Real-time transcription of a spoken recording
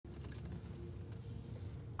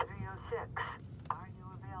Are you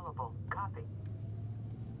available? Copy.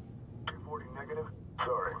 240 negative.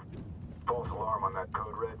 Sorry. False alarm on that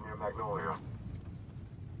code red near Magnolia.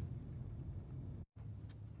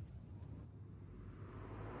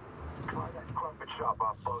 Try that crumpet shop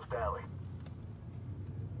off Post Alley.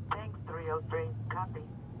 Thanks, 303. Copy.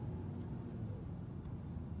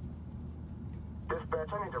 Dispatch,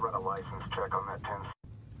 I need to run a license check on that 10.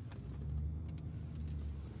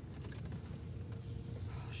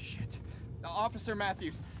 Oh, shit. Officer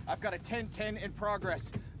Matthews, I've got a 1010 in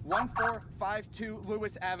progress. 1452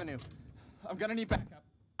 Lewis Avenue. I'm gonna need backup.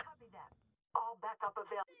 Copy that. All backup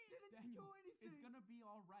available. Daniel, it's gonna be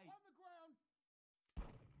all right. On the ground.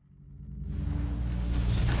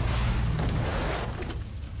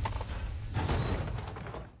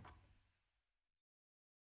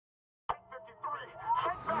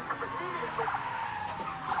 Send backup immediately!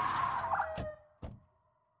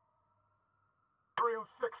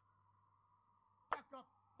 306. Backup,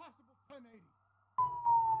 possible 1080.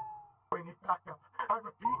 We need backup. I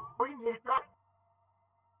repeat, we need backup.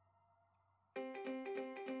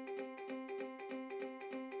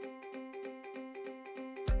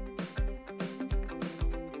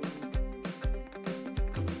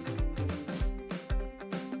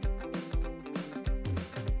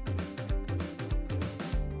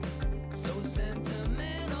 So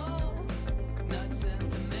sentimental, not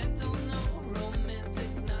sentimental, no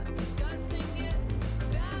romantic, not disgusting yet.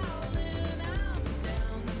 Darling, I'm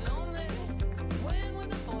down and lonely. When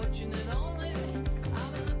with a fortunate only,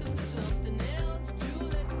 I've been looking for something else.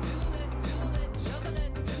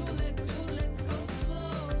 Let's go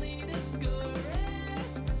slowly,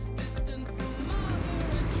 discouraged, distant from other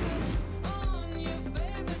interests. On your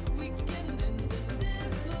favorite weekend, and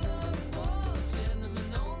this love for gentlemen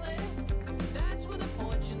only. That's with a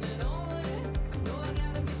fortunate only. No, I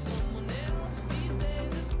gotta be someone else these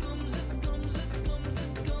days. It comes and goes.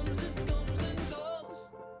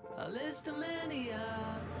 A list of many,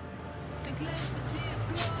 think less but see it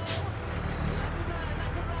grow.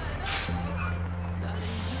 Like a vine, not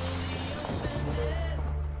easily offended.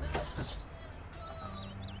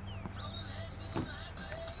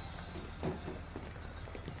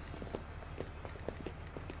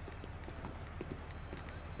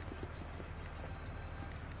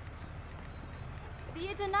 See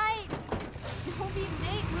you tonight! Don't be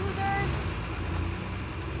late, losers!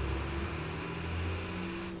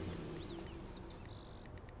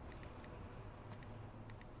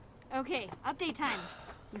 Okay, update time.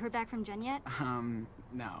 You heard back from Jen yet?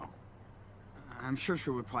 No. I'm sure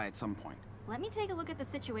she'll reply at some point. Let me take a look at the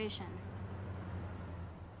situation.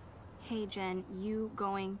 Hey Jen, you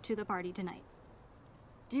going to the party tonight?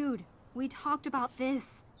 Dude, we talked about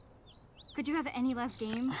this. Could you have any less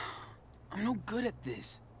game? I'm no good at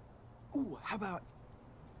this. Ooh, how about...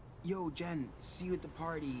 Yo, Jen, see you at the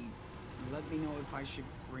party. Let me know if I should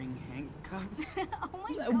bring handcuffs. Oh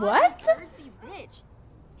my god, What? thirsty bitch.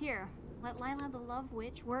 Here, let Lila the Love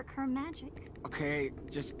Witch work her magic. Okay,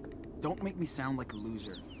 just don't make me sound like a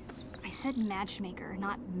loser. I said matchmaker,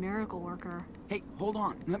 not miracle worker. Hey, hold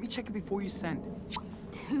on. Let me check it before you send.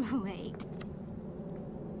 Too late.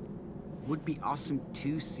 Would be awesome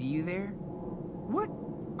to see you there. What?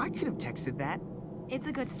 I could have texted that. It's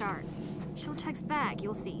a good start. She'll text back,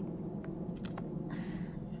 you'll see.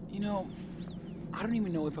 You know, I don't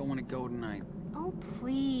even know if I want to go tonight. Oh,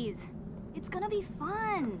 please. It's gonna be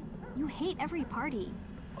fun. You hate every party.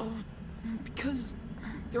 Oh, because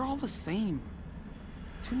they're all the same.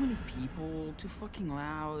 Too many people, too fucking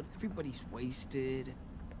loud, everybody's wasted.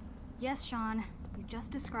 Yes, Sean, you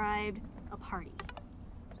just described a party.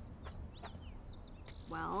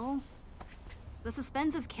 Well, the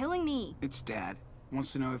suspense is killing me. It's Dad.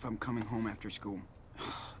 Wants to know if I'm coming home after school.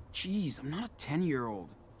 Jeez, I'm not a 10-year-old.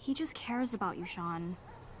 He just cares about you, Sean.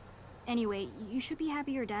 Anyway, you should be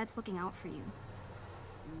happy your dad's looking out for you.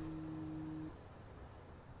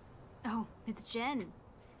 Oh, it's Jen.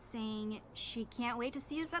 Saying she can't wait to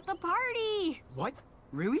see us at the party! What?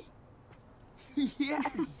 Really?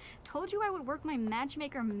 Yes! Told you I would work my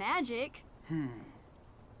matchmaker magic.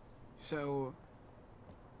 So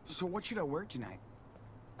what should I wear tonight?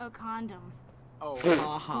 A condom. Oh, Oh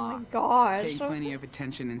haha. my gosh. Paying plenty of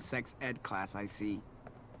attention in sex ed class, I see.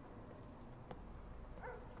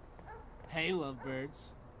 Hey,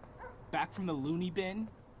 lovebirds. Back from the loony bin?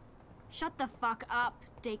 Shut the fuck up,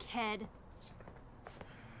 dickhead.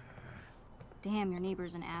 Damn, your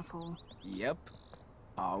neighbor's an asshole. Yep.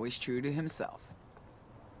 Always true to himself.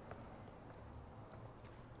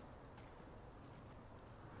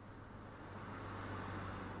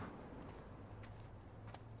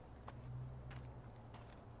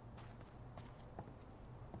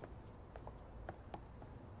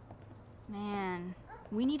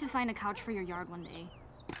 We need to find a couch for your yard one day.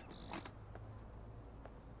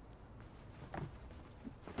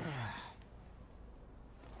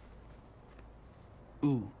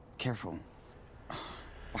 Ooh, careful.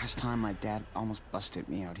 Last time my dad almost busted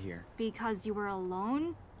me out here. Because you were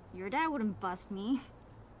alone? Your dad wouldn't bust me.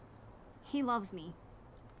 He loves me.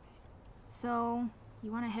 So,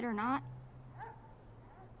 you wanna hit or not?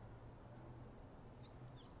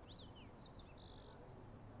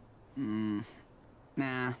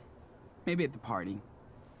 Nah. Maybe at the party.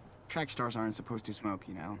 Track stars aren't supposed to smoke,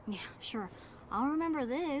 you know? Yeah, sure. I'll remember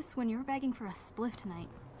this when you're begging for a spliff tonight.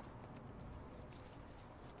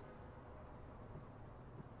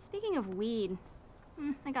 Speaking of weed,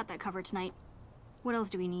 I got that covered tonight. What else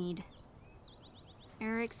do we need?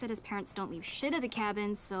 Eric said his parents don't leave shit at the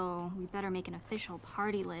cabin, so we better make an official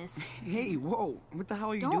party list. Hey, whoa. What the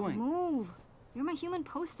hell are you Don't doing? move. You're my human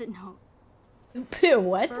post-it note.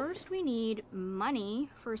 What? First, we need money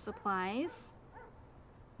for supplies,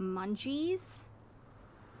 munchies,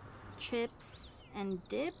 chips and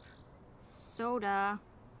dip, soda,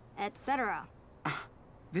 etc.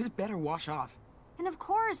 This better wash off. And of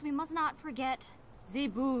course, we must not forget the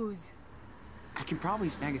booze. I can probably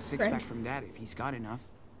snag a six-pack French. from Dad if he's got enough.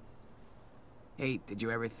 Hey, did you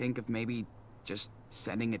ever think of maybe just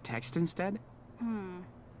sending a text instead?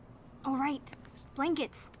 Oh, right.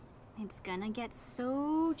 Blankets. It's gonna get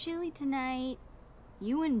so chilly tonight.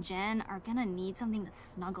 You and Jen are gonna need something to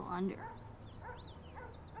snuggle under.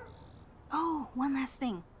 Oh, one last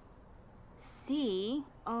thing.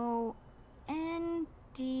 CONDO.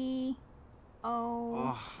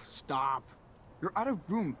 Oh, stop. You're out of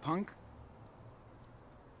room, punk.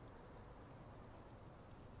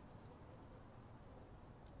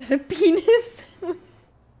 The penis?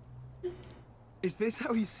 Is this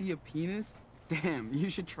how you see a penis? Damn, you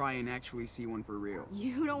should try and actually see one for real.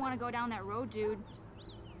 You don't want to go down that road, dude.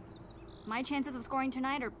 My chances of scoring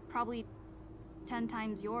tonight are probably 10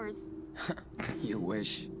 times yours. You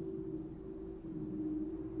wish.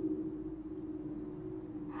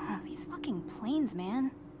 These fucking planes,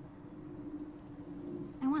 man.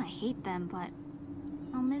 I want to hate them, but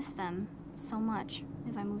I'll miss them so much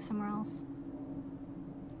if I move somewhere else.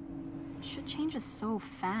 Shit changes so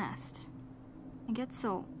fast. I get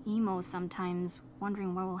so emo sometimes,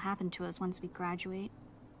 wondering what will happen to us once we graduate.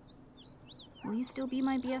 Will you still be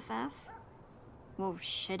my BFF? Will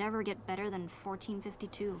shit ever get better than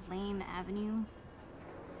 1452 Lame Avenue?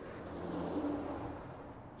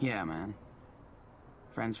 Yeah, man.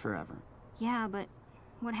 Friends forever. Yeah, but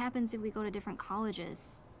what happens if we go to different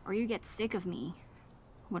colleges? Or you get sick of me?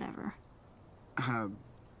 Whatever.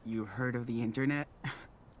 You heard of the internet?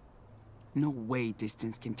 No way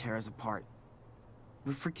distance can tear us apart.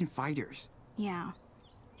 We're freaking fighters. Yeah,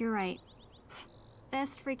 you're right.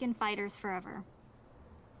 Best freaking fighters forever.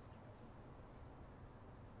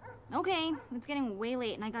 Okay, it's getting way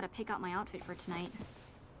late and I gotta pick out my outfit for tonight.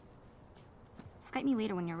 Skype me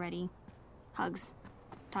later when you're ready. Hugs.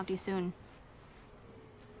 Talk to you soon.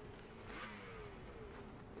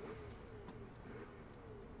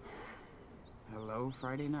 Hello,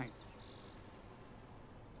 Friday night.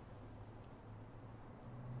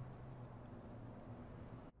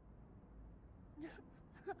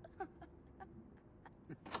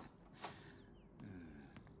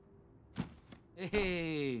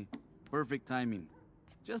 Hey, perfect timing.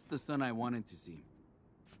 Just the son I wanted to see.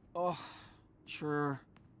 Oh, sure.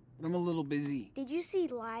 But I'm a little busy. Did you see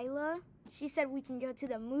Lila? She said we can go to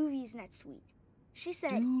the movies next week. She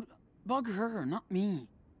said... Dude, bug her, not me.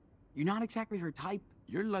 You're not exactly her type.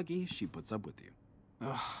 You're lucky she puts up with you.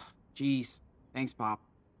 Ugh, jeez. Thanks, Pop.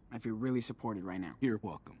 I feel really supported right now. You're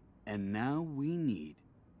welcome. And now we need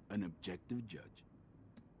an objective judge.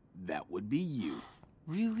 That would be you.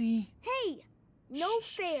 Really? Hey! No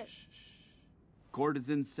fair! Court is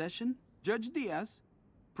in session. Judge Diaz,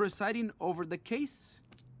 presiding over the case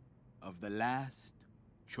of the last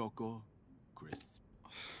Choco Crisp.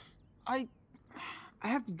 I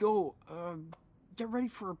have to go, get ready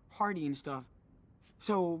for a party and stuff.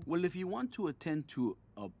 So... Well, if you want to attend to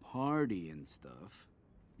a party and stuff,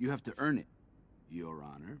 you have to earn it, Your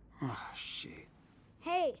Honor. Oh, shit.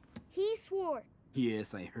 Hey, he swore.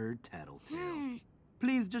 Yes, I heard tattletale.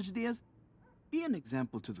 Please, Judge Diaz, be an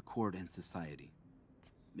example to the court and society.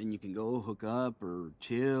 Then you can go hook up or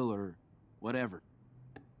chill or whatever.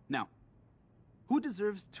 Now, who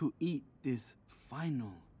deserves to eat this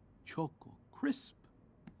final Choco Crisp?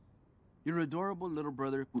 Your adorable little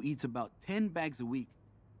brother who eats about 10 bags a week,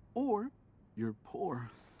 or your poor,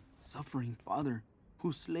 suffering father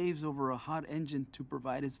who slaves over a hot engine to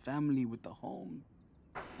provide his family with a home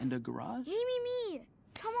and a garage? Me.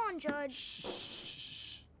 Come on, Judge. Shh.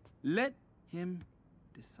 Let him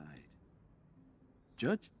decide.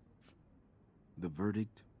 Judge, the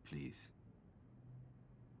verdict, please.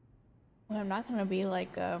 Well, I'm not gonna be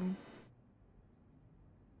like a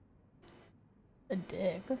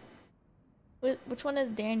dick. Which one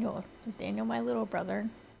is Daniel? Is Daniel my little brother?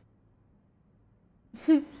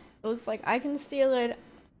 It looks like I can steal it.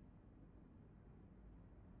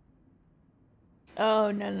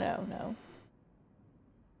 Oh, no.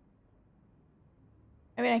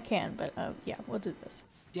 I mean, I can, but yeah, we'll do this.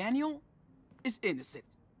 Daniel is innocent,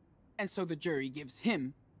 and so the jury gives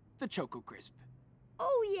him the Choco Crisp.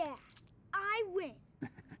 Oh yeah, I win.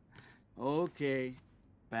 Okay,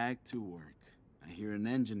 back to work. I hear an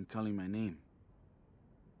engine calling my name.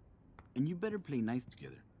 And you better play nice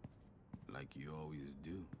together, like you always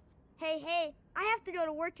do. Hey, I have to go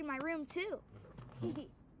to work in my room too.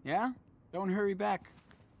 Yeah? Don't hurry back.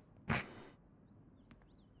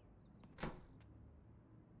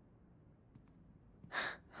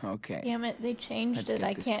 Okay. Damn it, they changed Let's it. get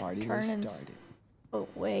I this can't party turn and. started. Oh,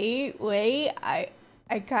 wait. I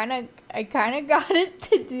kind of got it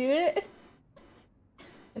to do it.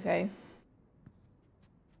 Okay.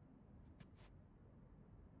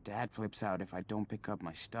 Dad flips out if I don't pick up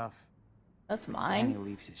my stuff. That's Daniel mine.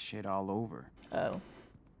 leaves his shit all over. Oh.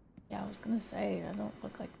 Yeah, I was gonna say, I don't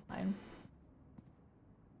look like mine.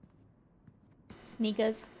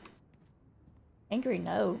 Sneakers. Angry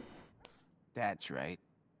note. That's right.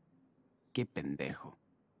 Que pendejo.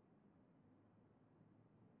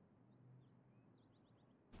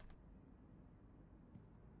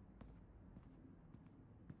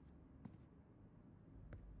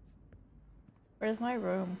 Where's my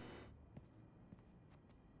room?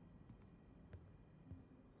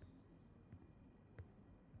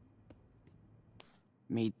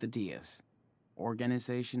 Meet the Diaz.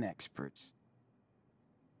 Organization experts.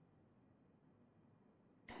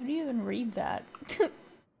 How do you even read that?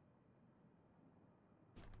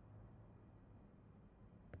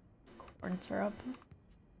 Corn syrup.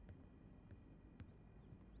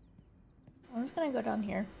 I'm just gonna go down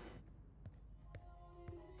here.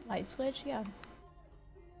 Light switch? Yeah.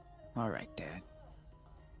 All right, Dad.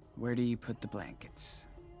 Where do you put the blankets?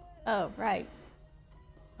 Oh, right.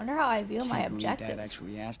 Wonder how I view my Can't believe objectives. Dad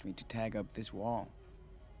actually asked me to tag up this wall.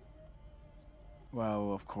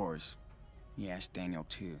 Well, of course. He asked Daniel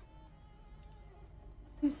too.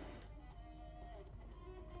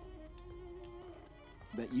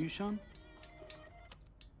 That you, Sean?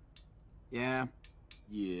 Yeah.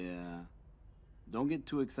 Yeah. Don't get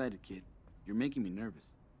too excited, kid. You're making me nervous.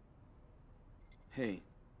 Hey,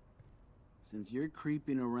 since you're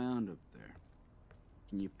creeping around up there,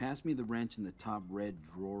 can you pass me the wrench in the top red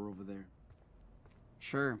drawer over there?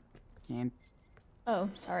 Sure. Can't. Oh,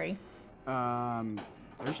 sorry.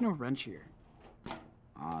 There's no wrench here.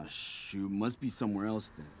 Ah, shoot. Must be somewhere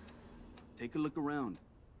else then. Take a look around.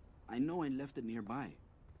 I know I left it nearby.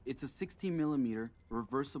 It's a 16mm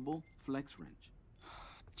reversible flex wrench.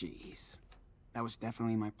 Jeez. That was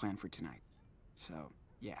definitely my plan for tonight. So,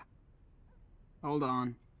 yeah. Hold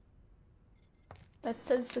on. That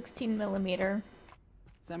says 16mm.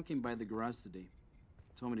 Sam came by the garage today.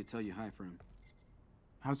 Told me to tell you hi for him.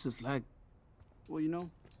 How's his leg? Well, you know,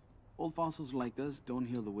 old fossils like us don't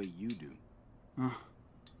heal the way you do.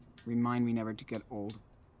 Remind me never to get old.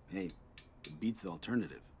 Hey, it beats the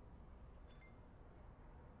alternative.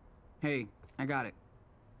 Hey, I got it.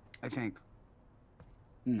 I think.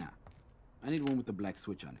 Nah. I need one with the black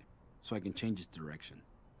switch on it, so I can change its direction.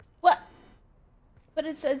 What? But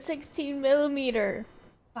it said 16mm.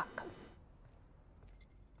 Fuck.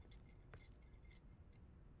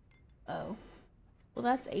 Oh. Well,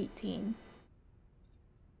 that's 18.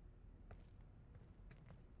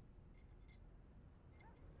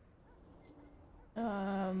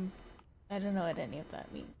 I don't know what any of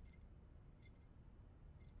that means.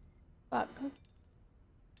 Fuck.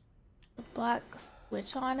 The black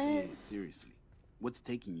switch on it? Hey, seriously. What's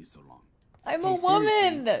taking you so long? I'm Hey, a woman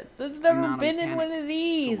seriously. that's never not a been in one mechanic. of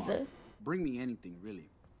these. Come on. Bring me anything, really.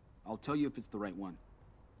 I'll tell you if it's the right one.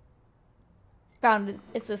 Found it.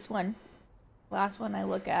 It's this one. Last one I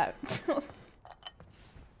look at.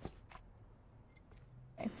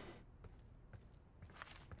 Okay.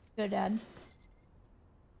 Go, Dad.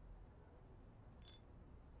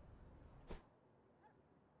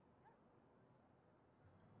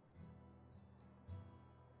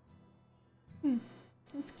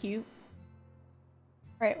 That's cute.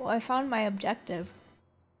 Alright, well, I found my objective.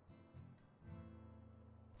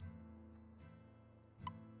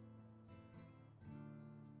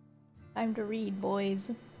 Time to read,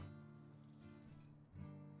 boys.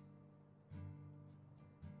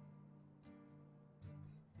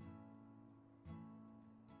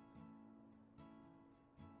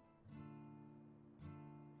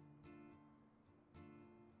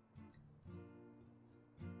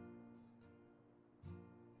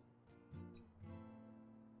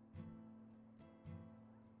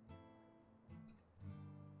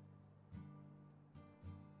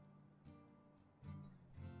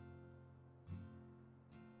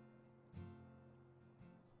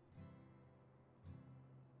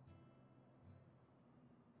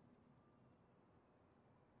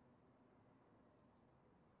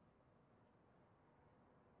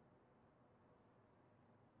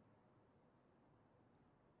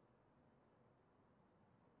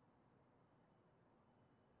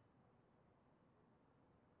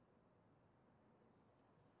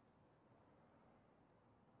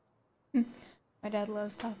 My dad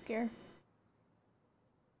loves Top Gear.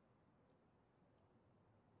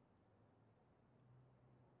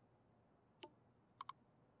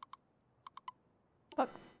 Fuck.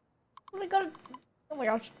 Oh my god. Oh my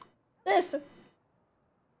gosh. This!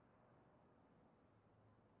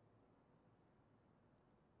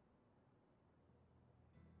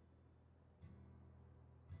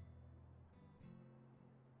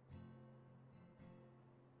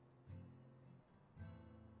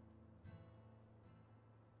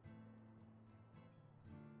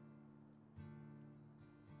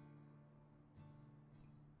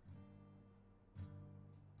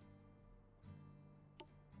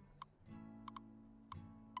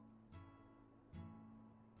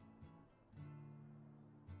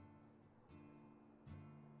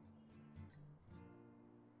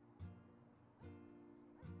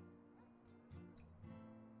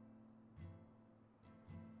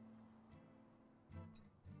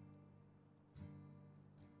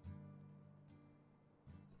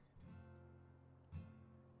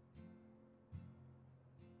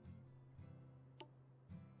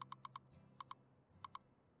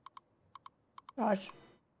 Gosh.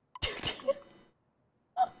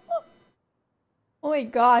 Oh my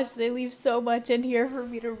gosh, they leave so much in here for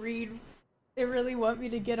me to read. They really want me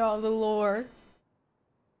to get all the lore.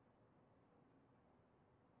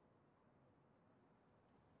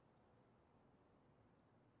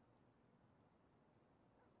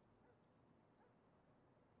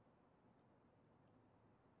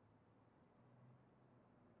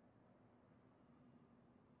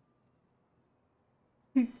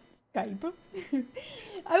 Skype?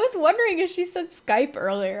 I was wondering if she said Skype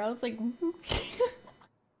earlier. I was like,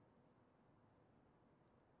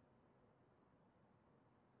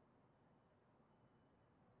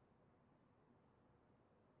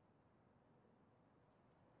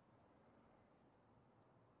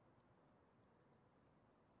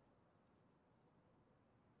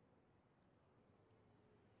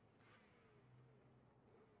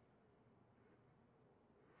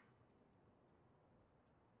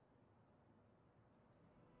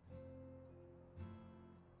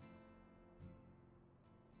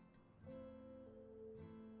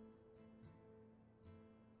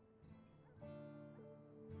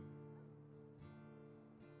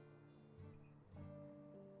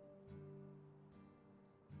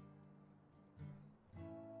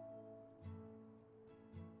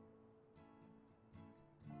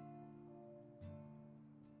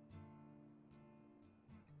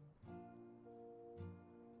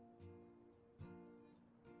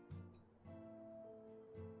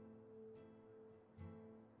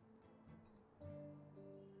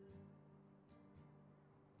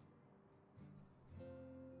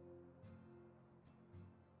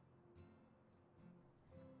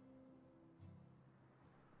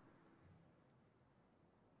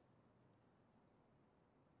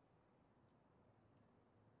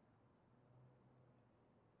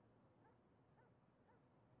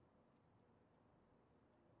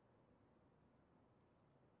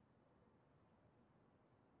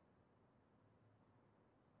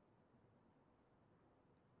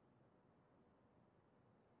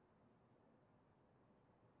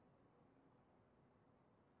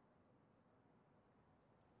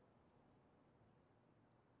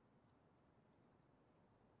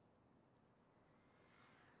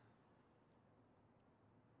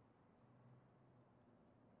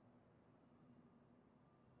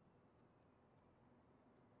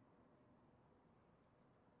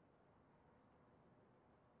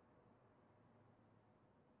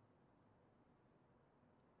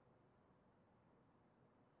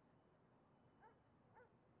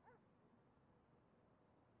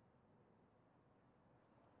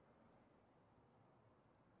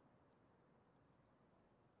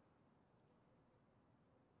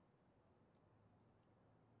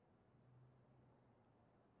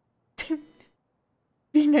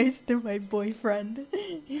 be nice to my boyfriend.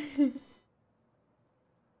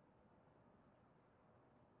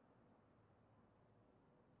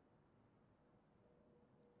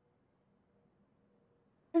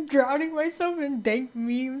 I'm drowning myself in dank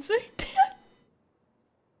memes.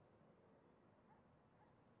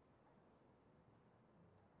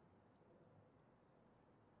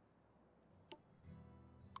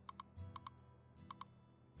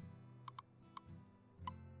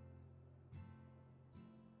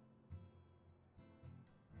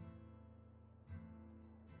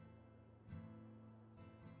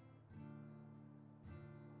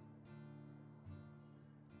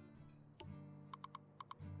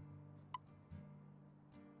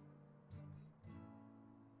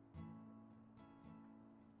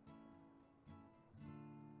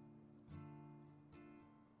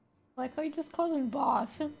 Like how he just calls him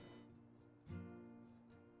boss.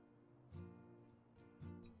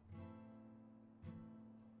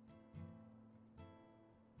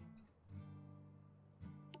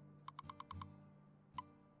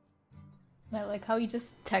 I like how he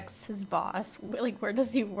just texts his boss. Like, where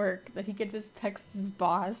does he work? That he could just text his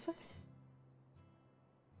boss.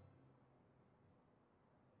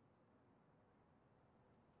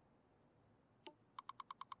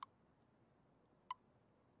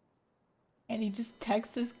 And he just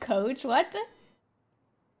texts his coach? What?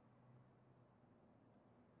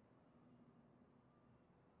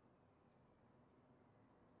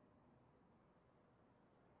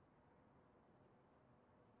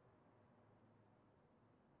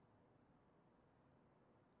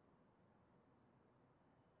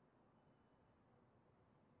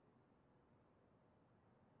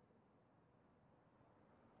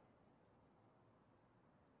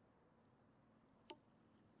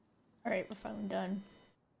 Alright, we're finally done.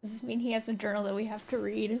 Does this mean he has a journal that we have to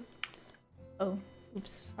read? Oh,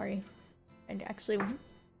 oops, sorry. And actually,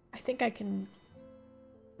 I think I can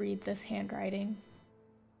read this handwriting.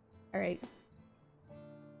 Alright.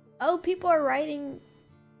 Oh, people are writing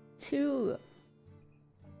too.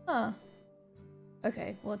 Huh.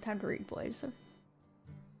 Okay, well, time to read, boys.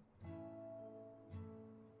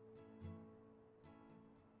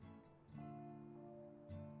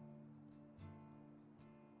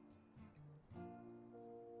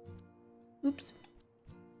 Oops.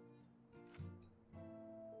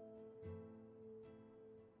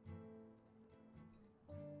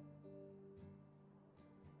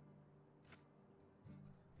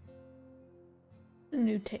 A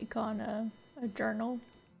new take on a journal.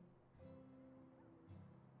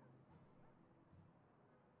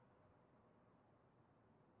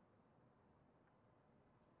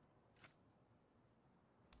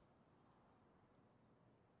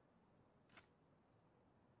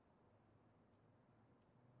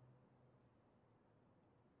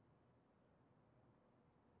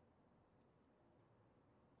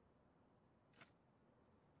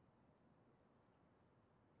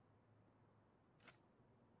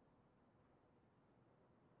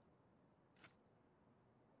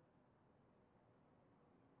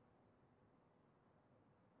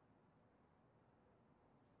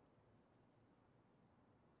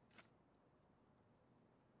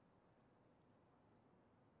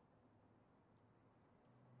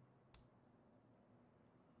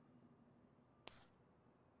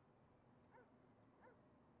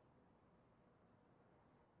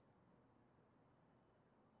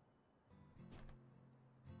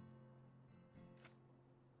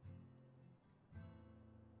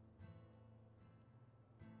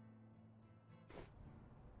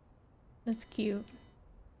 That's cute.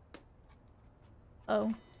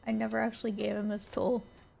 Oh, I never actually gave him his tool.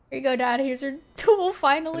 Here you go, Dad. Here's your tool,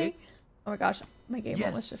 finally. Ready? Oh my gosh, my game Yes.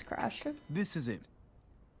 almost just crashed. This is it.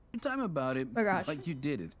 Your time about it, Oh gosh. like you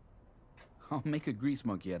did it. I'll make a grease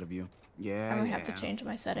monkey out of you. Yeah, I'm gonna have to change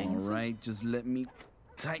my settings. All right, just let me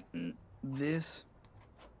tighten this.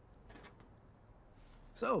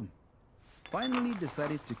 So, finally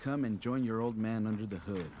decided to come and join your old man under the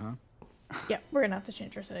hood, huh? Yeah, we're gonna have to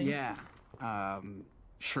change our settings. Yeah.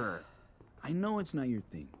 Sure. I know it's not your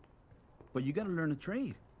thing, but you gotta learn a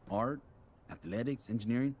trade. Art, athletics,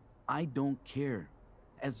 engineering, I don't care.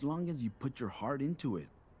 As long as you put your heart into it.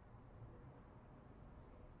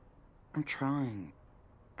 I'm trying.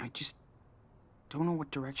 I just don't know what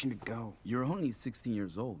direction to go. You're only 16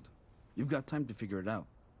 years old. You've got time to figure it out.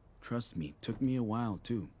 Trust me, took me a while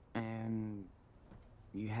too. And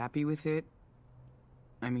you happy with it?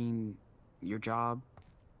 I mean, your job,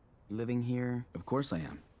 living here? Of course I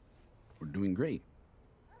am. We're doing great.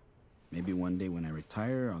 Maybe one day when I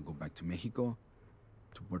retire, I'll go back to Mexico,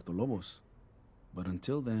 to Puerto Lobos. But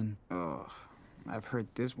until then... Ugh, I've heard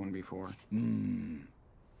this one before. I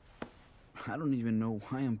don't even know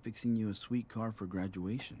why I'm fixing you a sweet car for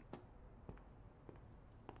graduation.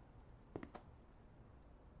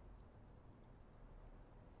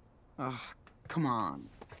 Ugh, come on.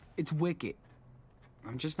 It's wicked.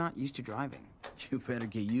 I'm just not used to driving. You better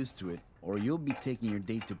get used to it, or you'll be taking your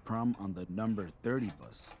date to prom on the number 30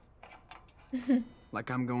 bus. Like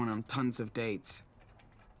I'm going on tons of dates.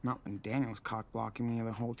 Not when Daniel's cock-blocking me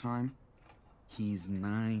the whole time. He's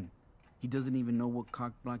 9. He doesn't even know what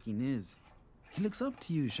cock-blocking is. He looks up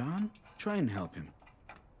to you, Sean. Try and help him.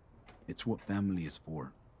 It's what family is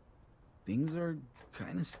for. Things are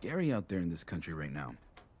kind of scary out there in this country right now.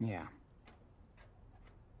 Yeah.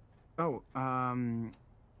 Oh,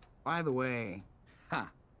 by the way... Ha!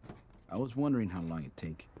 I was wondering how long it'd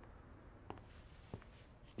take.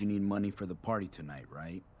 You need money for the party tonight,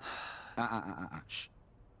 right? Shh.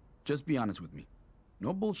 Just be honest with me.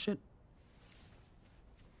 No bullshit.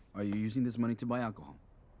 Are you using this money to buy alcohol?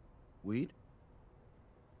 Weed?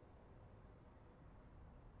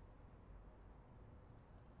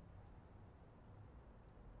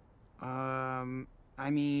 I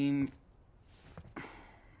mean...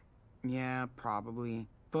 Yeah, probably.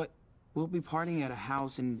 But we'll be partying at a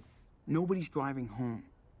house and nobody's driving home.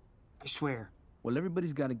 I swear. Well,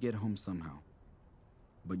 everybody's got to get home somehow.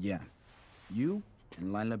 But yeah, you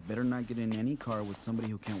and Lila better not get in any car with somebody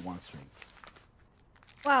who can't walk straight.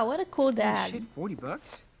 Wow, what a cool Oh, dad. shit,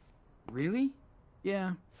 $40? Really?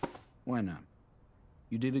 Yeah, why not?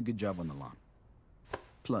 You did a good job on the lawn.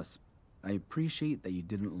 Plus, I appreciate that you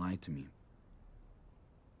didn't lie to me.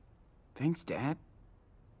 Thanks, Dad.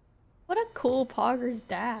 What a cool Pogger's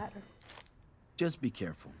dad. Just be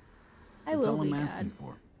careful. I That's will all be, I'm asking Dad.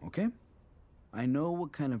 for, okay? I know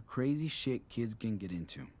what kind of crazy shit kids can get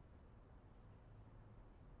into.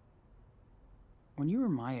 When you were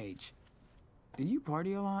my age, did you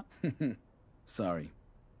party a lot? Sorry.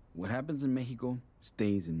 What happens in Mexico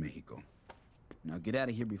stays in Mexico. Now get out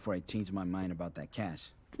of here before I change my mind about that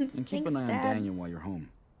cash. And keep an Thanks, eye on Dad. Daniel while you're home.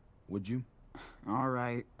 Would you? All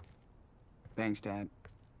right. Thanks, Dad.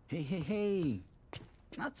 Hey.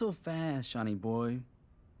 Not so fast, Shawnee boy.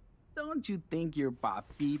 Don't you think your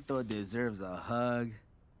papito deserves a hug?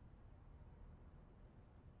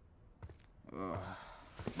 Ugh.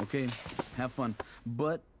 Okay, have fun,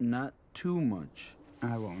 but not too much.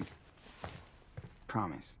 I won't.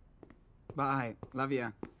 Promise. Bye. Love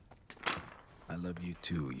ya. I love you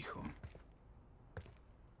too, hijo.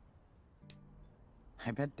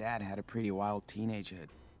 I bet Dad had a pretty wild teenagehood.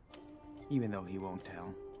 Even though he won't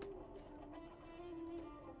tell.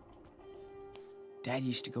 Dad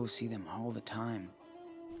used to go see them all the time.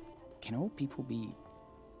 Can old people be...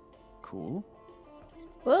 cool?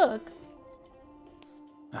 Book?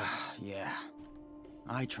 Yeah.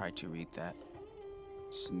 I tried to read that.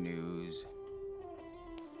 Snooze.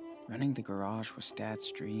 Running the garage was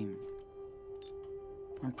Dad's dream.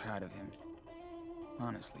 I'm proud of him.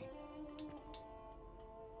 Honestly.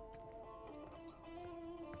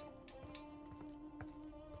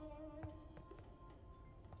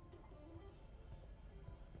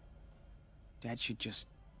 Dad should just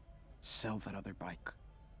sell that other bike.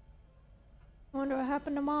 I wonder what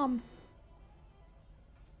happened to Mom.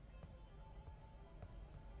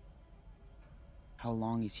 How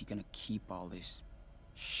long is he gonna keep all this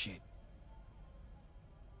shit?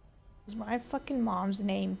 Is my fucking mom's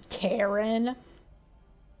name Karen?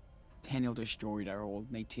 Daniel destroyed our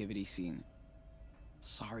old nativity scene.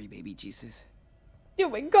 Sorry, baby Jesus. Oh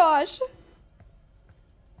my gosh.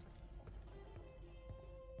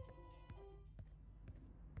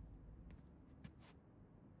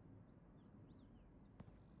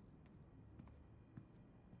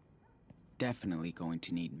 Definitely going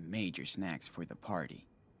to need major snacks for the party.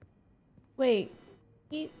 Wait,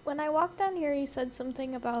 when I walked down here, he said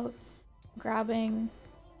something about grabbing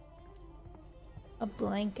a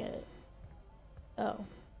blanket. Oh.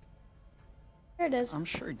 Here it is. I'm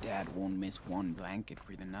sure Dad won't miss one blanket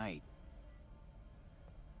for the night.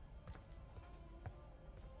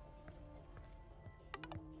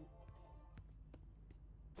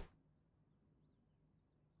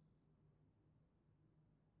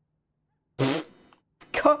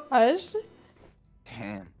 Gosh.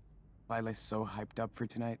 Damn. Lila's so hyped up for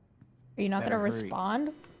tonight. Are you not Better gonna hurry.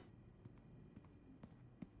 respond?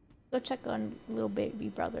 Go check on little baby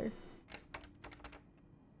brother.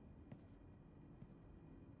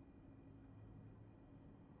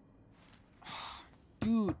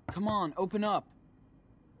 Dude, come on, open up.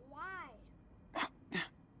 Why?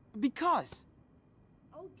 Because.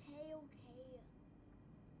 Okay.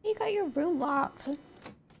 You got your room locked.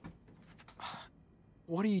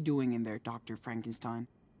 What are you doing in there, Dr. Frankenstein?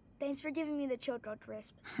 Thanks for giving me the choco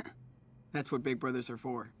crisp. That's what big brothers are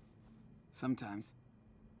for. Sometimes.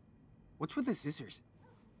 What's with the scissors?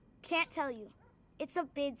 Can't tell you. It's a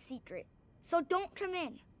big secret. So don't come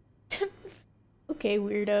in. Okay,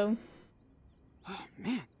 weirdo. Oh,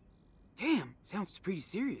 man. Damn, sounds pretty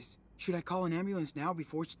serious. Should I call an ambulance now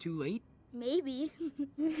before it's too late? Maybe.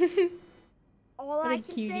 All What a I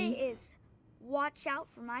can say cutie. is, watch out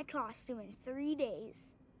for my costume in 3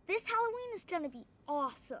 days. This Halloween is gonna be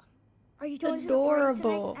awesome. Are you going to the party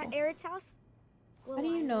Adorable. tonight at Eric's house? How do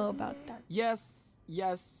you know about that? Yes,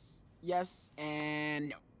 and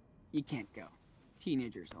no. You can't go.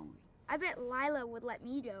 Teenagers only. I bet Lila would let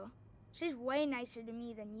me go. She's way nicer to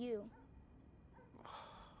me than you.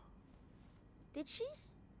 Did she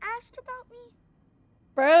ask about me?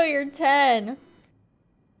 Bro, you're 10.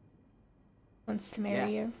 Wants to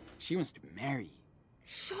marry you. She wants to marry you.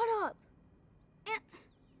 Shut up. And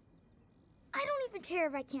I don't even care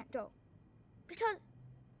if I can't go. Because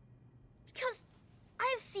I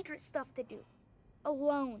have secret stuff to do.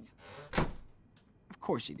 Alone. Of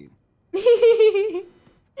course you do.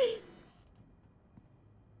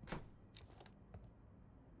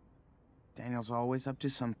 Daniel's always up to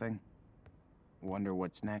something. Wonder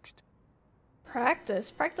what's next. Practice?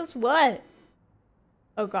 Practice what?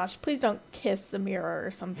 Oh gosh, please don't kiss the mirror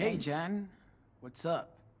or something. Hey, Jen. What's up?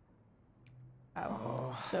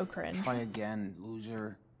 Oh, so cringe. Try again,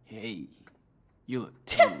 loser. Hey, you look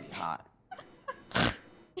totally hot.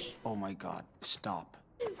 Oh my god, stop.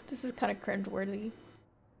 This is kind of cringe-worthy.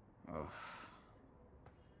 Oh.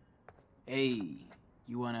 Hey,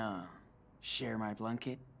 you wanna share my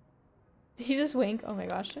blanket? Did he just wink? Oh my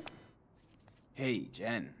gosh. Hey,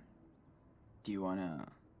 Jen. Do you wanna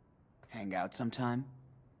hang out sometime?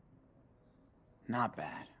 Not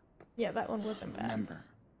bad. Yeah, that one wasn't bad. Remember,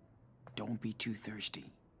 don't be too thirsty.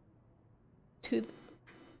 Oh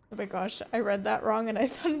my gosh, I read that wrong and I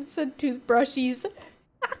thought it said toothbrushies.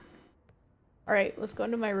 Alright, let's go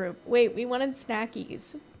into my room. Wait, we wanted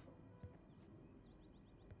snackies.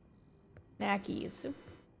 Snackies.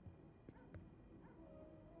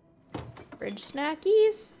 Fridge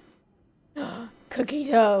snackies? Cookie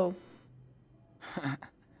dough.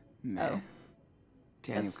 Man,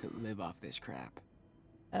 Daniel That's- could live off this crap.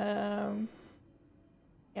 Yeah,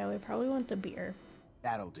 we probably want the beer.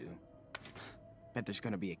 That'll do. Bet there's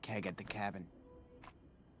gonna be a keg at the cabin.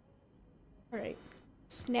 Alright.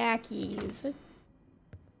 Snackies.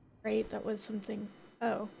 Right, that was something.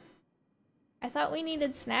 Oh. I thought we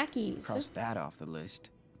needed snackies. Cross that off the list.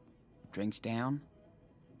 Drinks down,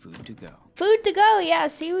 food to go. Food to go, yeah,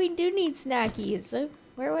 see, we do need snackies.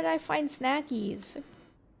 Where would I find snackies?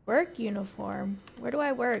 Work uniform. Where do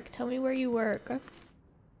I work? Tell me where you work.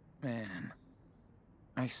 Man,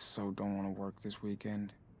 I so don't want to work this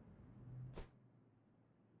weekend.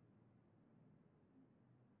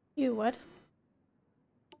 You what?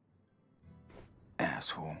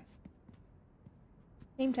 Asshole.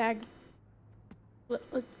 Name tag.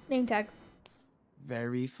 Name tag.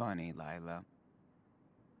 Very funny, Lila.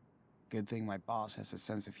 Good thing my boss has a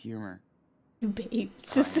sense of humor.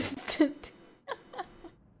 Babe's assistant.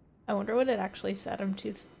 I wonder what it actually said. I'm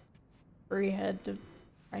too free head to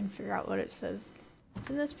try and figure out what it says. What's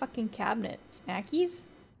in this fucking cabinet? Snackies?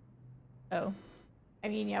 Oh. I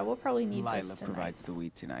mean, yeah, we'll probably need this Lila tonight. provides the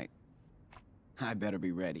wheat tonight. I better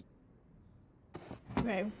be ready.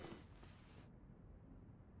 Okay.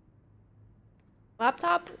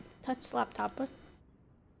 Laptop? Touch laptop.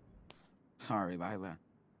 Sorry, Lila.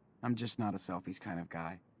 I'm just not a selfies kind of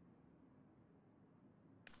guy.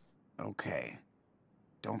 Okay.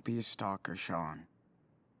 Don't be a stalker, Sean.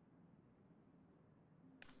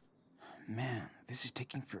 Man, this is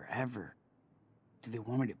taking forever. Do they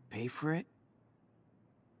want me to pay for it?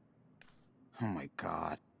 Oh my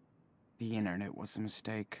god. The internet was a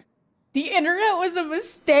mistake. The internet was a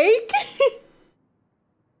mistake?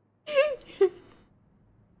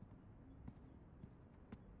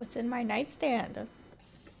 What's in my nightstand?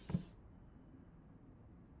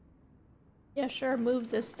 Yeah, sure,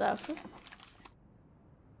 move this stuff.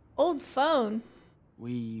 Old phone.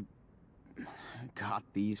 We got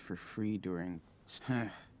these for free during. I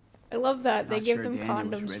love that. They Not give sure them Daniel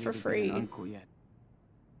was condoms ready for to be an free. uncle yet.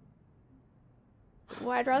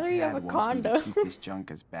 Well, I'd rather you have a Dad wants me to condom. keep this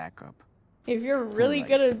junk as backup. If you're really Like-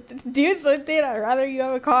 gonna do something, I'd rather you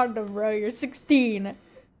have a condom, bro. You're 16.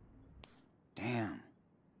 Damn.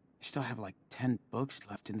 I still have like 10 books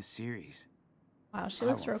left in the series. Wow, she I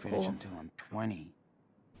looks real won't finish cool. until I'm 20.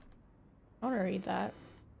 I wanna read that.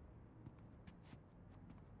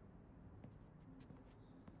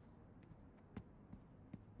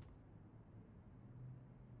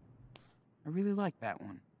 I really like that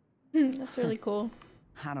one. That's really cool.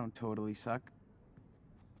 I don't totally suck.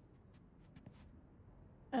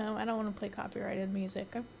 I don't want to play copyrighted music.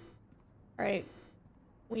 Alright.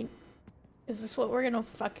 Is this what we're gonna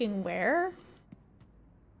fucking wear?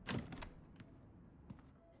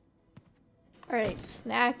 Alright,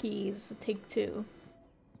 snackies. Take 2.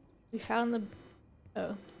 We found the...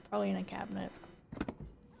 Oh, probably in a cabinet.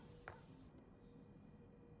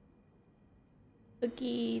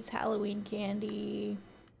 Cookies, Halloween candy.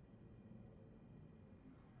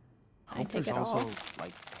 I I hope take there's it also all.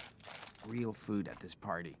 like real food at this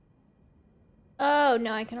party. Oh,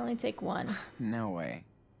 no, I can only take 1. No way.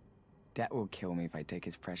 Dad will kill me if I take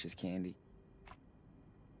his precious candy.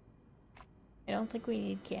 I don't think we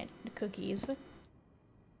need cookies.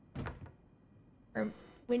 Or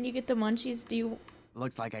when you get the munchies, do you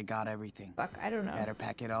Looks like I got everything. Fuck, I don't know. Better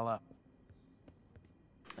pack it all up.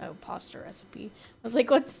 Oh, pasta recipe. I was like,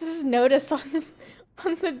 what's this notice on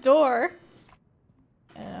the door?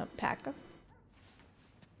 Pack.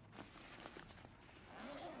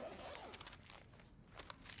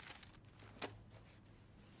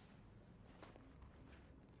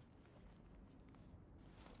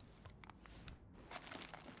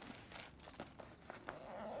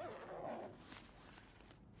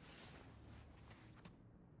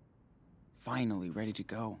 Finally ready to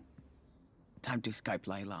go. Time to Skype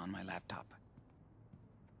Lila on my laptop.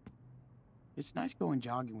 It's nice going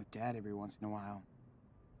jogging with Dad every once in a while.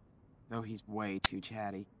 Though he's way too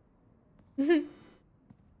chatty.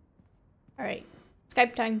 Alright.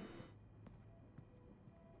 Skype time.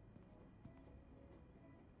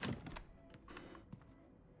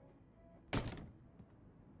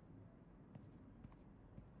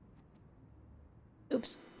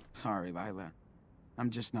 Oops. Sorry, Lila. I'm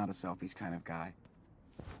just not a selfies kind of guy.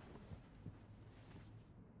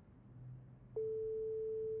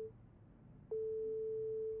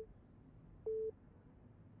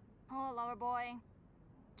 Oh, lower boy.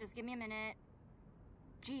 Just give me a minute.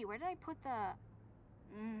 Gee, where did I put the...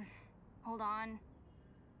 hold on.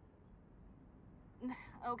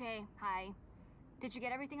 Okay, hi. Did you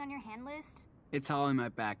get everything on your hand list? It's all in my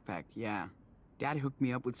backpack, yeah. Dad hooked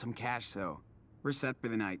me up with some cash, so we're set for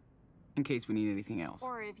the night. In case we need anything else.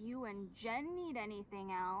 Or if you and Jen need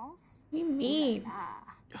anything else. What do you mean?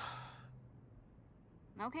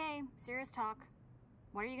 Okay, serious talk.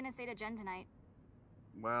 What are you gonna say to Jen tonight?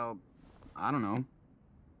 Well, I don't know.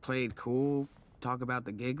 Play it cool, talk about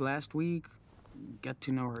the gig last week, get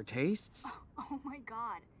to know her tastes. Oh my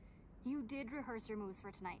god. You did rehearse your moves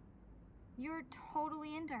for tonight. You're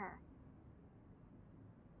totally into her.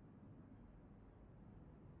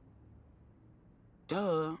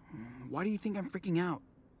 Duh. Why do you think I'm freaking out?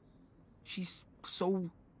 She's so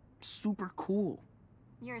super cool.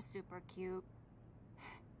 You're super cute.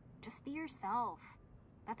 Just be yourself.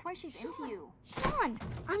 That's why she's into you. Sean,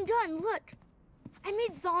 I'm done. Look, I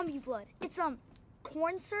made zombie blood. It's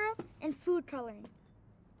corn syrup and food coloring.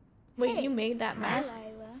 Wait, Hey, you made that hi, mask?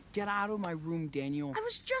 Lila. Get out of my room, Daniel. I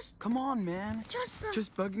was just Come on, man.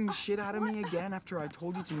 Just bugging the shit out of me again after I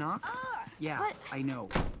told you to knock? Yeah, but- I know.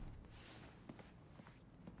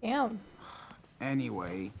 Damn.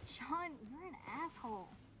 Anyway, Sean, you're an asshole.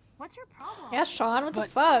 What's your problem? Yeah, Sean, what the I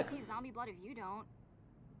fuck? see zombie blood if you don't.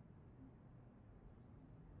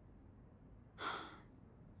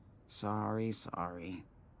 sorry.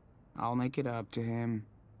 I'll make it up to him.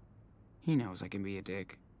 He knows I can be a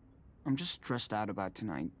dick. I'm just stressed out about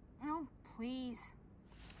tonight. Oh, please.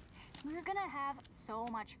 We're gonna have so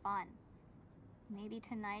much fun. Maybe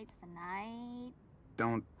tonight's the night.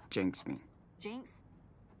 Don't jinx me. Jinx?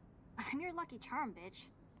 I'm your lucky charm, bitch.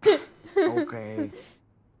 Okay.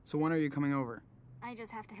 So when are you coming over? I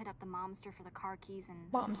just have to hit up the momster for the car keys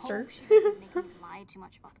and Momster? hope she doesn't make me lie too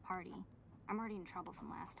much about the party. I'm already in trouble from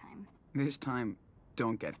last time. This time,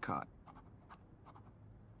 don't get caught.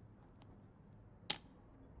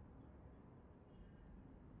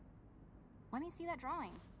 Let me see that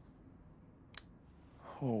drawing.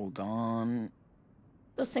 Hold on.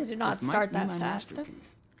 Those things do not This might start be that my fast.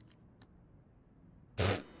 masterpiece.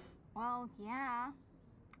 Well, yeah.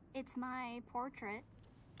 It's my portrait.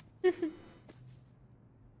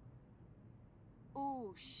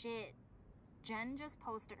 Oh, shit. Jen just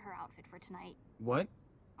posted her outfit for tonight What?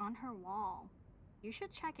 on her wall. You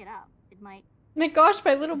should check it out. It might My gosh,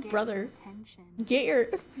 my little get your brother. attention. Get your...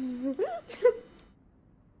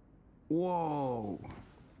 Whoa.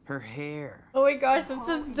 Her hair. Oh my gosh, that's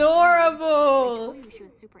Oh, I adorable! told you she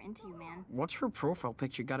was super into you, man. What's her profile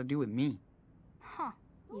picture got to do with me? Huh.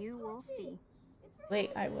 You will see.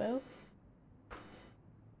 Wait, I will.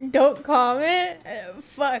 Don't comment?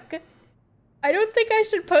 Fuck. I don't think I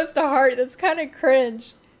should post a heart. That's kind of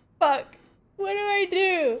cringe. Fuck. What do I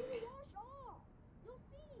do?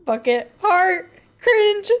 Fuck it. Heart.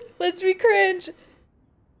 Cringe. Let's be cringe.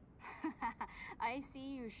 I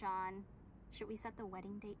see you, Sean. Should we set the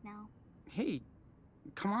wedding date now? Hey,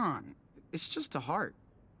 come on. It's just a heart.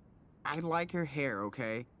 I like her hair,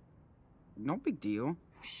 okay? No big deal.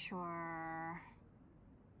 Sure.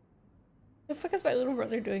 The fuck is my little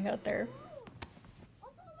brother doing out there?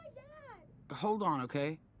 Hold on,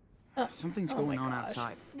 okay? Something's oh going my on gosh.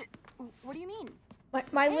 outside. What do you mean?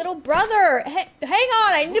 My little brother! Hey, hang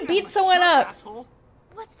on! I need to beat someone up! Asshole.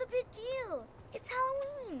 What's the big deal? It's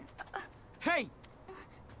Halloween. Hey!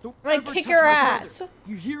 Don't I'm gonna ever kick touch your my ass. brother.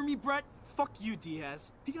 You hear me, Brett? Fuck you,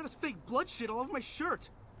 Diaz. He got his fake blood shit all over my shirt.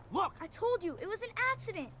 Look! I told you, it was an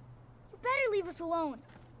accident. You better leave us alone.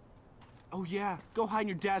 Oh yeah, go hide in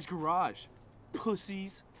your dad's garage.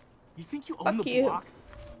 Pussies. You think you own Fuck the you. block?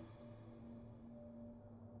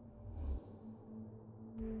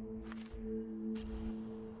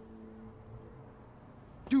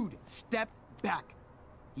 Dude, step back.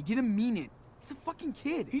 He didn't mean it. He's a fucking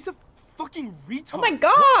kid. He's a fucking retard. Oh my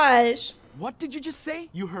gosh! What did you just say?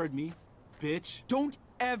 You heard me, bitch. Don't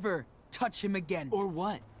ever touch him again. Or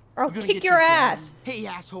what? Or I'll You gonna kick get your dad? ass. Hey,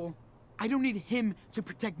 asshole. I don't need him to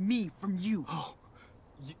protect me from you.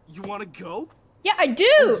 You wanna go? Yeah, I do!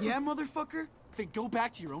 Oh, yeah, motherfucker? Then go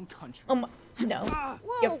back to your own country. Oh my, no. Whoa.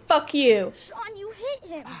 Yeah, fuck you. Sean, you hit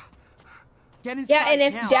him. Get inside Yeah, and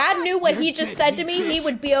if now. Dad knew what You're he just dead, said to you me, he bitch.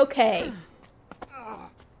 would be okay.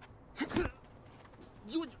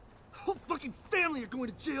 You and your whole fucking family are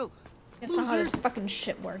going to jail. That's not how this fucking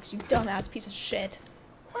shit works, you dumbass piece of shit.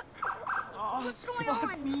 Oh, What's going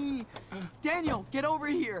fuck on? me. Daniel, get over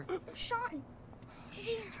here. Sean, is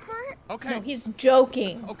he hurt? Okay. No, he's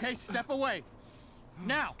joking. Okay, step away.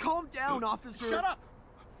 Now. Calm down, officer. Shut up.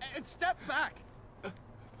 And step back.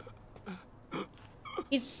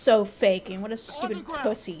 He's so faking. What a On the stupid ground.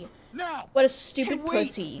 pussy. Now. What a stupid Hey, wait.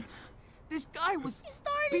 pussy. This guy was He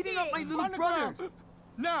started beating up it. my little On the brother. ground.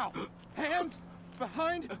 Now. Hands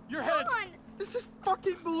behind your head. Sean, This is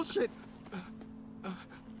fucking bullshit.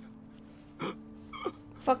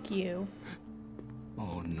 Fuck you.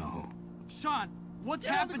 Oh no. Sean, what's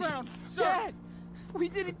Get on the happening? ground, sir. Dad, we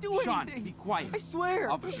didn't do Sean, anything. be quiet. I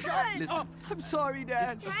swear. Officer, Dad. listen. I'm sorry,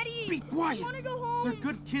 Dad. Daddy, Be quiet. I want to go home. They're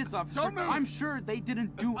good kids, officer. Don't move. I'm sure they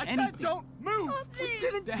didn't do I anything. said don't move. Stop this.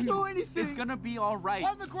 Didn't Daniel, do anything. It's gonna be all right.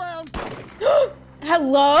 On the ground.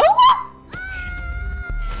 Hello?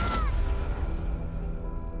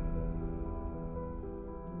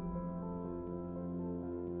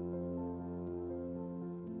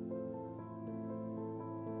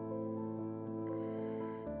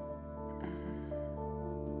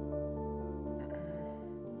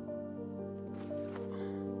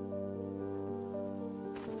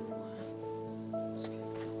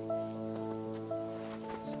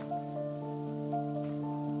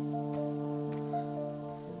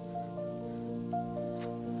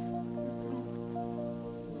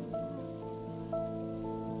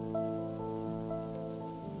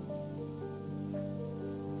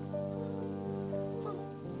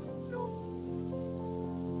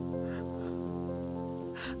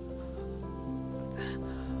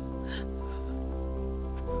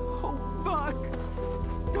 Oh, fuck.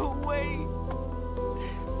 No way.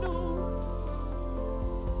 No.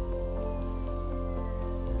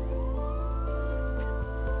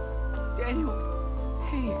 Daniel.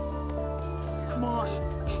 Hey. Come on.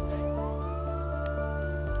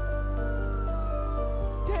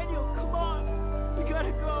 Daniel, come on. We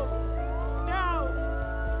gotta go. Now.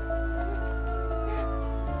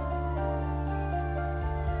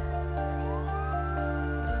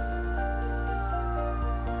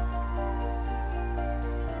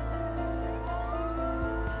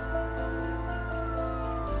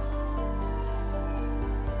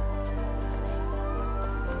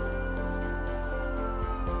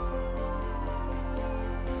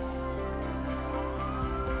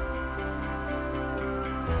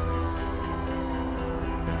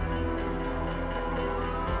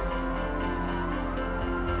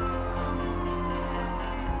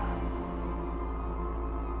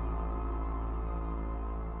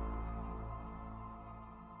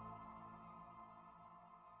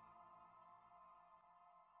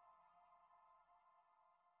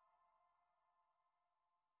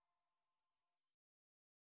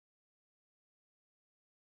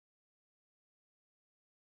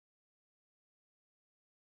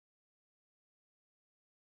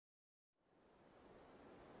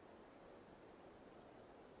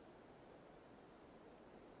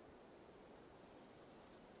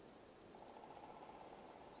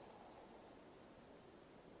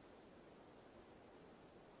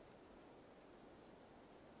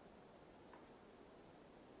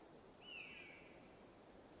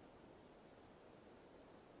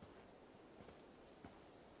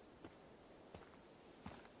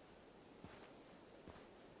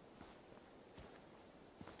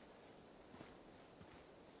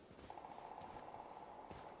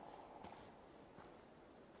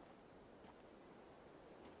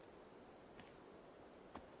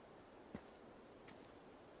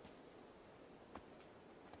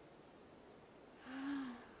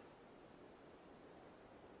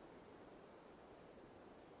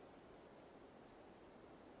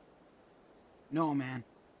 No, man.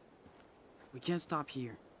 We can't stop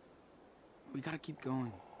here. We gotta keep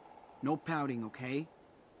going. No pouting, okay?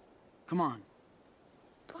 Come on.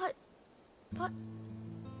 But,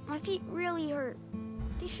 My feet really hurt.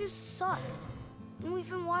 These shoes suck. And we've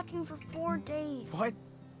been walking for 4 days. What?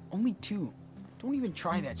 Only 2. Don't even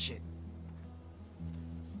try that shit.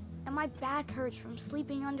 And my back hurts from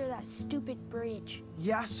sleeping under that stupid bridge.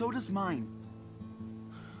 Yeah, so does mine.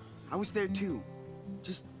 I was there too.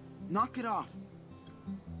 Just knock it off.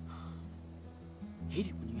 Hate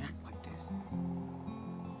it when you act like this.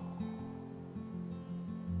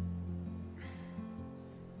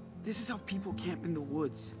 This is how people camp in the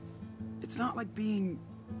woods. It's not like being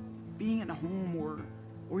at home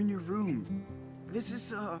or in your room. This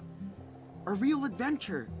is a real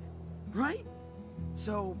adventure, right?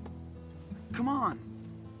 So, come on.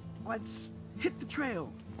 Let's hit the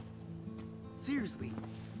trail. Seriously.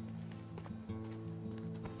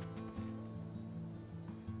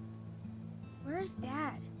 Where's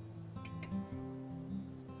Dad?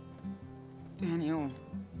 Daniel,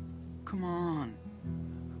 come on.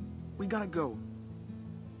 We gotta go.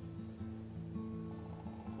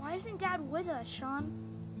 Why isn't Dad with us, Sean?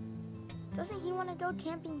 Doesn't he want to go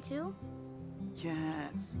camping too?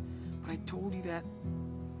 Yes, but I told you that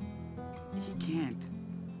he can't.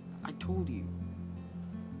 I told you.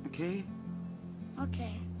 Okay?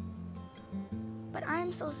 Okay. But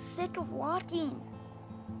I'm so sick of walking.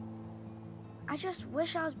 I just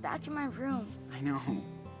wish I was back in my room. I know.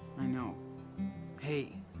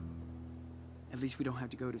 Hey, at least we don't have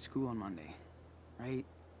to go to school on Monday, right?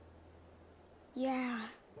 Yeah.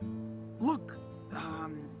 Look,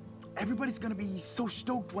 everybody's gonna be so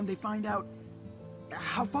stoked when they find out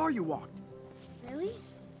how far you walked. Really?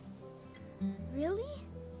 Really?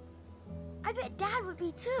 I bet Dad would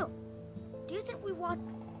be too. Do you think we walked,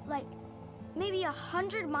 like, maybe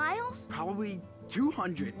 100 miles? Probably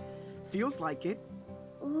 200. Feels like it.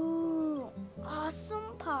 Ooh,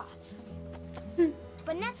 awesome possum.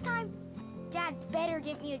 But next time, Dad better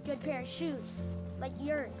get me a good pair of shoes, like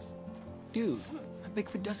yours. Dude, a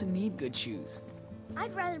Bigfoot doesn't need good shoes.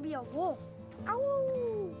 I'd rather be a wolf.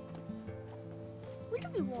 Ow! We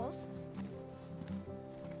could be wolves.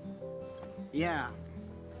 Yeah,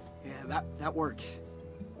 that works.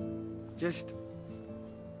 Just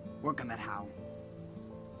work on that how.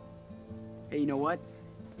 Hey, you know what?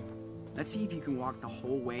 Let's see if you can walk the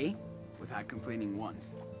whole way without complaining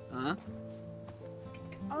once. Huh?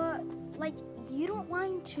 Like, you don't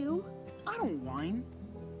whine too? I don't whine.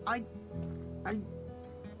 I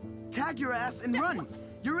tag your ass and run.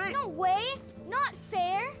 You're it. No way! Not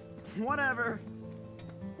fair! Whatever.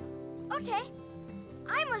 Okay.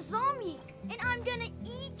 I'm a zombie, and I'm gonna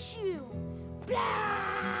eat you.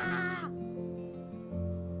 Blah!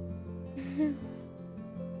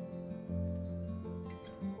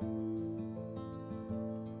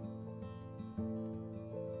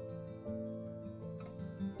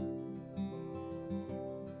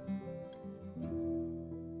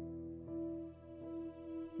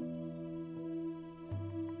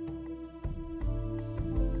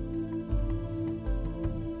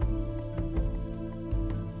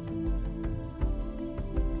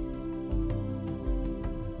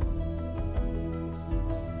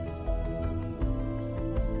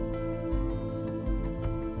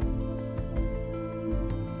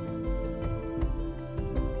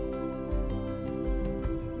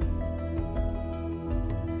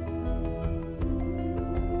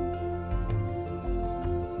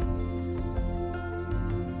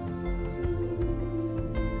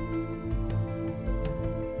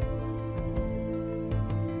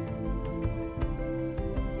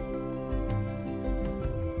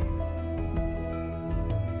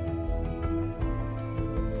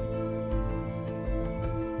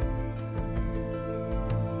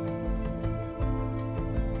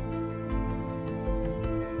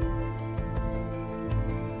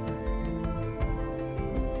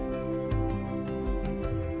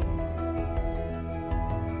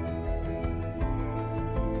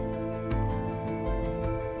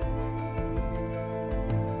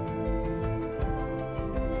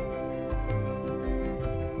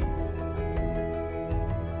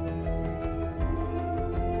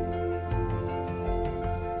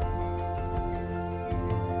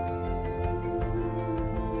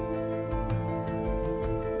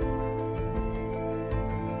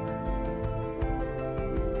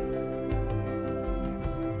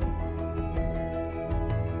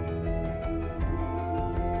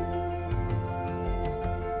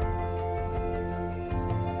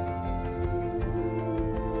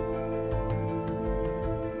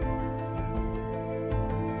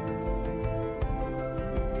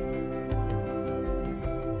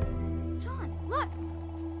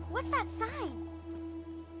 sign.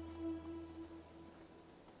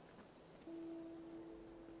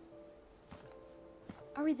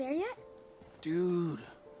 Are we we there yet? Dude,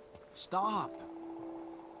 stop.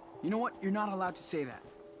 You know what? You're not allowed to say that.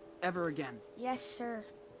 Ever again. Yes, sir.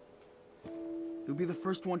 You'll be the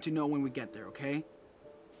first one to know when we get there, okay?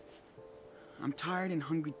 I'm tired and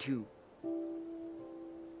hungry too.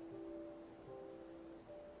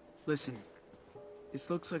 Listen, this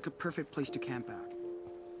looks like a perfect place to camp out.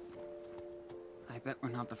 I bet we're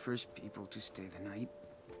not the first people to stay the night.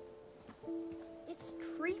 It's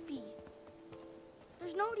creepy.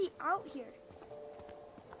 There's nobody out here.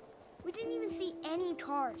 We didn't even see any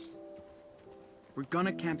cars. We're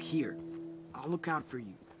gonna camp here. I'll look out for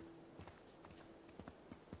you.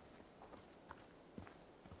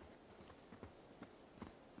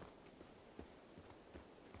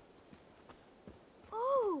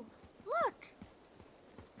 Oh, look!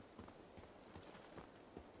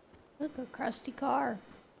 Look, a crusty car.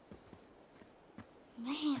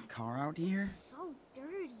 Man, Car out here? it's so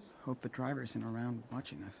dirty. Hope the driver isn't around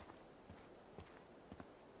watching us.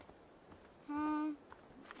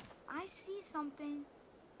 I see something.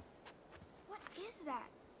 What is that?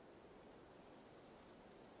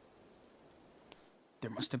 There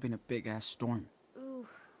must have been a big-ass storm. Ooh,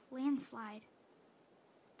 landslide.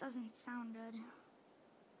 Doesn't sound good.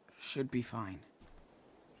 Should be fine.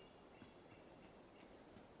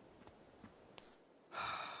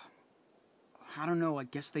 I don't know, I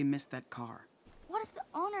guess they missed that car. What if the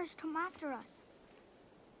owners come after us?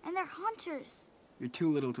 And they're hunters. You're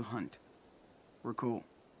too little to hunt. We're cool.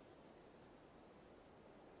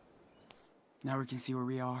 Now we can see where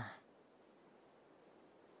we are.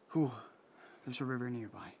 Cool. There's a river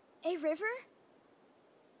nearby. A river?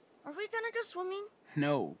 Are we gonna go swimming?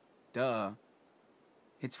 No, duh.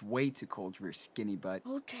 It's way too cold for your skinny butt.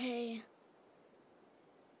 Okay.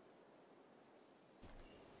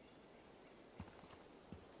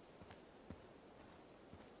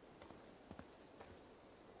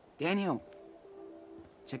 Daniel,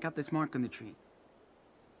 check out this mark on the tree.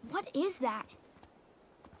 What is that?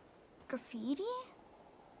 Graffiti?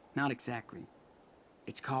 Not exactly.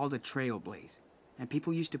 It's called a trailblaze, and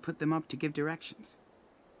people used to put them up to give directions.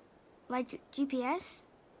 Like GPS?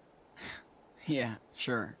 Yeah,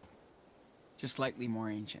 sure. Just slightly more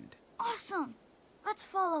ancient. Awesome! Let's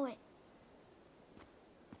follow it.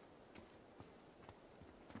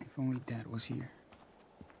 If only Dad was here.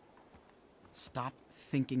 Stop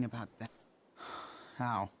thinking about that.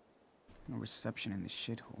 How? No reception in this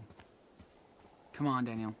shithole. Come on,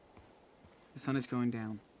 Daniel. The sun is going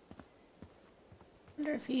down.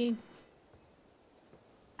 Wonder if he...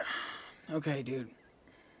 Okay, dude.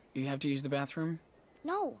 You have to use the bathroom?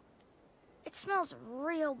 No. It smells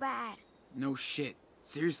real bad. No shit.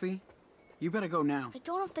 Seriously? You better go now. I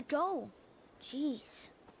don't have to go. Jeez.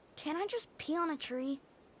 Can't I just pee on a tree?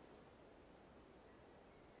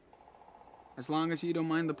 As long as you don't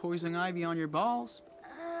mind the poison ivy on your balls.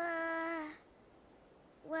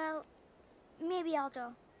 Well, maybe I'll go.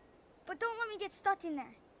 But don't let me get stuck in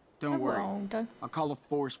there. Don't I worry. won't. I'll call the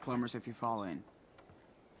forest plumbers if you fall in.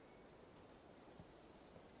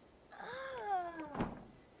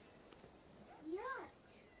 Yuck.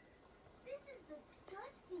 This is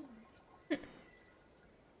disgusting.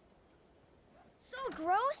 So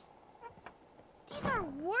gross. These are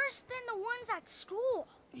worse than the ones at school.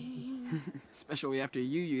 Especially after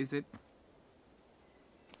you use it.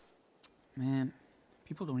 Man,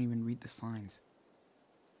 people don't even read the signs.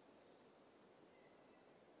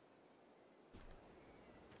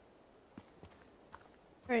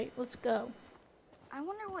 Alright, let's go. I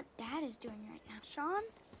wonder what Dad is doing right now. Sean?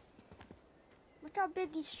 Look how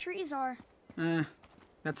big these trees are.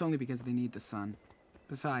 That's only because they need the sun.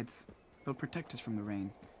 Besides, they'll protect us from the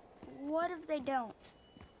rain. What if they don't?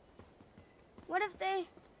 What if they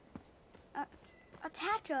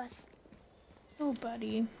attack us? Oh,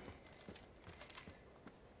 buddy.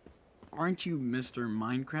 Aren't you Mr.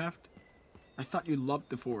 Minecraft? I thought you loved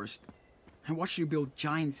the forest. I watched you build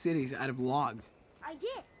giant cities out of logs. I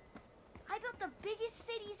did. I built the biggest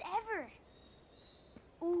cities ever.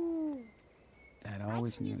 Ooh. Dad I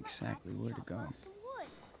always can knew use my exactly blasting where to shot go. on some wood.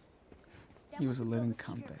 Then He we was a can build living secret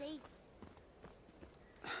compass. base.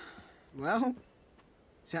 Well,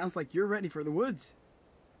 sounds like you're ready for the woods.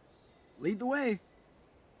 Lead the way.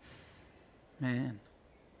 Man,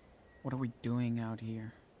 what are we doing out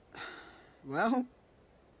here? Well,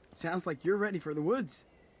 sounds like you're ready for the woods.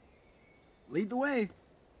 Lead the way.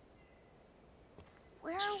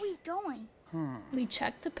 Where are we going? We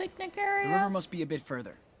checked the picnic The area? river must be a bit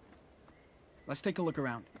further. Let's take a look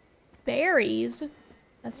around. Berries?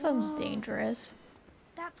 That sounds Whoa. dangerous.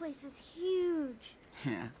 That place is huge.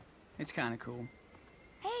 Yeah, it's kind of cool.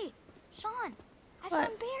 Hey, Sean, I What?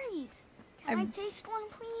 found berries. Can I taste one,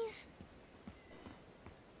 please?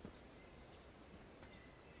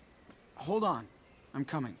 Hold on. I'm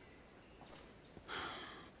coming.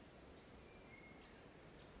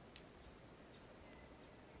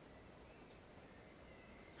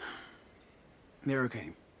 They're okay.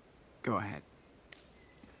 Go ahead.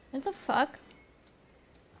 What the fuck?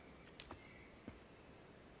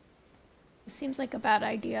 This seems like a bad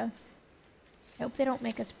idea. I hope they don't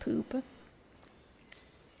make us poop.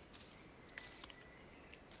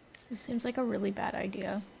 This seems like a really bad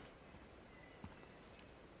idea.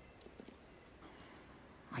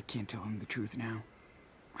 I can't tell him the truth now.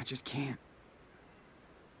 I just can't.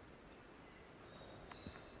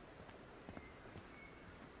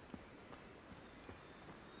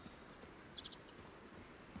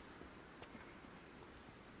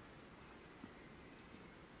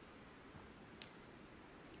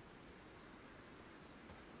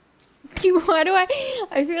 Why do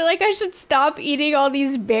I feel like I should stop eating all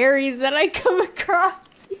these berries that I come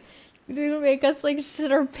across. They're gonna make us like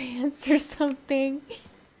shit our pants or something.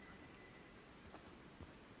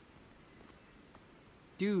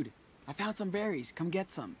 Dude, I found some berries. Come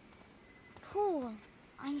get some. Cool.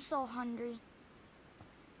 I'm so hungry.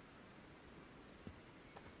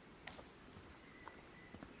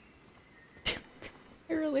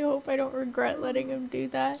 I really hope I don't regret letting him do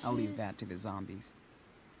that. I'll leave that to the zombies.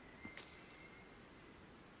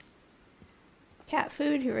 Cat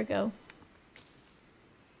food, here we go.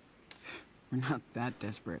 We're not that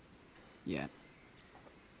desperate yet.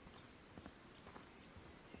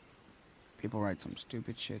 People write some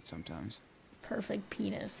stupid shit sometimes. Perfect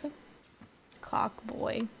penis. Cock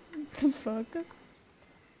boy. The fuck?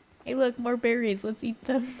 Hey look, more berries, let's eat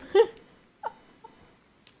them.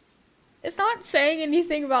 It's not saying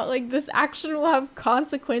anything about like this action will have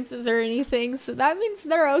consequences or anything, so that means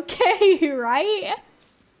they're okay, right?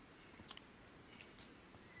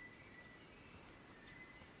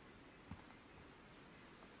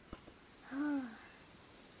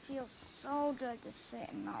 Feels so good to sit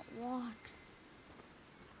and not walk.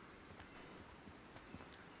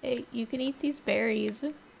 Hey, you can eat these berries.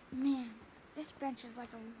 Man, this bench is like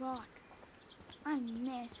a rock. I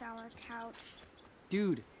miss our couch.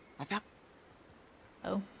 Dude, I found...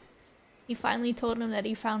 Oh. He finally told him that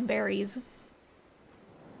he found berries.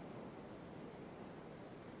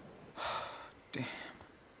 Damn.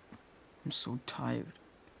 I'm so tired.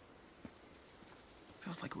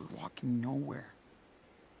 Feels like we're walking nowhere.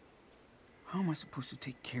 How am I supposed to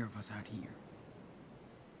take care of us out here?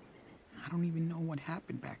 I don't even know what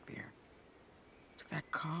happened back there. To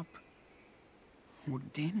that cop. Or to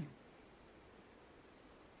Daniel.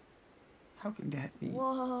 How can that be?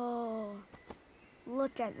 Whoa.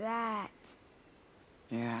 Look at that.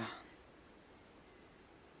 Yeah.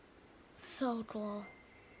 So cool.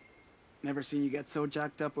 Never seen you get so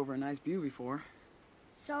jacked up over a nice view before.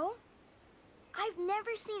 So? I've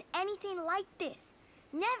never seen anything like this.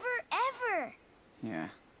 Never, ever. Yeah.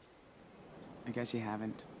 I guess you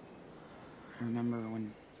haven't. I remember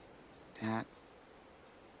when Dad...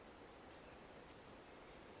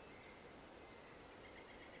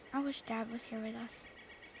 I wish Dad was here with us.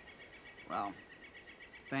 Well,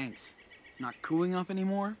 thanks. Not cool enough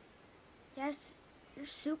anymore? Yes, you're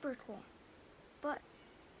super cool. But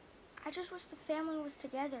I just wish the family was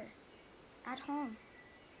together. At home.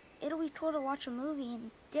 It'll be cool to watch a movie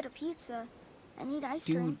and get a pizza and eat ice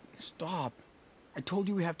cream. Dude, stop. I told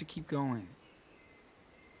you we have to keep going.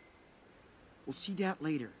 We'll see Dad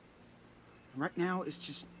later. Right now, it's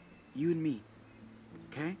just you and me.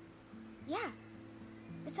 Okay? Yeah.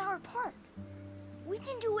 It's our park. We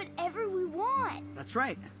can do whatever we want. That's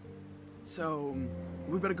right. So,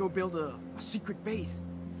 we better go build a secret base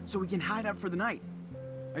so we can hide out for the night.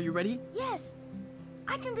 Are you ready? Yes.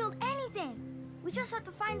 I can build anything. We just have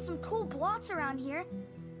to find some cool blocks around here.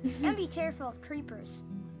 And be careful of creepers.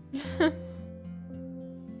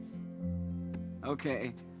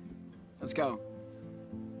 Okay. Let's go.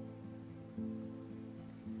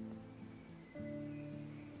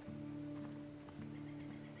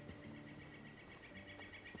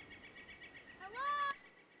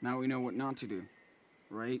 Now we know what not to do,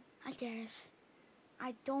 right? I guess.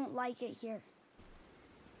 I don't like it here.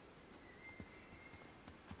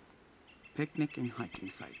 Picnic and hiking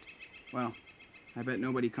site. Well, I bet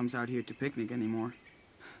nobody comes out here to picnic anymore.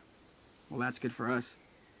 Well, that's good for us.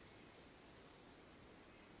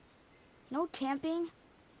 No camping?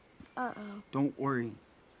 Uh-oh. Don't worry.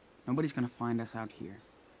 Nobody's gonna find us out here.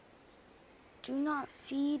 Do not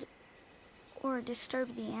feed or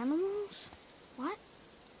disturb the animals? What?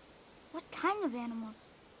 What kind of animals?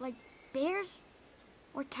 Like bears?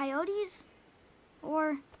 Or coyotes?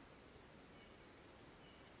 Or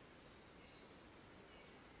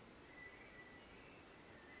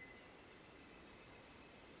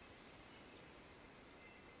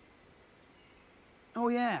Oh,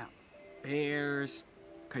 yeah. Bears,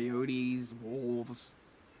 coyotes, wolves,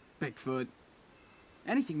 Bigfoot.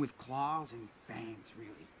 Anything with claws and fangs,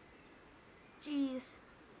 really. Jeez.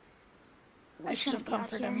 I We should have shouldn't be out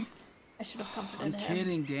comforted here. him. I should have comforted I'm him.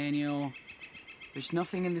 kidding, Daniel. There's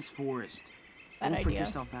nothing in this forest. Bad Don't freak idea.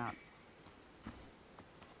 yourself out.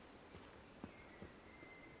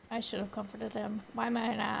 I should have comforted him. Why am I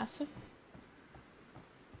an ass?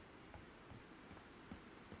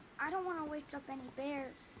 I don't want to wake up any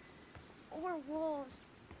bears. Or wolves.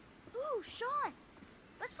 Ooh, Sean!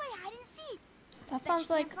 Let's play hide and seek. That Bet sounds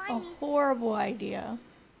you like can't a find me. horrible idea.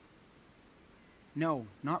 No,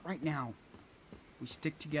 not right now. We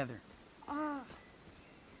stick together. Ugh.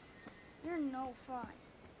 You're no fun.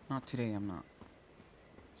 Not today, I'm not.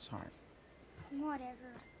 Sorry.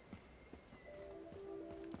 Whatever.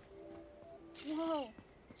 Whoa.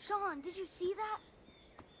 Sean, did you see that?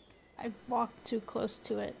 I walked too close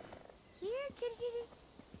to it. Here, kitty kitty.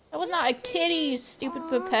 That was not a kitty, you stupid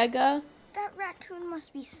Pepega. That raccoon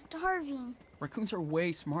must be starving. Raccoons are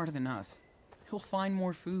way smarter than us. He'll find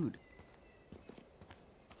more food.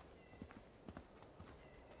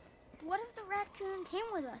 What if the raccoon came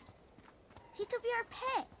with us? He could be our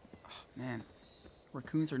pet. Man,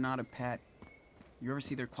 raccoons are not a pet. You ever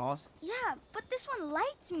see their claws? Yeah, but this one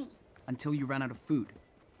liked me. Until you run out of food.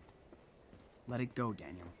 Let it go,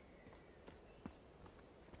 Daniel.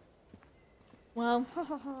 Well,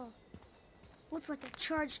 Looks like a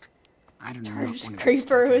charged. I don't know. Charged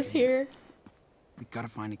Creeper was here. We gotta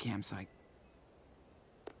find a campsite.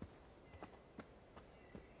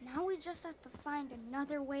 Now we just have to find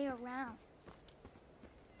another way around.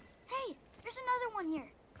 Hey, there's another one here.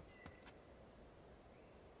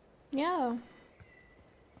 Yeah.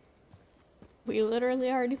 We literally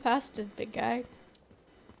already passed it, big guy.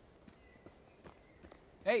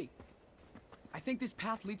 Hey, I think this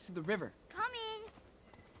path leads to the river. Coming.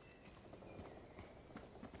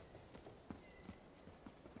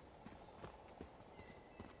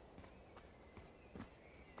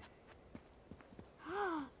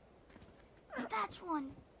 That's one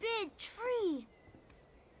big tree.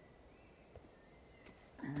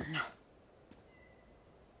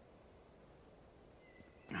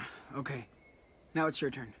 Okay, now it's your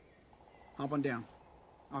turn. Hop on down.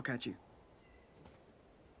 I'll catch you.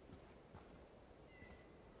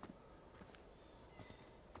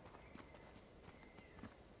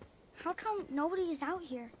 How come nobody is out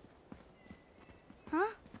here? Huh?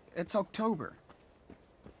 It's October.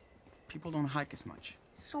 People don't hike as much.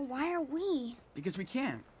 So why are we? Because we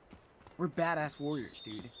can. We're badass warriors,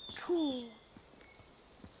 dude. Cool.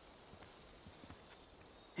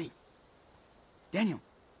 Hey, Daniel,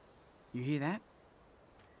 you hear that?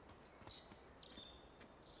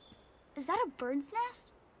 Is that a bird's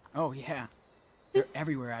nest? Oh, yeah. They're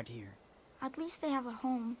everywhere out here. At least they have a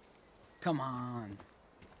home. Come on.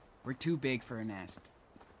 We're too big for a nest.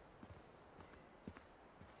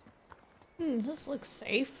 This looks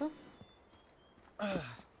safe.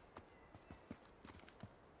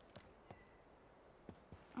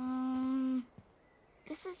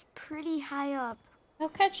 This is pretty high up. I'll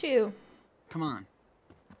catch you. Come on.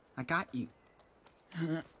 I got you.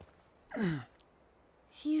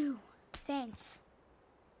 Phew. Thanks.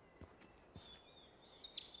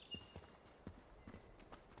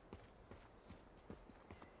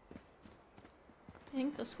 I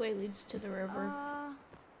think this way leads to the river.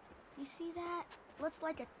 You see that? Looks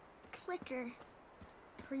like a clicker.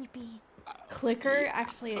 Creepy. Clicker?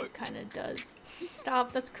 Actually, it kind of does.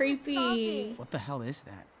 Stop, that's creepy. What the hell is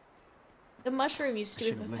that? The mushroom, you I should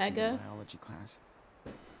stupid have listened in Pepega. biology class.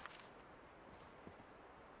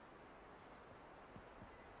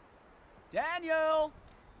 Daniel!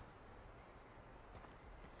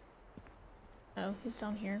 Oh, he's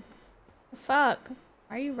down here. Fuck.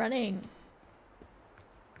 Why are you running?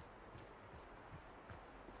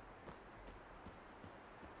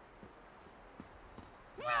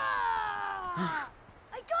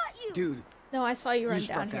 I got you! Dude, No, I saw you run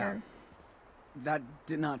struck down out. here. that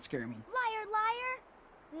did not scare me. Liar, liar!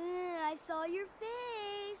 I saw your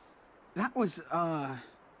face. That was,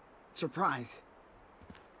 surprise.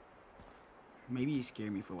 Maybe you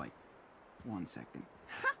scared me for like 1 second.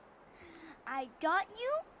 I got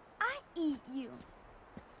you, I eat you.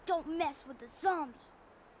 Don't mess with the zombie.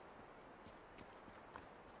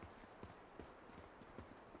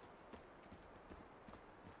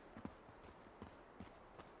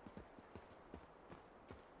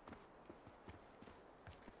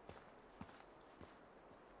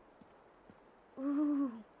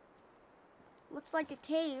 Ooh. Looks like a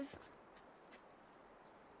cave.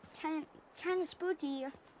 Kinda spooky.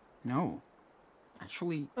 No,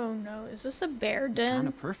 Actually, Oh no, is this a bear it's den? kind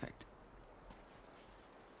of perfect.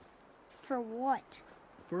 For what?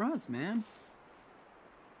 For us, man.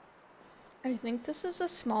 I think this is a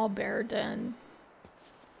small bear den.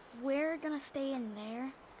 We're gonna stay in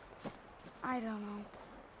there? I don't know.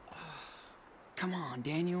 Come on,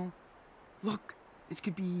 Daniel. Look, this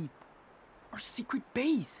could be our secret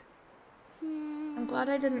base. I'm glad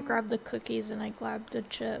I didn't grab the cookies and I grabbed the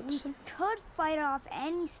chips. We could fight off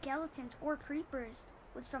any skeletons or creepers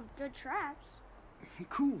with some good traps.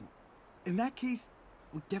 Cool. In that case,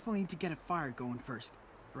 we definitely need to get a fire going first,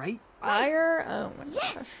 right? Fire? Oh my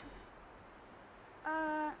gosh. Yes!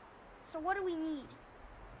 So what do we need?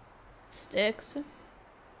 Sticks.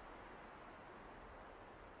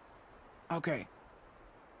 Okay.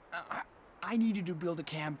 I need you to build a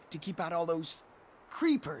camp to keep out all those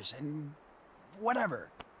creepers and whatever.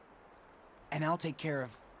 And I'll take care of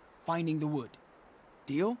finding the wood.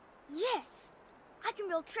 Deal? Yes! I can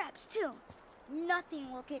build traps too.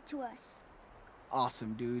 Nothing will get to us.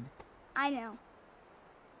 Awesome, dude. I know.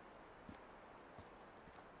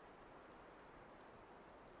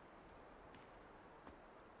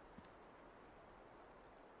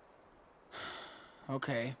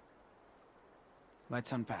 Okay.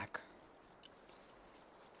 Let's unpack.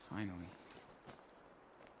 Finally.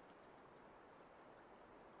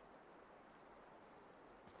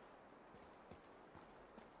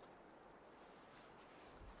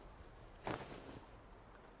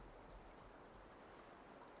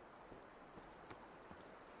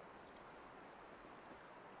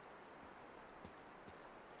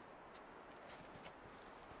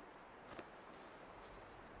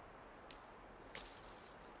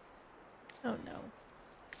 Oh no.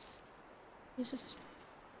 He's just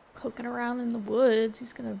poking around in the woods.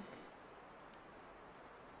 He's gonna...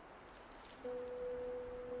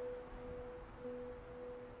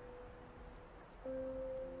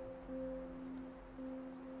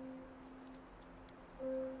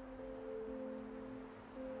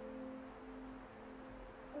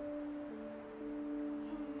 Oh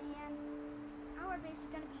man, our base is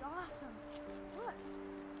gonna be awesome.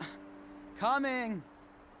 Look. Coming!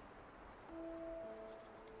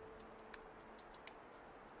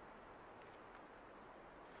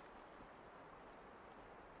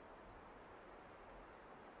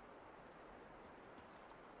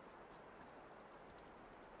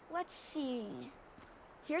 Let's see.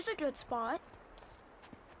 Here's a good spot.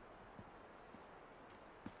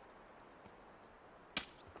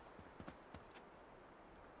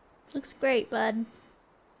 Looks great, bud.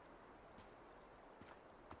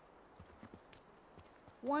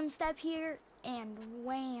 One step here and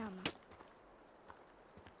wham.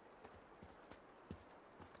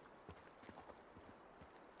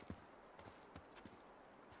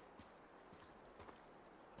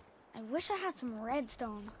 I wish I had some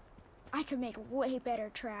redstone. I could make way better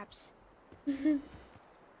traps. We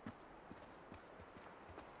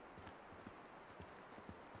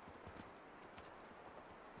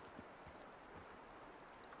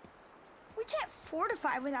can't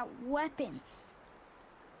fortify without weapons.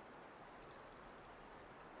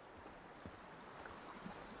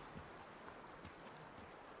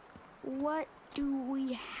 What do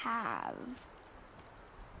we have?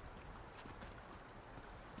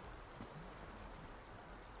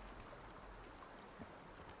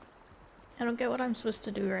 I don't get what I'm supposed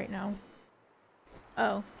to do right now.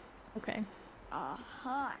 Oh, okay.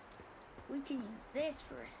 Aha. We can use this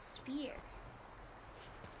for a spear.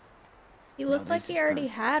 He No, looked like this he is already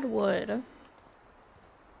perfect. had wood.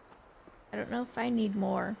 I don't know if I need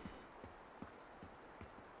more.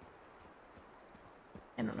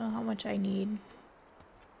 I don't know how much I need.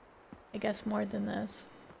 I guess more than this.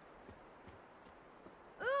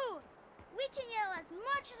 Ooh! We can yell as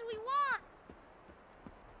much as we want!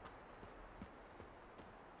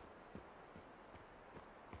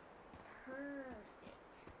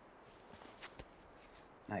 Perfect.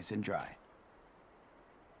 Nice and dry.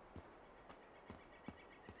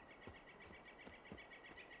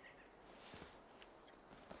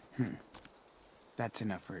 That's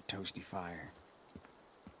enough for a toasty fire.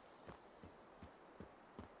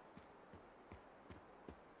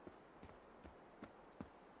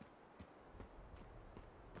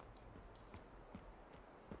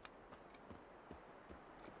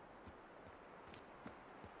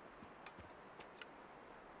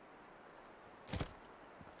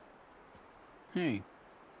 Hey,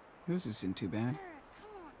 this isn't too bad.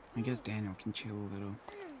 I guess Daniel can chill a little.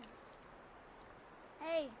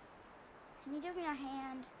 Hey, can you give me a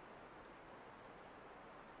hand?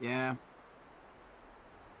 Yeah.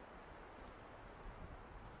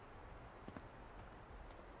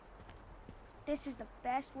 this is the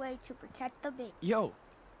best way to protect the base. Yo,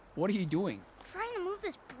 what are you doing? Trying to move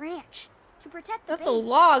this branch to protect the That's base. a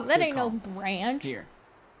log. That Good ain't call. no branch. Here,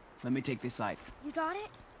 let me take this side. You got it?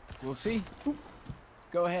 We'll see.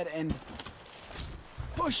 Go ahead and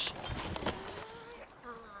push.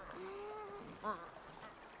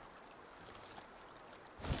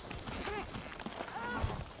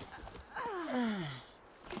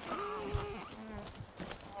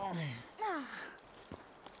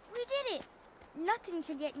 We did it. Nothing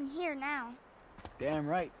can get in here now. Damn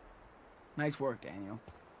right. Nice work, Daniel.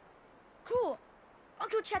 Cool. I'll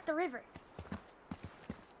go check the river.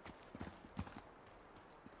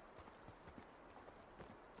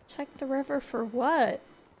 Check the river for what?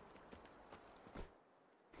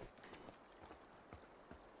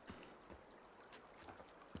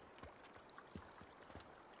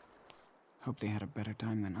 Hope they had a better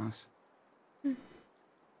time than us.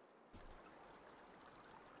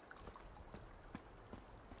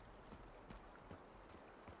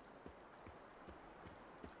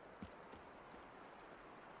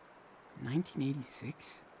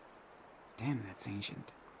 $1986? Damn, that's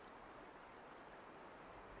ancient.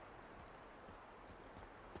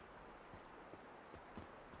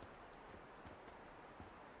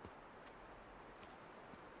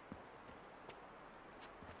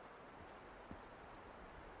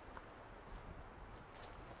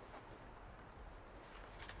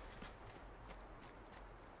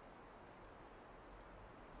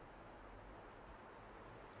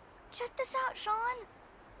 Check this out, Sean.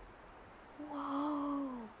 Whoa.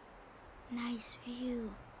 Nice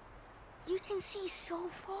view. You can see so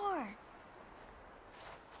far.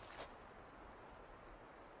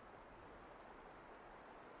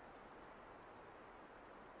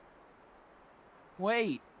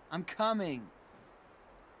 Wait, I'm coming.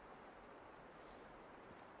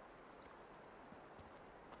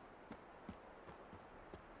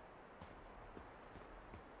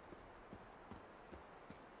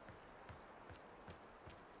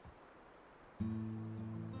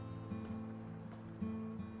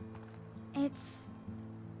 It's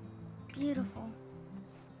beautiful.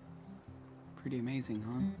 Pretty amazing,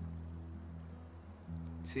 huh?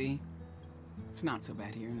 See? It's not so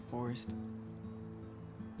bad here in the forest.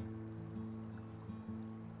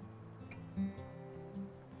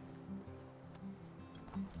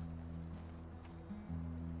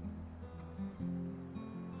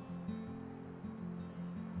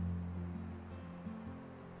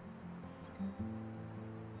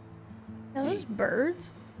 Are those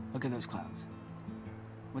birds? Look at those clouds.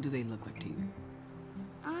 What do they look like to you?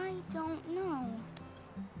 I don't know.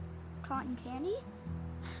 Cotton candy?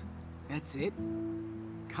 That's it?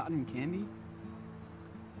 Cotton candy?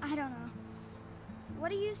 I don't know.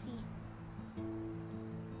 What do you see?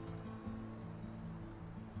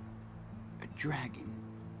 A dragon.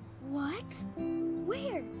 What?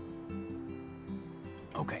 Where?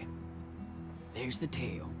 Okay. There's the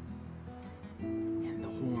tail. And the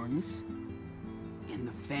horns. And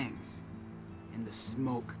the fangs. And the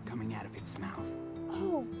smoke coming out of its mouth.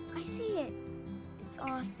 Oh, I see it. It's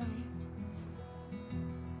awesome.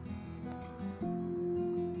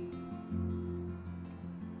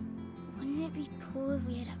 Wouldn't it be cool if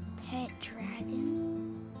we had a pet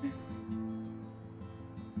dragon?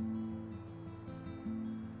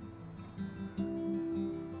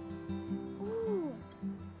 Ooh,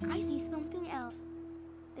 I see something else.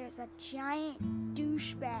 There's a giant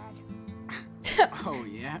douchebag. Oh,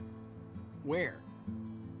 yeah? Where?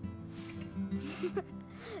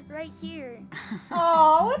 Right here.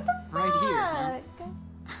 Oh, what the fuck? Right here,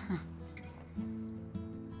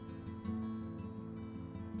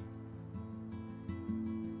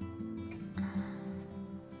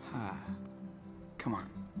 huh? Come on.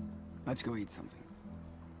 Let's go eat something.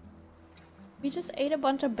 We just ate a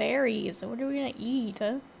bunch of berries. What are we gonna eat?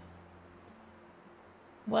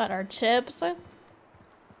 What, our chips?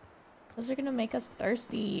 Those are gonna make us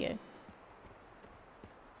thirsty.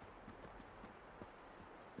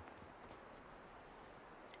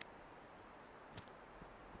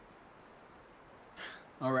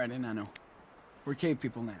 Alright, Enano. We're cave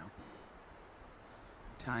people now.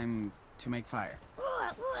 Time to make fire. Ooh,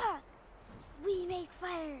 ooh, we make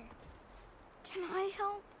fire. Can I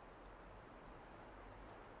help?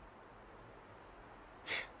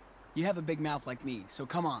 You have a big mouth like me, so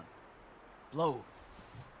come on. Blow.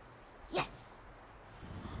 Yes.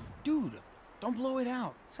 Dude, don't blow it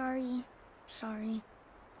out. Sorry. Sorry.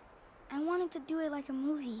 I wanted to do it like a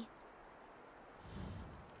movie.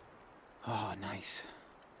 Oh, nice.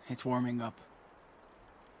 It's warming up.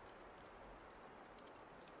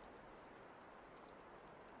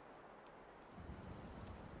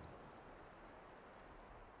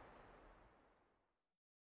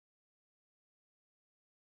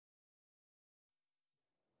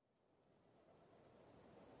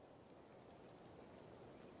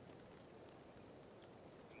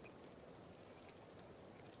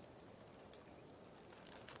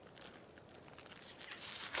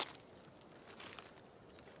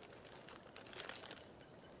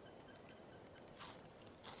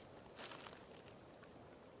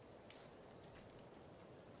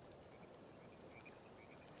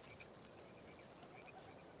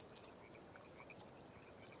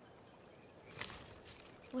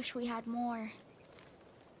 wish we had more.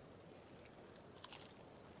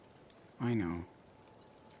 I know.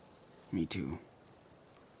 Me too.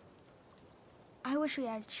 I wish we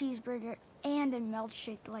had a cheeseburger and a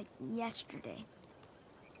milkshake like yesterday.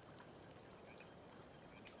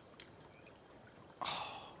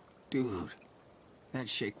 Dude, that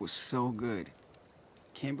shake was so good.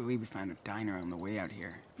 Can't believe we found a diner on the way out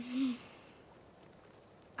here.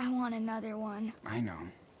 I want another one. I know.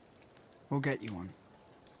 We'll get you one.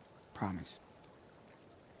 Promise.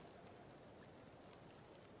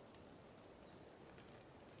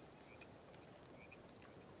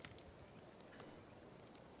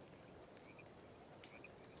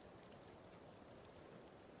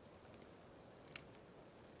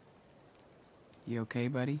 You okay,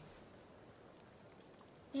 buddy?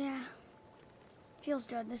 Yeah. Feels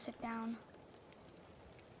good to sit down.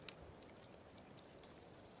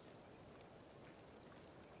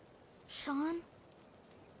 Sean,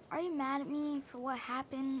 are you mad at me for what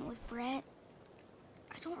happened with Brett?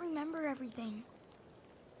 I don't remember everything.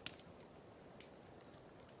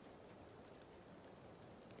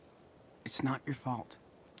 It's not your fault.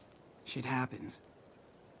 Shit happens.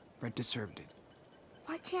 Brett deserved it.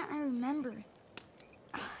 Why can't I remember?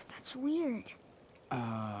 That's weird.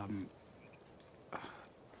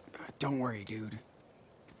 Don't worry, dude.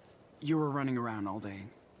 You were running around all day.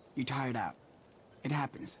 You tired out. It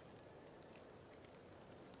happens.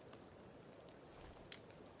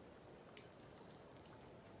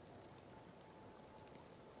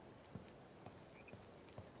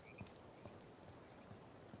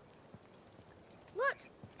 Look,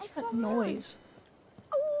 I That found one. noise.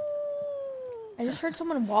 Ooh. I just heard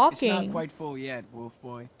someone It's walking. not quite full yet, Wolf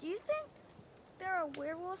Boy. Do you think there are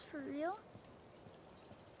werewolves for real?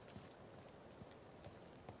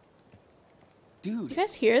 Dude, You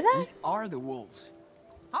guys hear that? we are the wolves.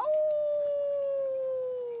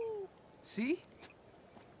 See?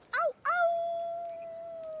 Ow, ow!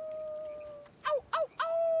 Ow, ow, ow!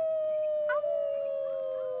 Ow!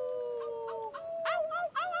 Ow, ow, ow!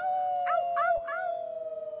 Ow, ow, ow!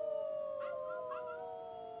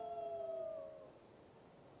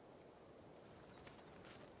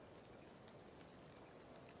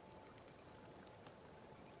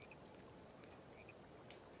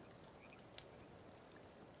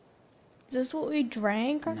 Is this what we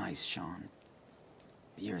drank? Nice, Sean.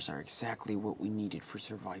 Beers are exactly what we needed for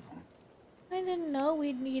survival. I didn't know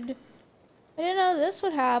we'd need. I didn't know this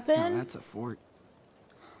would happen. No, that's a fort.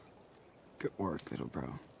 Good work, little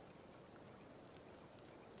bro.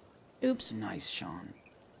 Oops. Nice, Sean.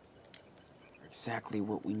 Exactly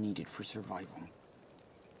what we needed for survival.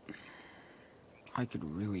 I could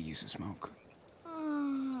really use a smoke.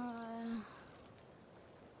 I'm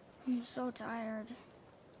so tired.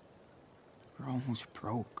 We're almost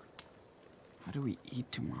broke. How do we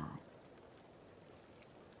eat tomorrow?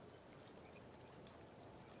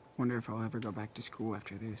 Wonder if I'll ever go back to school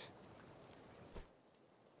after this.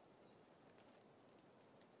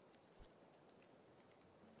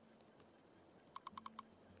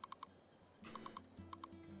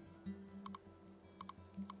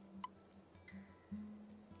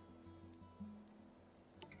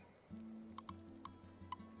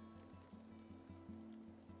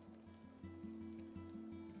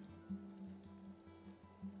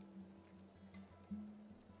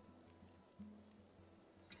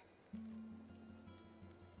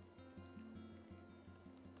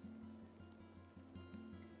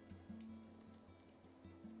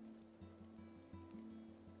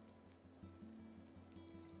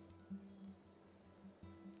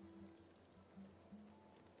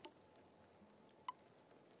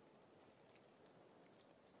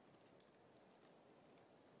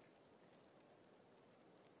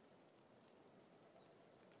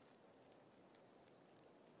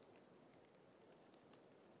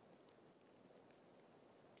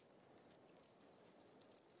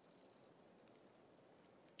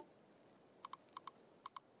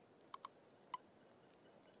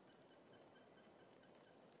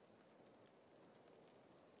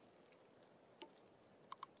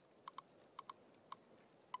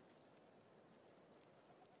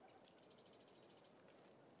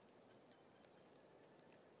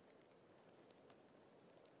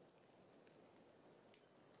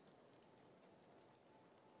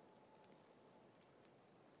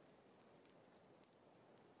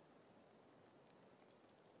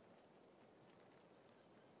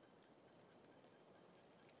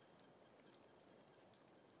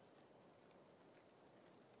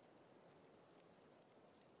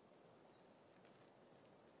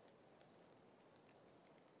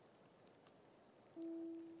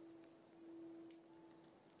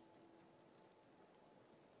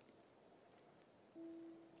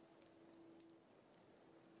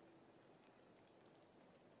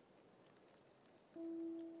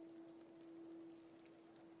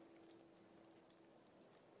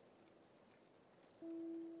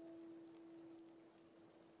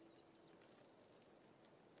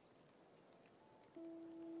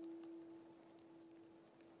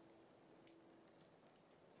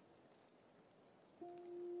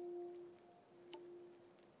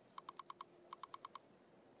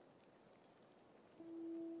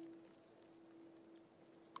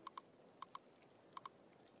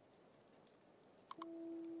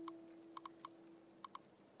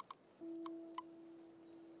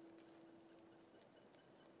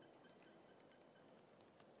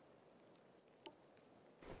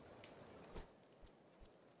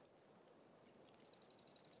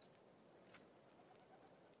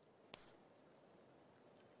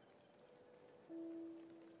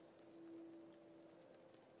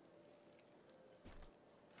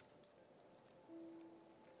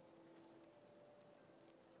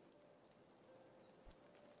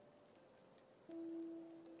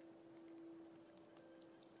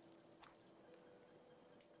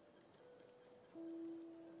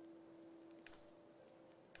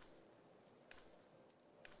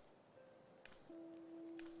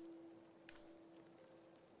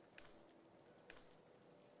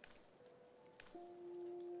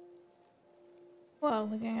 Well,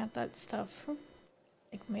 looking at that stuff,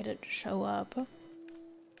 like, made it show up.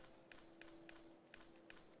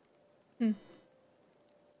 Hmm.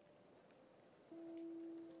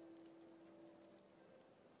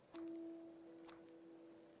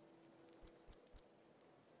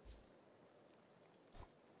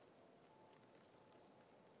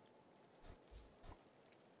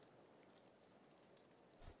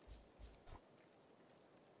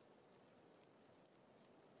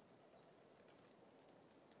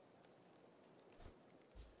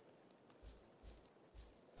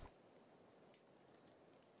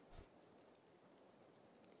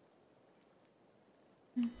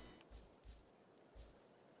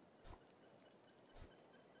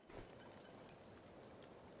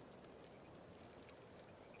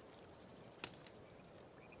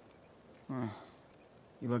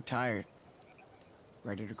 You look tired.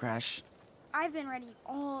 Ready to crash? I've been ready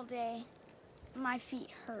all day. My feet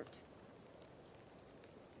hurt.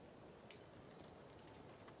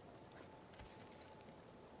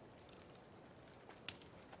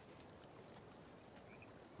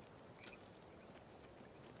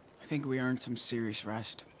 I think we earned some serious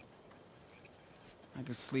rest. I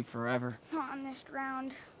could sleep forever. Not on this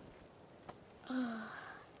round. Ugh,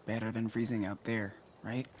 Better than freezing out there,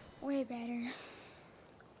 right? way better.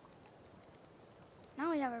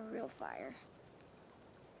 Now we have a real fire.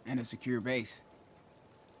 And a secure base.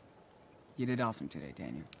 You did awesome today,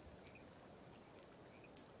 Daniel.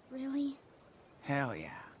 Really? Hell yeah.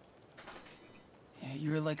 Yeah,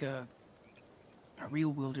 you're like a real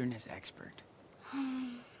wilderness expert.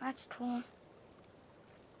 That's cool.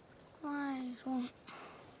 My eyes won't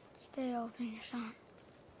stay open, Sean.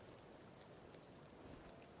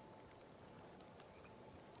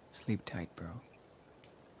 Sleep tight, bro.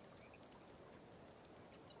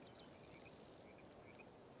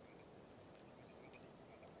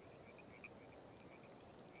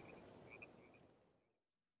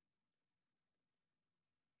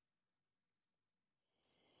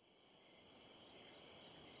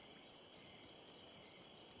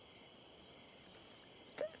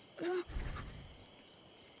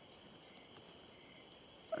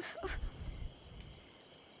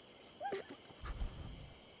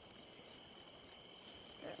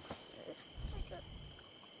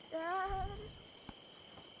 Dad.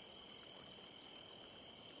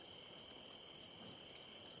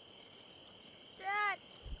 Dad,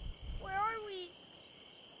 where are we?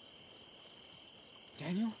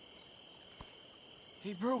 Daniel?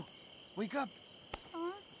 Hey, bro. Wake up.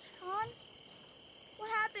 Sean? What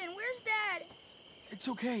happened? Where's Dad? It's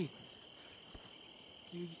okay.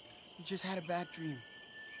 You just had a bad dream.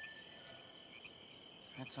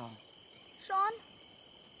 That's all. Sean?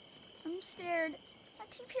 I'm scared. I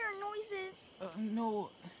keep hearing noises.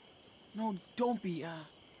 No, don't be.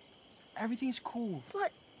 Everything's cool.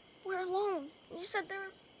 But we're alone. You said there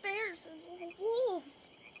were bears and wolves.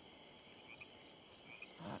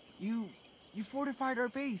 You fortified our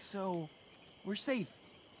base, so we're safe.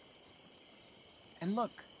 And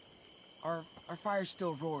look, our fire's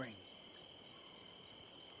still roaring.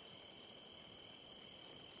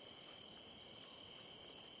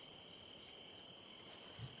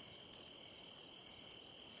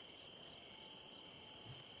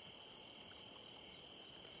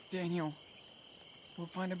 Daniel, we'll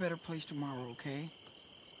find a better place tomorrow, okay?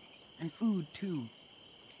 And food, too.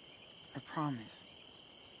 I promise.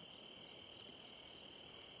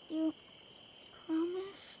 You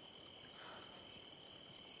promise?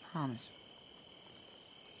 Promise.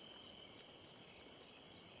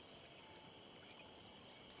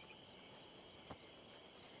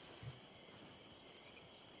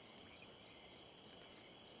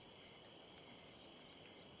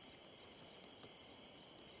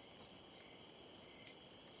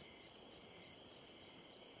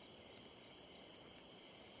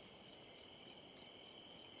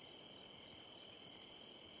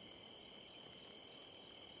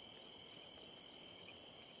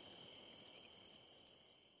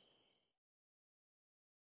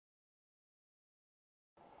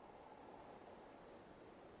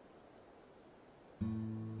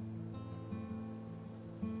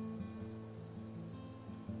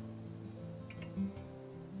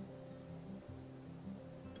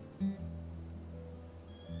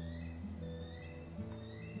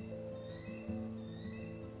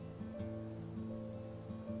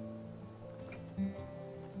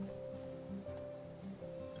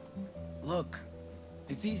 Look,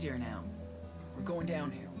 it's easier now. We're going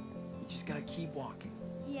downhill. We just gotta keep walking.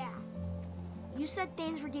 Yeah. You said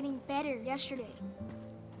things were getting better yesterday.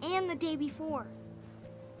 And the day before.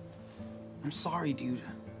 I'm sorry, dude.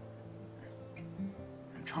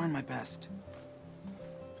 I'm trying my best.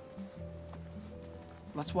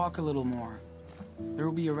 let's walk a little more. There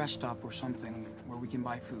will be a rest stop or something where we can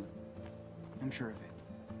buy food. I'm sure of it.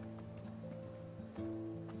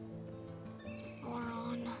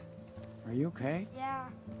 Moron. Are you okay? Yeah.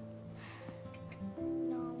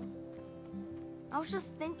 No. I was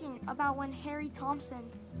just thinking about when Harry Thompson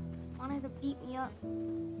wanted to beat me up.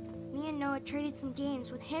 Me and Noah traded some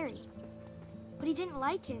games with Harry, but he didn't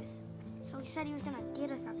like his, so he said he was gonna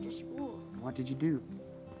get us after school. What did you do?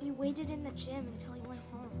 He waited in the gym until he went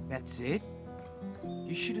home. That's it?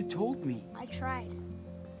 You should have told me. I tried,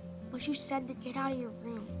 but you said to get out of your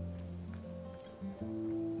room.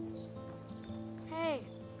 Hey,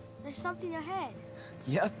 there's something ahead.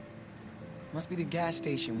 Yep. Must be the gas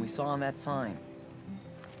station we saw on that sign.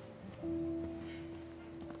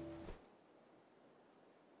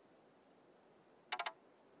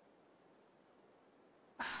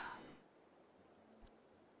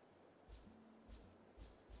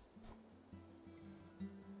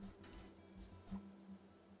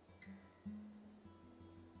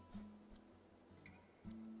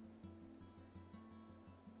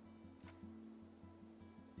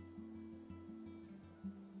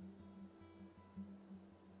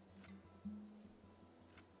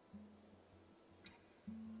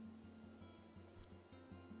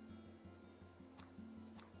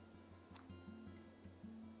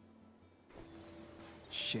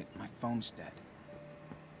 Shit, my phone's dead.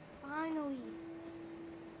 Finally.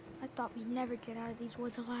 I thought we'd never get out of these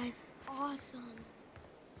woods alive. Awesome.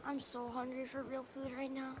 I'm so hungry for real food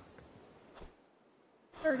right now.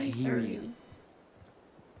 I hear you.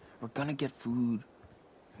 We're gonna get food,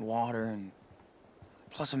 water, and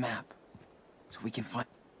plus a map, so we can find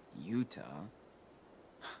Utah?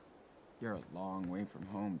 You're a long way from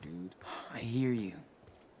home, dude. I hear you.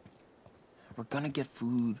 We're gonna get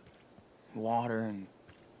food, water, and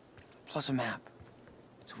plus a map,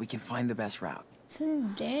 so we can find the best route. It's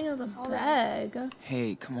in Daniel the bag.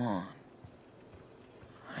 Hey, come on.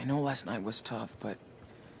 I know last night was tough, but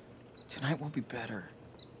tonight will be better.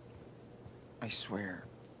 I swear.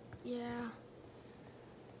 Yeah.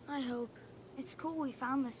 I hope. It's cool we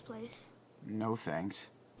found this place. No thanks.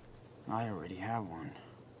 I already have one.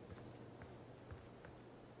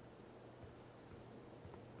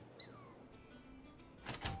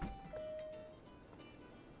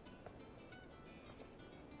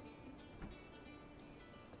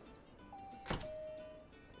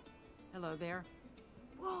 Hello there.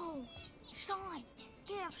 Whoa! Sean!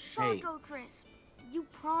 Get a Sharko crisp! You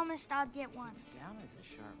promised I'd get one. Sits down as a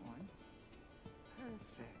sharp one.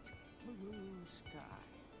 Perfect. Blue sky.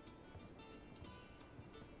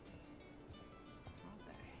 How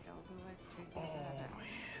the hell do I figure that out?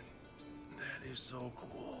 Man, that is so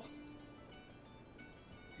cool.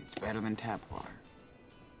 It's better than tap water.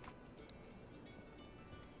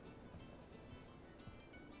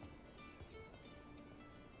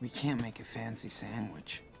 We can't make a fancy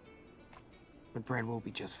sandwich. The bread will be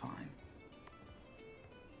just fine.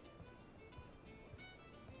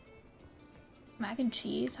 Mac and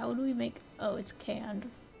cheese? How do we make... Oh, it's canned.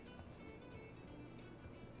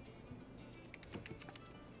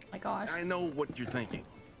 My gosh. I know what you're thinking.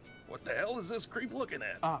 What the hell is this creep looking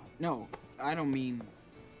at? No, I don't mean...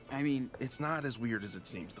 I mean... It's not as weird as it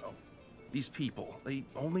seems, though. These people, they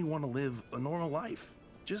only want to live a normal life.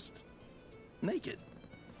 Just naked.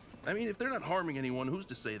 I mean, if they're not harming anyone, who's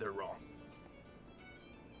to say they're wrong?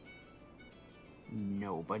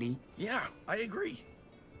 Nobody? Yeah, I agree.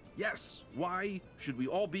 Yes, why should we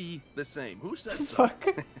all be the same? Who says so? Fuck.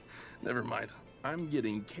 Never mind. I'm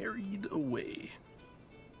getting carried away.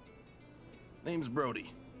 Name's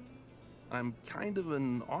Brody. I'm kind of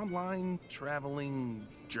an online traveling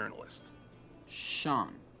journalist.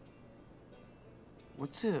 Sean.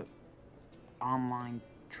 What's a online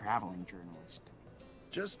traveling journalist?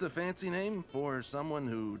 Just a fancy name for someone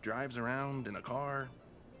who drives around in a car,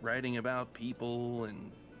 writing about people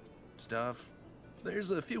and stuff.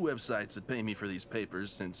 There's a few websites that pay me for these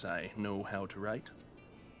papers since I know how to write.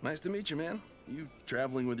 Nice to meet you, man. You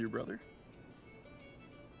traveling with your brother?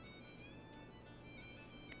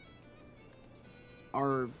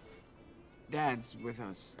 Our dad's with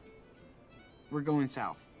us. We're going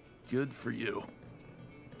south. Good for you.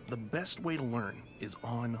 The best way to learn is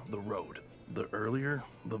on the road. The earlier,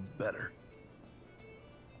 the better.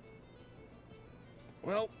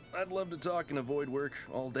 Well, I'd love to talk and avoid work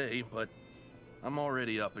all day, but I'm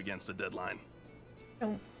already up against a deadline.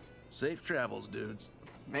 Don't Safe travels, dudes.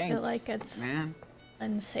 Thanks, feel like it's man.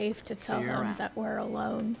 unsafe to tell you him around. that we're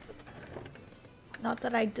alone. Not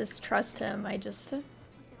that I distrust him, I just... Look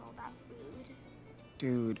at all that food.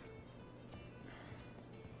 Dude.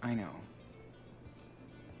 I know.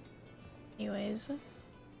 Anyways.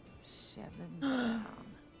 7 down.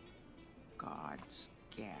 God's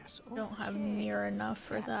gas. Don't have near enough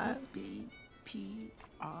for that. Would be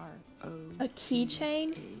P-R-O. A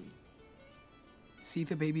keychain? See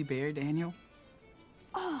the baby bear, Daniel?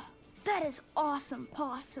 Oh, that is awesome,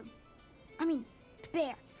 Possum. I mean,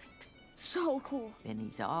 bear. So cool. Then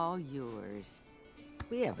he's all yours.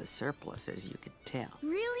 We have a surplus, as you could tell.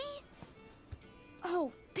 Really?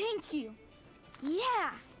 Oh, thank you.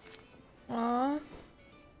 Yeah. Aww.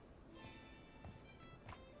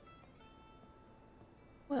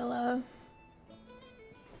 Well,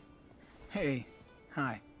 Hey,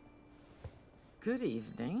 hi. Good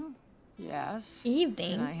evening. Yes.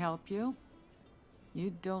 Evening? Can I help you?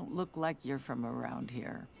 You don't look like you're from around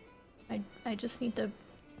here. I just need to...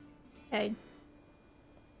 Hey.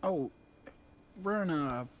 Oh, we're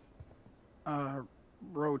on a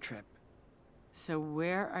road trip. So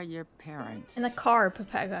where are your parents? In the car,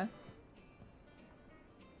 Pepega.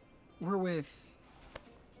 We're with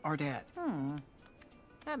our dad.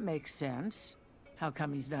 That makes sense. How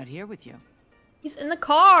come he's not here with you? He's in the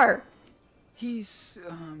car! He's,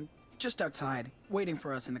 just outside, waiting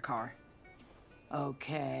for us in the car.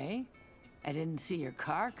 Okay. I didn't see your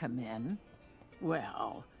car come in.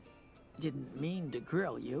 Well, didn't mean to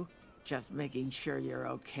grill you. Just making sure you're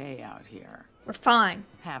okay out here. We're fine.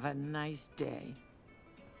 Have a nice day.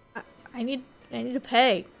 I need to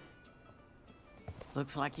pay.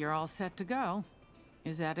 Looks like you're all set to go.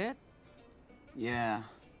 Is that it? Yeah,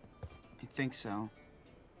 I think so.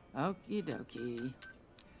 Okie dokie.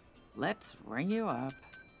 Let's ring you up.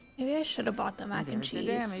 Maybe I should have bought the mac and There's the cheese.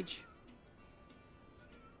 damage.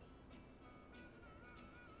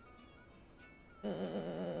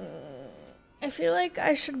 I feel like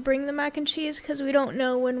I should bring the mac and cheese because we don't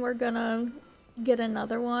know when we're gonna get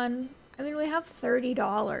another one. I mean, we have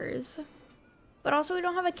 $30. But also we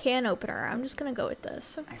don't have a can opener. I'm just gonna go with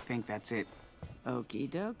this. I think that's it. Okie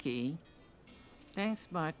dokie. Thanks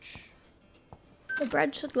much. The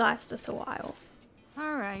bread should last us a while.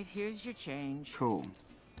 All right, here's your change. Cool.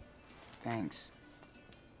 Thanks.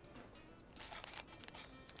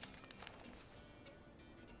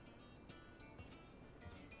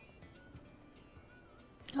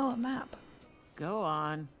 Oh, a map. Go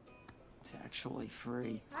on. It's actually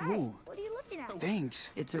free. Cool. What are you looking at?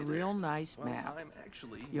 Thanks. It's a real nice Well, map. I'm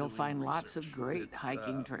actually You'll doing find lots of research. great It's,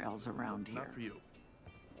 hiking trails around not here. for you.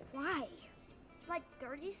 Why? Like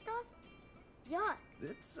dirty stuff? Yuck.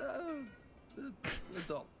 It's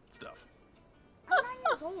adult stuff. I'm 9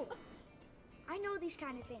 years old. I know these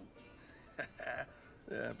kind of things.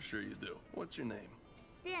 Yeah, I'm sure you do. What's your name?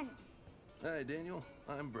 Daniel, Hi, Daniel.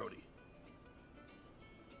 I'm Brody.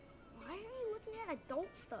 why are you looking at adult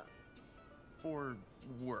stuff? For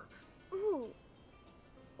work. Ooh.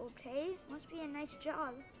 Okay, must be a nice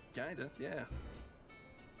job. Kinda, yeah.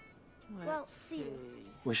 Well, see you.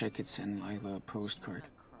 Wish I could send Lila a postcard.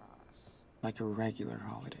 Like a regular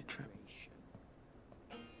holiday trip.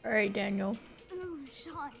 Alright, Daniel. Ooh,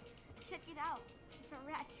 Sean, check it out. It's a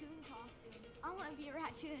raccoon costume. I want to be a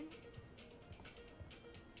raccoon.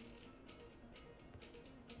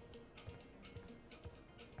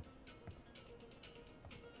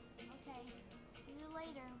 Okay, see you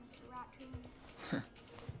later, Mr. Raccoon.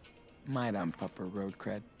 Might ump up her road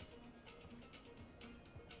cred.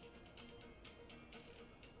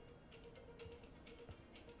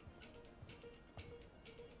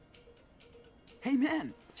 Hey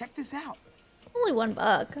man, check this out. Only $1.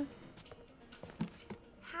 Power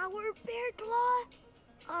Bear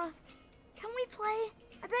Claw? Can we play?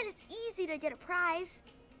 I bet it's easy to get a prize.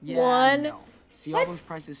 Yeah, no. See all those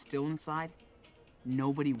prizes still inside?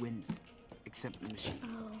 Nobody wins, except the machine.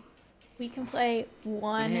 Oh. We can play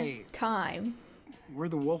one hey. time. We're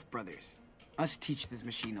the Wolf Brothers. Us teach this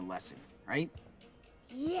machine a lesson, right?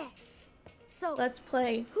 Yes. So Let's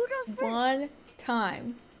play who goes first? one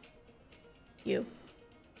time. You.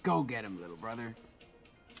 Go get him, little brother.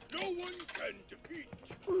 No one can defeat.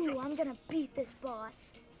 Ooh, I'm gonna beat this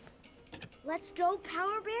boss. Let's go,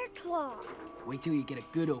 Power Bear Claw. Wait till you get a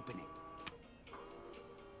good opening.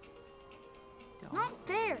 Not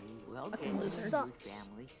fair. Well, Fucking loser. Sucks.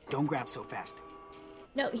 Don't grab so fast.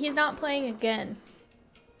 No, he's not playing again.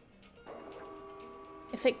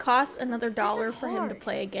 If it costs another $1 for him to hard.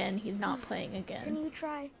 play again, he's not playing Can again. you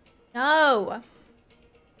try? No!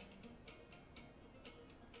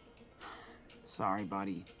 Sorry,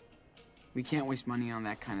 buddy. We can't waste money on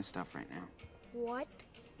that kind of stuff right now. What?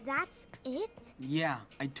 That's it? Yeah,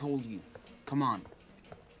 I told you. Come on.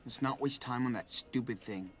 Let's not waste time on that stupid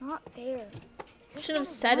thing. Not fair. Just Shouldn't have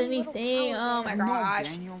got said one little anything. Power Oh Bear. my I know, gosh.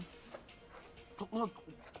 Daniel. But look,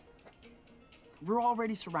 we're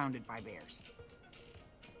already surrounded by bears.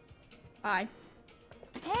 Bye.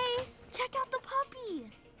 Hey, check out the puppy.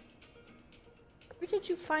 Where did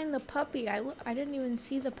you find the puppy? I didn't even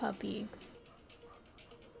see the puppy.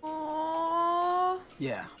 Aww.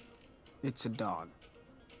 Yeah, it's a dog.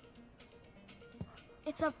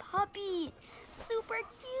 It's a puppy. Super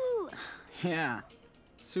cute. Yeah,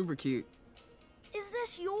 super cute. Is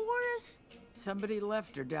this yours? Somebody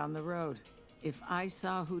left her down the road. If I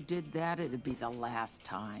saw who did that, it'd be the last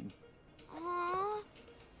time. Aww,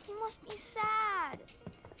 he must be sad.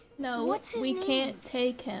 No, What's his we name? can't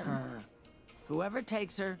take him. Her. Whoever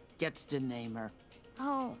takes her gets to name her.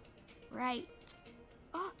 Oh, right.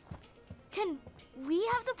 Oh, can we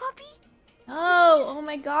have the puppy? Oh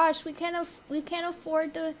my gosh, we can't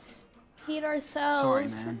afford to feed ourselves.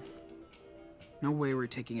 Sorry, man. No way we're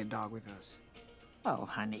taking a dog with us. Oh,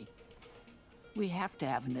 honey. We have to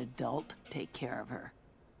have an adult take care of her.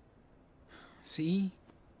 See?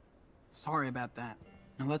 Sorry about that.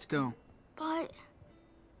 Now let's go. But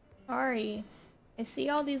Sorry. I see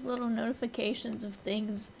all these little notifications of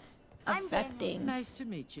things affecting. Nice to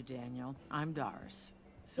meet you, Daniel. I'm Doris.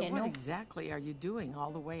 So Daniel? what exactly are you doing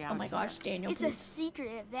all the way out Oh my here? gosh, Daniel. it's a please.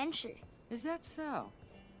 secret adventure. Is that so?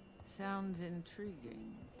 Sounds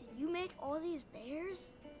intriguing. Did you make all these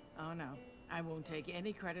bears? Oh no, I won't take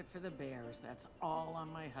any credit for the bears. That's all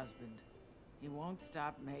on my husband. He won't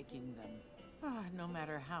stop making them. Ah, no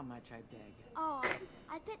matter how much I beg. Oh,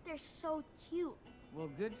 I think they're so cute. Well,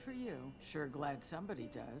 good for you. Sure glad somebody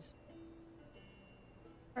does.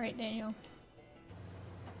 All right, Daniel.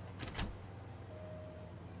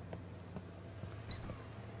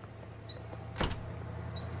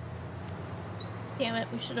 Damn it,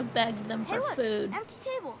 we should have begged them Hey, for look, food. empty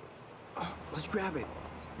table. Oh, let's grab it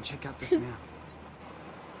and check out this map.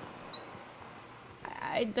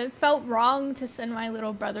 It felt wrong to send my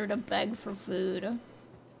little brother to beg for food.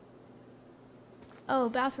 Oh,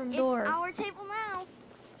 bathroom door. It's our table now.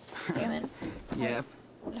 Damn it. Yep.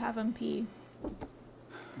 I'd have him pee.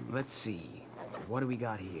 Let's see. What do we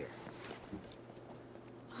got here?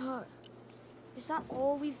 Is that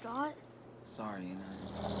all we've got? Sorry, you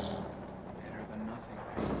know. Better than nothing,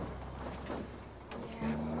 right?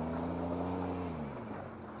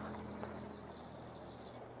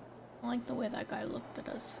 I like the way that guy looked at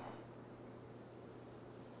us.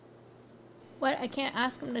 What? I can't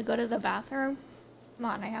ask him to go to the bathroom? Come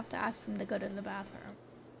on, I have to ask him to go to the bathroom.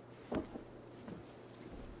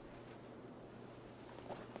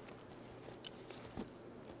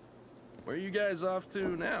 Where are you guys off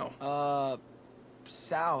to now?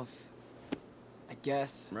 South. I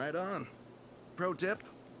guess. Right on. Pro tip,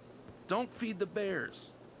 don't feed the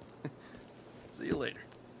bears. See you later.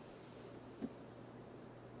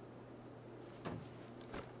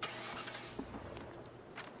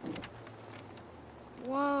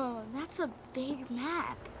 Whoa, that's a big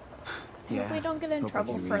map. I hope we don't get in hope I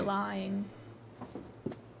trouble can for read it. lying.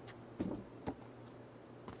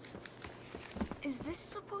 Is this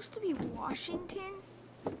supposed to be Washington?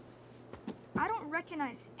 I don't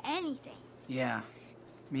recognize anything. Yeah,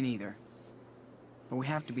 me neither. But we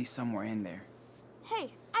have to be somewhere in there.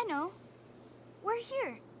 Hey, I know. We're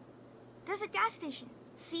here. There's a gas station.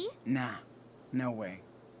 See? Nah, no way.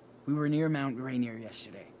 We were near Mount Rainier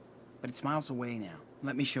yesterday, but it's miles away now.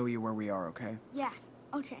 Let me show you where we are, okay? Yeah,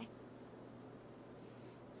 okay.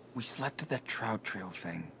 We slept at that trout trail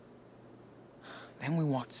thing. Then we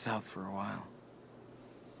walked south for a while.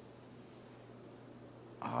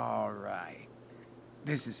 All right.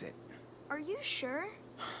 This is it. Are you sure?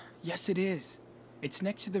 Yes, it is. It's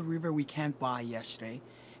next to the river we camped by yesterday.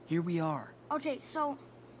 Here we are. Okay, so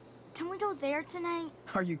can we go there tonight?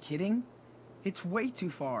 Are you kidding? It's way too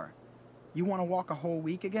far. You want to walk a whole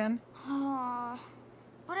week again?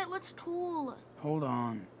 But it looks cool. Hold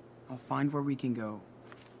on. I'll find where we can go.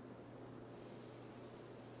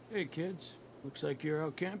 Hey, kids. Looks like you're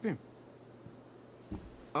out camping.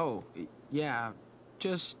 Oh, yeah.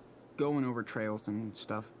 Just going over trails and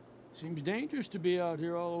stuff. Seems dangerous to be out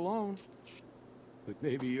here all alone. But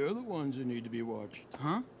maybe you're the ones who need to be watched.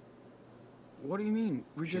 Huh? What do you mean?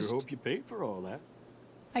 We're Sure just... hope you paid for all that.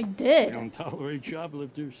 I We did. don't tolerate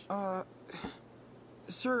shoplifters.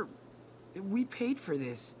 Sir, we paid for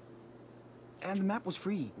this. And the map was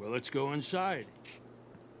free. Well, let's go inside.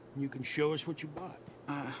 You can show us what you bought.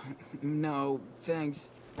 No,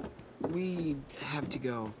 thanks. We have to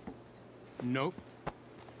go. Nope.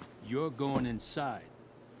 You're going inside.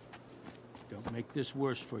 Don't make this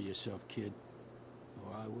worse for yourself, kid.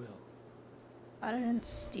 Or I will. I didn't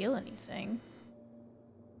steal anything.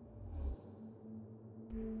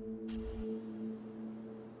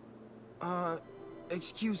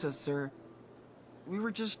 Excuse us, sir. We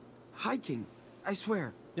were just hiking. I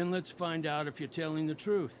swear. Then let's find out if you're telling the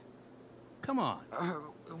truth. Come on.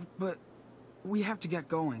 But we have to get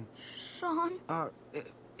going. Sean?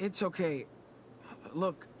 It's okay.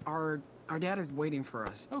 Look, our dad is waiting for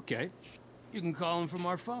us. Okay. You can call him from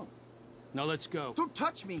our phone. Now let's go. Don't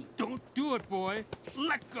touch me! Don't do it, boy.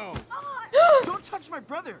 Let go. Don't touch my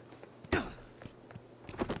brother!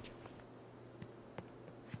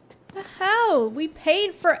 The hell? We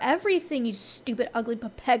paid for everything, you stupid, ugly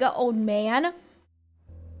Pepega old man.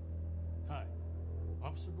 Hi.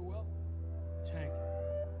 Officer Buell? It's Hank.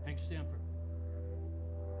 Hank Stamper.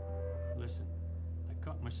 Listen, I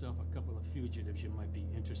caught myself a couple of fugitives you might be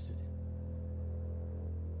interested in.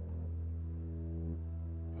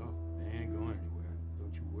 Oh, they ain't going anywhere.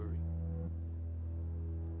 Don't you worry.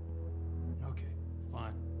 Okay,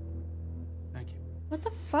 fine. Thank you. What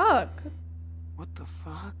the fuck? What the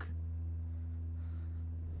fuck?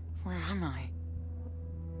 Where am I?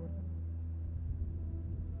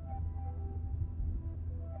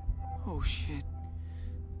 Oh shit.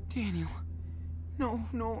 Daniel. No,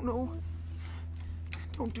 no, no.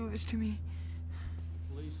 Don't do this to me.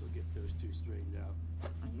 Police will get those two straightened out.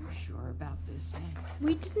 Are you sure about this, Hank?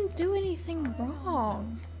 We didn't do anything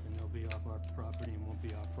wrong. And they'll be off our property and won't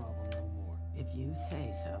be our problem no more. If you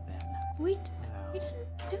say so, then. We didn't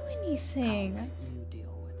do anything. I'll let you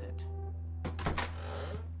deal with it.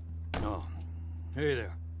 Oh, hey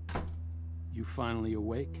there. You finally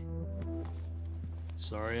awake?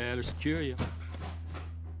 Sorry I had to secure you.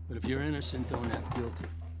 But if you're innocent, don't act guilty.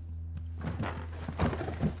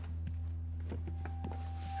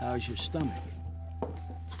 How's your stomach?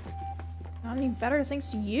 Not any better thanks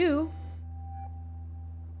to you.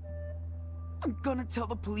 I'm gonna tell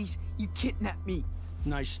the police you kidnapped me.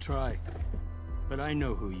 Nice try. But I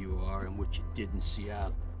know who you are and what you did in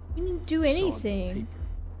Seattle. You didn't do Saw it in the anything. paper.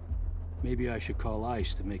 Maybe I should call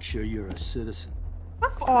ICE to make sure you're a citizen.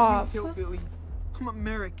 Fuck off. You hillbilly. I'm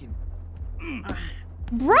American.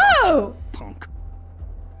 Bro! Punk.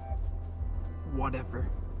 Whatever.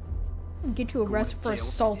 Get you arrested for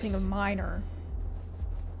assaulting a minor.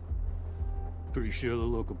 Pretty sure the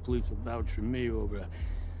local police will vouch for me over a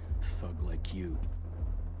thug like you.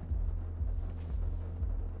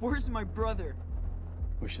 Where's my brother?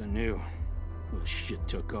 Wish I knew. Little shit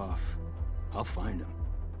took off. I'll find him.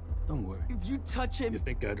 Don't worry. If you touch him... You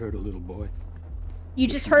think I'd hurt a little boy? You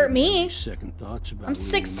just hurt me. Second thoughts about I'm leaving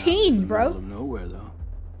him out 16, in the bro. middle of nowhere, though.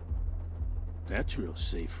 That's real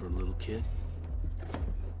safe for a little kid.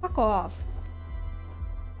 Fuck off.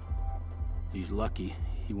 If he's lucky,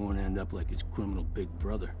 he won't end up like his criminal big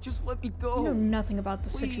brother. Just let me go. You know nothing about the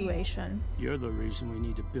Please. situation. You're the reason we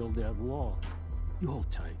need to build that wall. You hold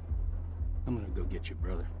tight. I'm gonna go get your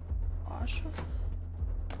brother. Gosh.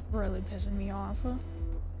 Really pissing me off. Come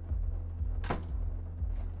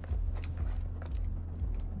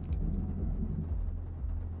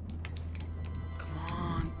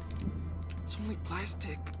on. It's only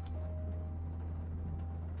plastic.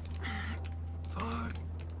 Fuck.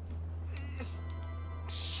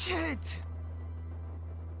 Shit!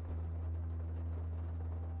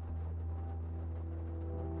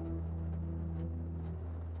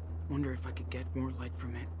 Wonder if I could get more light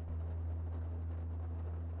from it.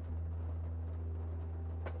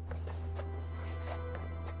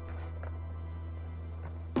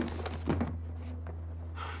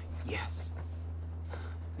 Yes.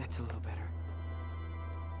 That's a little better.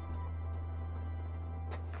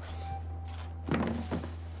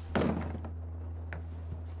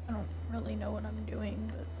 I don't really know what I'm doing,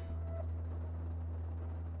 but...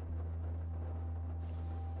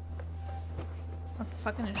 I'm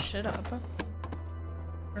fucking his shit up. I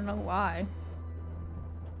don't know why.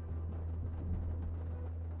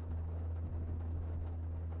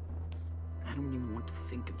 I don't even want to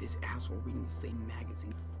think of this asshole reading the same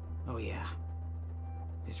magazine. Oh yeah.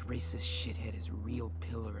 This racist shithead is a real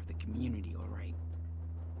pillar of the community, alright.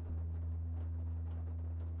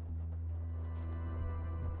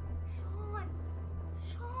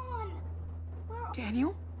 Sean! Where...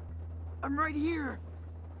 Daniel? I'm right here.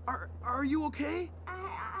 Are you okay?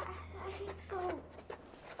 I think so.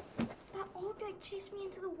 That old guy chased me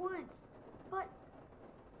into the woods, but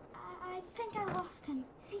I think I lost him.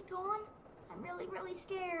 Is he gone? I'm really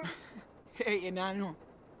scared. Hey, Enano.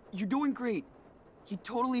 You're doing great. You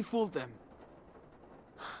totally fooled them.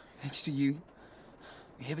 Thanks to you,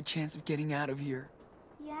 we have a chance of getting out of here.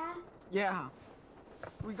 Yeah? Yeah.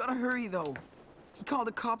 We gotta hurry, though. He called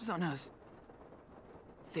the cops on us.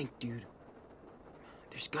 Think, dude.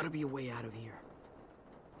 There's gotta be a way out of here.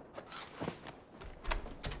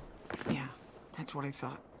 Yeah, that's what I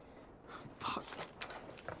thought. Fuck.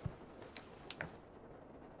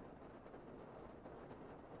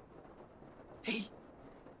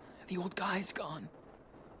 The old guy's gone.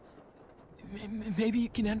 Maybe you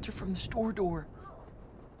can enter from the store door.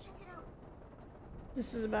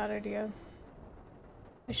 This is a bad idea.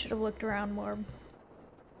 I should have looked around more.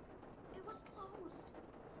 It was closed.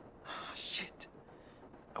 Oh, shit.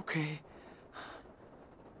 Okay.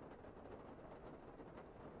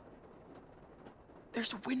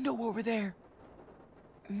 There's a window over there.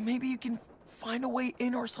 Maybe you can find a way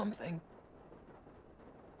in or something.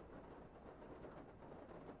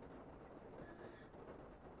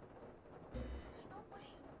 No way.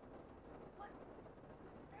 What?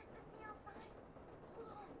 There's this thing outside. Hold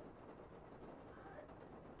on.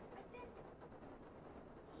 I think.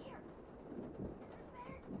 Here. Is this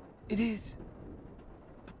better? It is.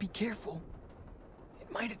 But be careful.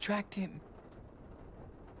 It might attract him.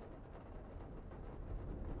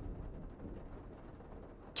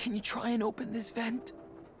 Can you try and open this vent?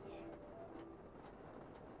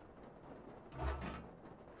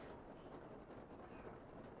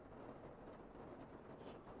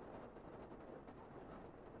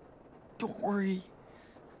 Don't worry.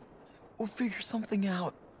 We'll figure something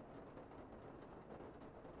out.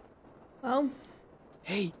 Well.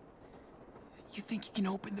 Hey, you think you can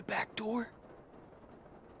open the back door?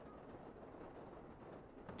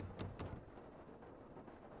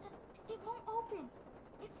 It won't open.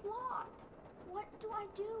 It's locked. What do I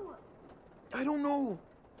do? I don't know.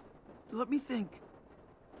 Let me think.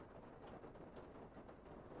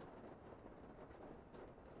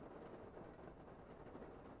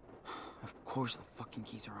 Of course the fucking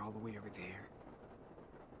keys are all the way over there.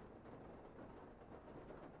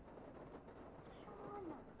 Sean,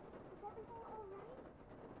 is everything all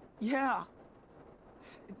right? Yeah.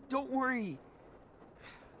 Don't worry.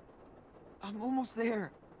 I'm almost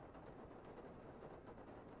there.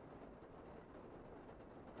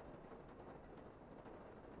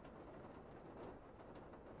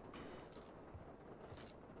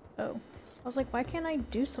 Oh. I was like, why can't I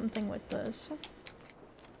do something with this?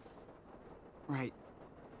 Right.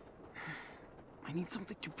 I need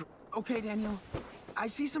something to Okay, Daniel. I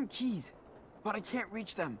see some keys, but I can't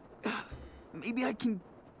reach them. Maybe I can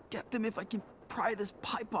get them if I can pry this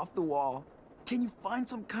pipe off the wall. Can you find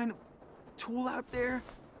some kind of tool out there?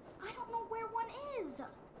 I don't know where one is.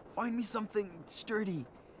 Find me something sturdy,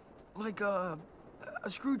 like a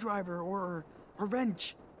screwdriver or a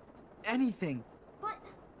wrench. Anything. But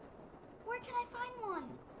where can I find one?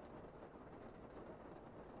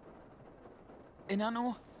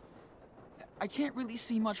 Enano, I can't really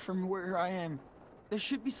see much from where I am. There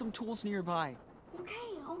should be some tools nearby.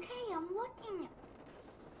 Okay, I'm looking.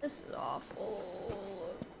 This is awful.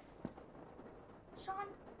 Sean,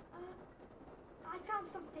 I found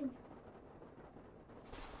something.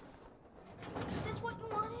 Is this what you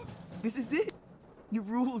wanted? This is it. You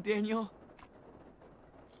rule, Daniel.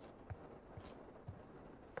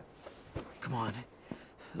 Come on.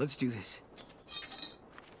 Let's do this.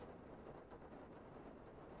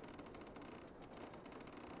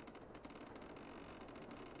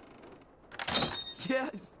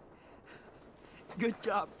 Yes! Good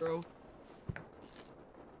job, bro.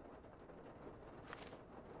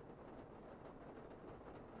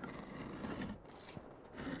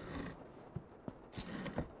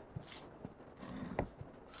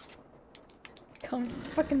 Come just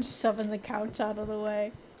fucking shoving the couch out of the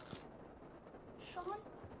way. Sean?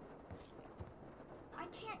 I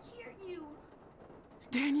can't hear you.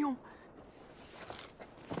 Daniel!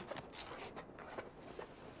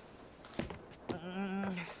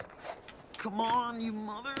 Come on, you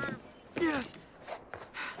mother! Yes!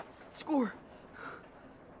 Score!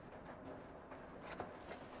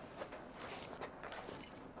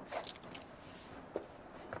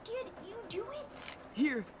 Did you do it?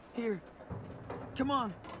 Here. Come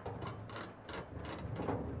on.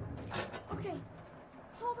 Okay,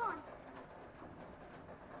 hold on.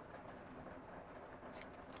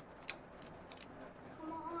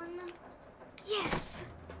 Come on. Yes!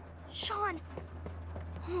 Sean!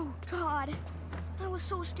 Oh, God. I was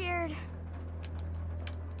so scared.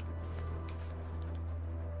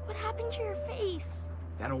 What happened to your face?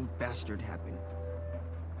 That old bastard happened.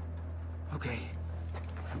 Okay.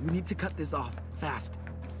 We need to cut this off, fast.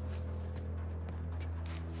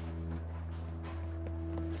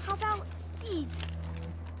 How about these?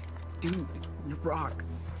 Dude, you rock.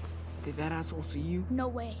 Did that asshole see you? No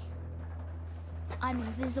way. I'm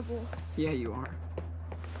invisible. Yeah, you are.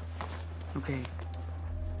 Okay.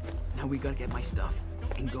 Now we gotta get my stuff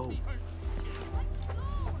and go.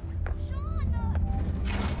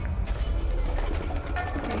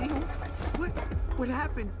 Daniel, what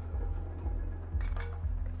happened?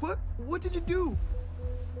 What did you do?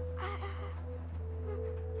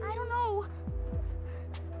 I don't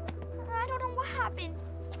happened?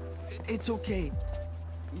 It's okay.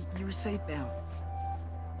 You're safe now.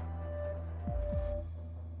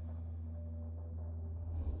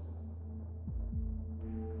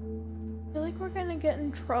 I feel like we're gonna get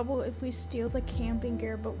in trouble if we steal the camping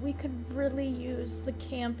gear, but we could really use the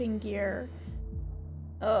camping gear.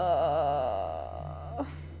 I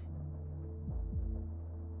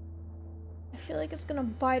feel like it's gonna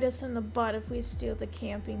bite us in the butt if we steal the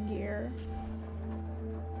camping gear.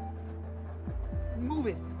 Move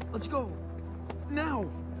it. Let's go. Now.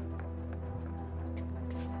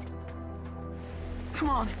 Come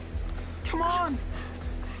on. Come on.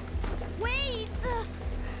 Wait!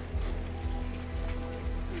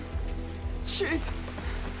 Shit.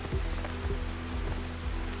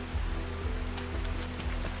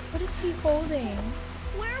 What is he holding?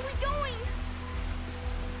 Where are we going?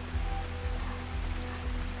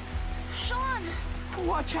 Sean!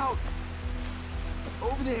 Watch out.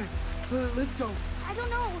 Over there. Let's go. I don't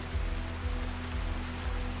know.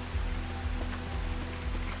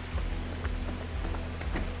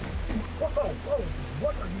 Whoa, whoa,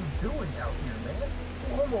 what are you doing out here, man?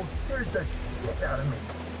 You almost scared the shit out of me.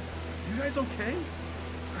 You guys okay? You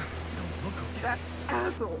don't look okay. That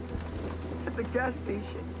asshole at the gas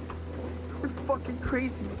station. We're fucking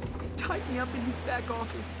crazy. He tied me up in his back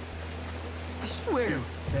office. I swear. Dude,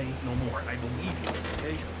 say no more. I believe you,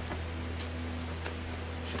 okay?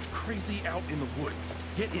 Shit's crazy out in the woods.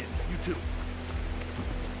 Get in, you two.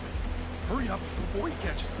 Hurry up before he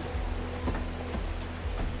catches us.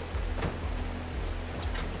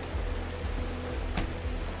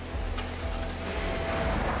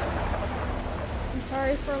 I'm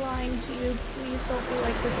sorry for lying to you. Please don't be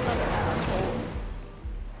like this other asshole.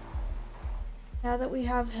 Now that we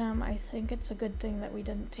have him, I think it's a good thing that we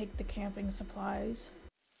didn't take the camping supplies.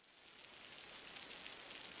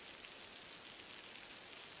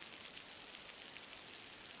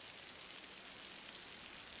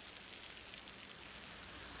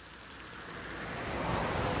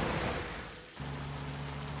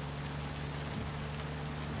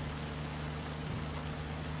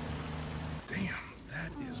 Damn,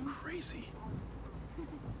 that is crazy.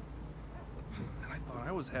 And I thought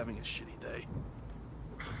I was having a shitty day.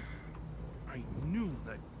 I knew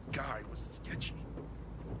that guy was sketchy.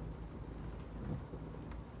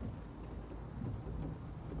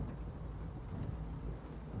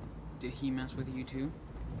 Did he mess with you too?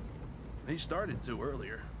 He started to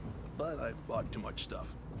earlier, but I bought too much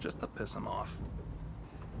stuff, just to piss him off.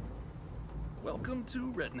 Welcome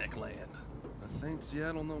to Redneck Land. This ain't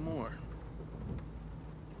Seattle no more.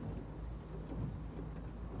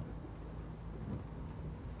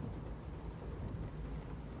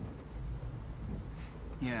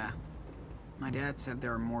 Yeah. My dad said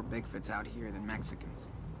there are more Bigfoots out here than Mexicans.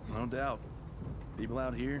 No doubt. People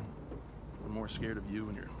out here are more scared of you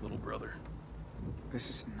and your little brother.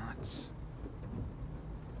 This is nuts.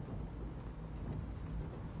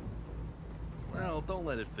 Well, don't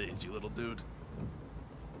let it faze you, little dude.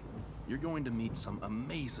 You're going to meet some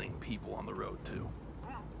amazing people on the road, too.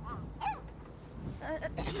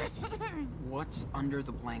 What's under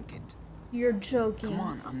the blanket? You're joking. Come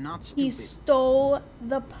on, I'm not stupid. He stole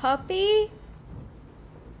the puppy?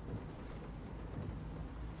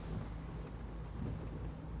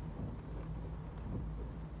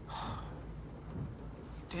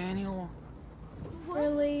 Daniel.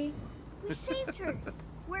 Really? We saved her.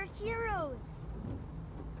 We're heroes.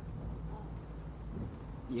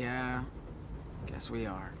 Yeah, guess we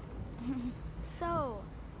are. So,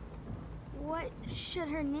 what should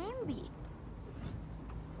her name be?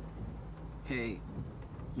 Hey,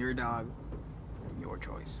 your dog, your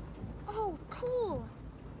choice. Oh, cool.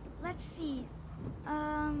 Let's see.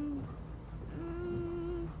 How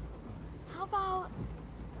about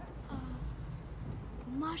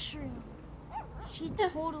mushroom? She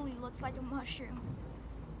totally looks like a mushroom.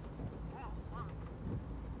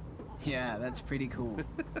 Yeah, that's pretty cool.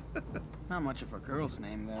 Not much of a girl's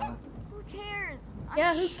name, though. Who cares?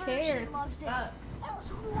 Yeah, I'm who sure cares? She loves it.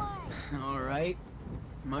 So do I. All right,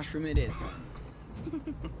 mushroom it is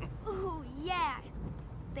then. Ooh, yeah.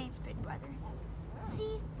 Thanks, big brother.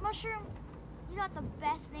 See, Mushroom, you got the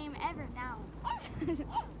best name ever now.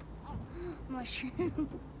 Mushroom.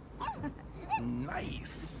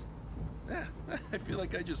 Nice. Yeah, I feel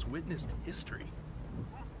like I just witnessed history.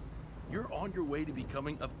 You're on your way to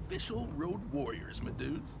becoming official road warriors, my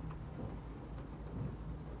dudes.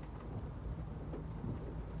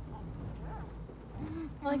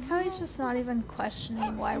 I like how he's just not even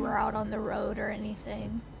questioning why we're out on the road or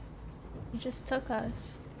anything. He just took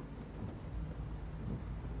us.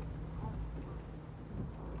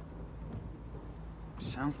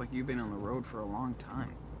 Sounds like you've been on the road for a long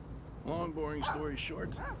time. Long, boring story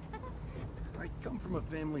short, I come from a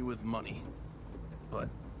family with money, but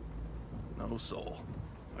no soul.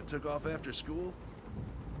 I took off after school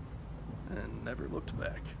and never looked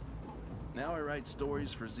back. Now I write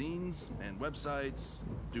stories for zines and websites,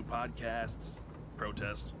 do podcasts,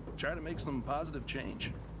 protest, try to make some positive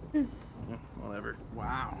change. Whatever.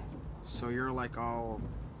 Wow. So you're like all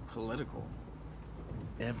political.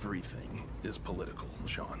 Everything is political,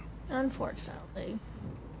 Sean. Unfortunately.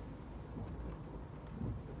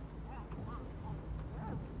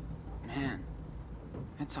 Man,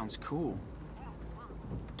 that sounds cool.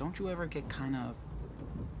 Don't you ever get kind of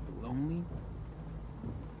lonely?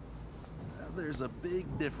 There's a big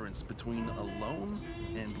difference between alone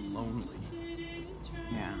and lonely.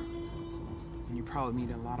 Yeah. And you probably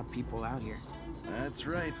meet a lot of people out here. That's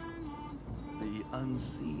right. The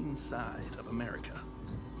unseen side of America.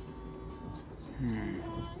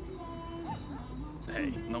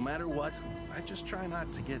 Hey, no matter what, I just try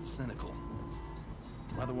not to get cynical.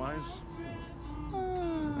 Otherwise,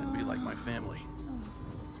 I'd be like my family.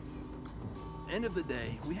 End of the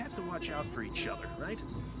day, we have to watch out for each other, right?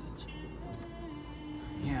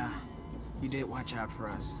 Yeah, you did watch out for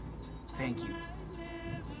us. Thank you.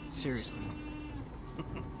 Seriously.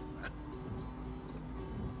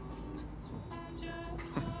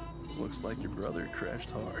 Looks like your brother crashed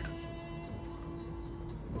hard.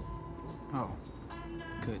 Oh,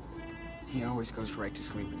 good. He always goes right to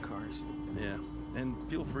sleep in cars. Yeah, and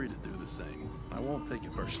feel free to do the same. I won't take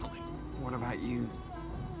it personally. What about you?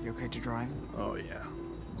 You okay to drive? Oh yeah.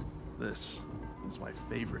 This is my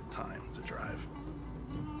favorite time to drive.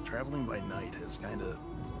 Traveling by night is kinda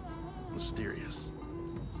mysterious.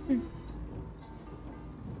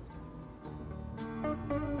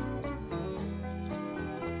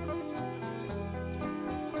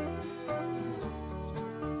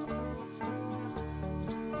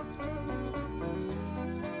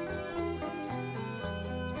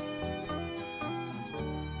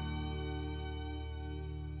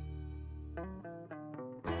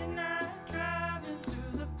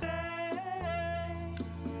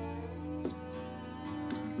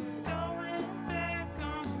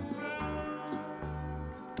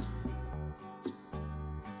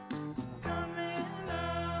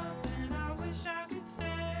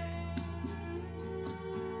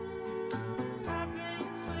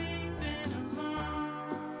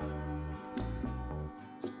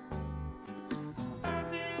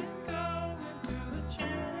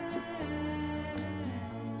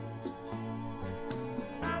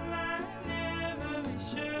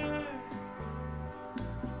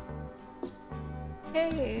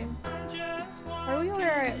 Hey, are we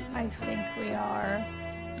where I think we are?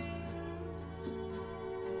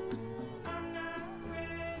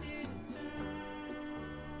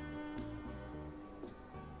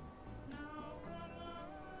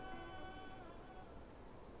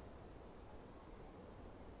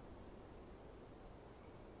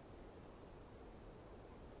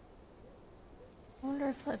 I wonder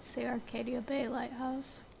if that's the Arcadia Bay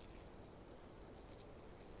Lighthouse.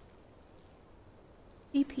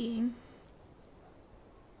 DPing.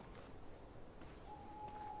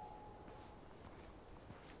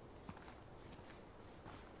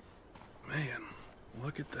 Man,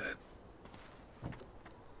 look at that.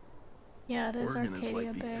 Yeah, it is Oregon Arcadia is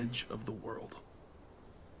like the Bay. edge of the world.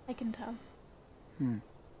 I can tell.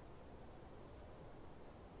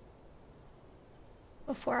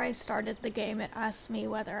 Before I started the game, it asked me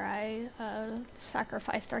whether I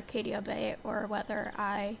sacrificed Arcadia Bay or whether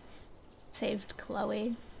I saved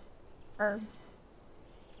Chloe. Or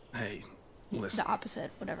Hey, listen. the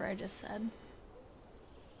opposite, whatever I just said.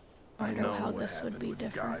 I I wonder know how what this would happened be with the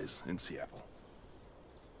different. guys in Seattle.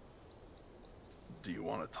 Do you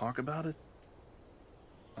want to talk about it?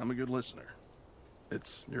 I'm a good listener.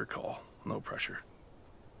 It's your call, no pressure.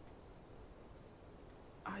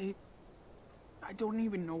 I don't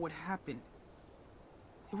even know what happened.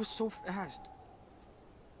 It was so fast.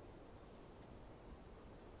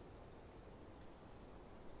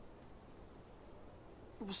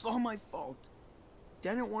 It was all my fault.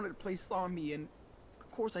 Daniel wanted to play zombie, and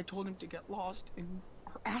of course I told him to get lost, and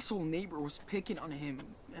our asshole neighbor was picking on him,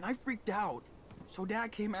 and I freaked out. So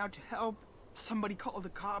Dad came out to help. Somebody called the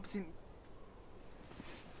cops, and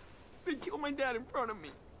they killed my dad in front of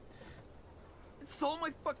me. It's all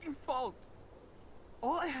my fucking fault.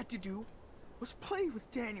 All I had to do was play with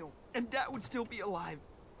Daniel, and Dad would still be alive.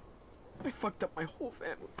 I fucked up my whole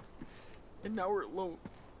family, and now we're alone.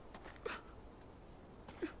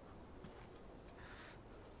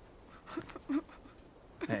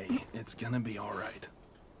 Hey, it's gonna be alright.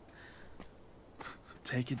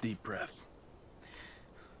 Take a deep breath.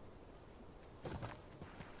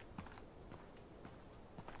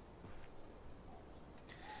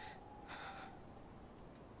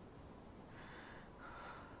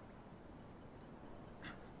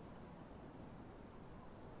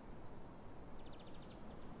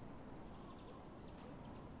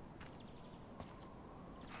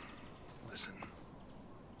 Listen,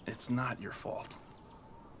 it's not your fault.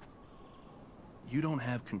 You don't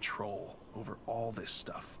have control over all this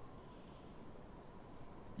stuff.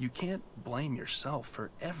 You can't blame yourself for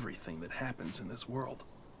everything that happens in this world.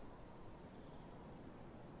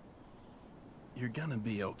 You're gonna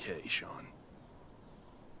be okay, Sean.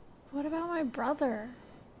 What about my brother?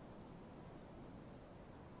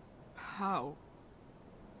 How?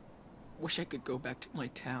 Wish I could go back to my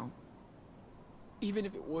town. Even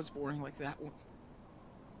if it was boring like that one.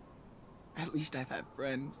 At least I've had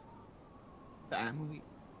friends, family,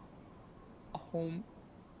 a home.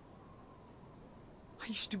 I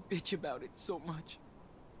used to bitch about it so much.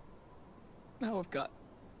 Now I've got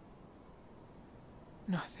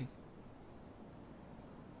nothing.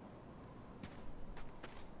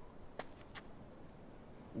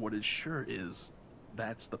 What is sure is,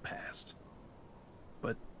 that's the past.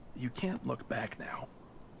 But you can't look back now.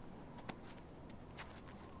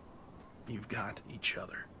 You've got each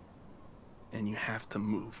other. And you have to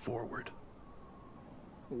move forward.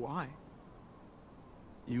 Why?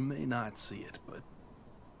 You may not see it, but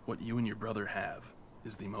what you and your brother have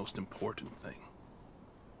is the most important thing.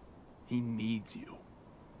 He needs you.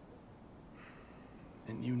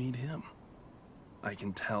 And you need him. I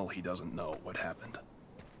can tell he doesn't know what happened.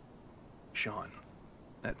 Sean,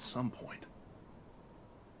 at some point,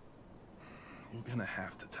 you're gonna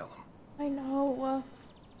have to tell him. I know.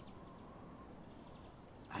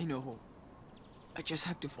 I know. I just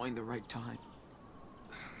have to find the right time.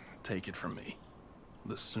 Take it from me.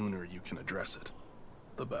 The sooner you can address it,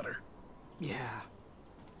 the better. Yeah.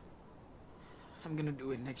 I'm gonna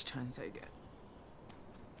do it next chance I get.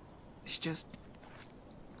 It's just...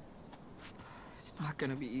 it's not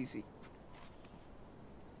gonna be easy.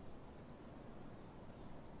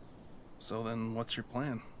 So then, what's your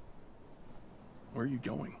plan? Where are you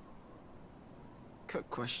going? Good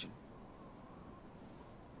question.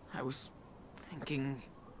 I was thinking...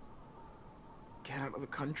 get out of the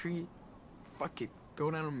country. Fuck it. Go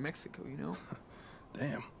down to Mexico, you know?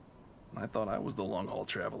 Damn. I thought I was the long-haul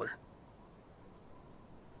traveler.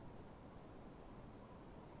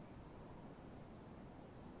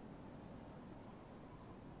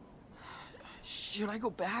 Should I go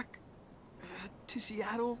back to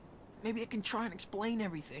Seattle? Maybe I can try and explain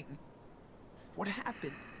everything. What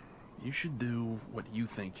happened? You should do what you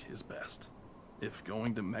think is best. If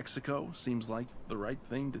going to Mexico seems like the right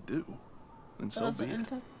thing to do, then so be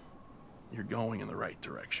it. You're going in the right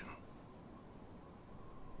direction.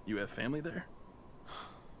 You have family there?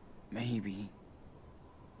 Maybe.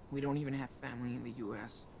 We don't even have family in the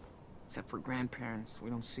US. Except for grandparents we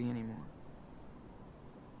don't see anymore.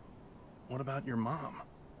 What about your mom?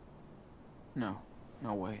 No,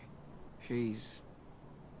 no way. She's...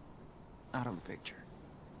 out of the picture.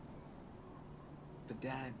 But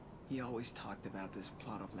Dad, he always talked about this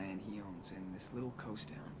plot of land he owns in this little coast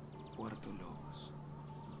town, Puerto Lobos.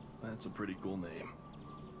 That's a pretty cool name.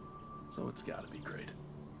 So it's gotta be great.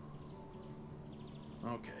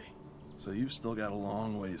 Okay, so you've still got a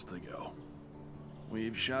long ways to go.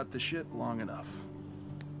 We've shot the shit long enough.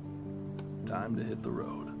 Time to hit the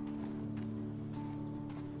road.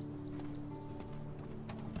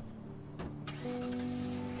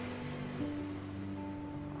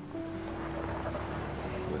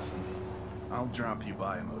 Listen, I'll drop you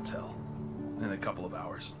by a motel in a couple of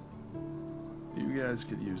hours. You guys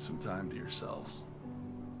could use some time to yourselves.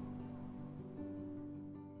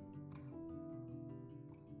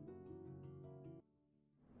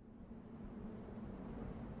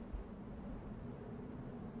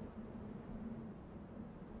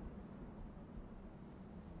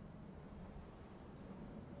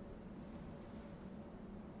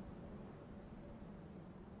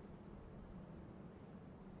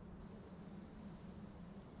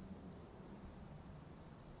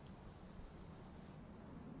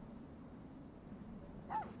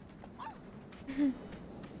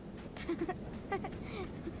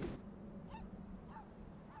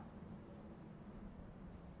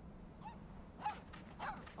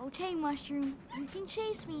 Okay, Mushroom, you can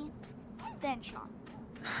chase me. Then, Sean.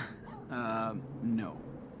 No.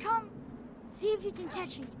 Come, see if you can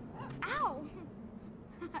catch me. Ow!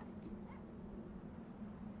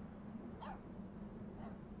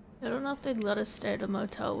 I don't know if they'd let us stay at a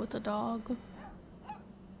motel with a dog.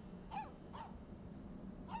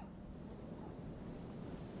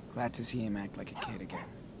 Glad to see him act like a kid again.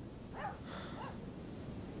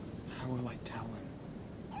 How will I tell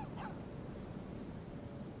him?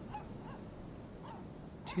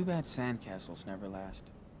 Too bad sandcastles never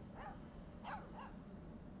last.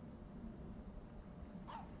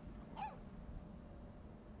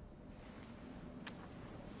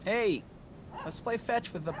 Hey, let's play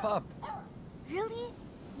fetch with the pup. Really?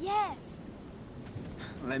 Yes.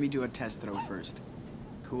 Let me do a test throw first.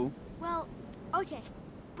 Cool? Well, okay.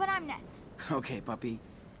 But I'm next. Okay, puppy.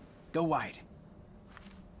 Go wide.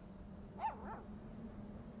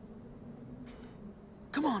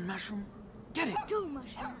 Come on, Mushroom. Get it. Go,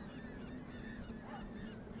 Mushroom.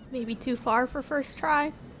 Maybe too far for first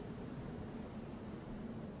try.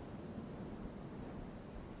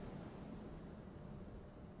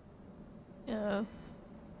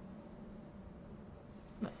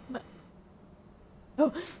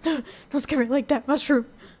 Oh, don't scare me like that, Mushroom.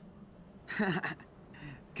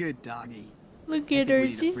 Good doggy. Look I at think her, we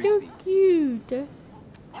need a she's so frisbee. cute.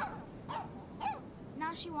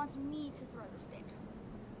 Now she wants me to throw the stick.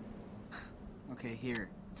 Okay, here.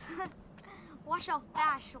 Watch how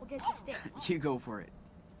fast she'll get the stick. You go for it.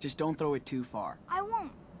 Just don't throw it too far. I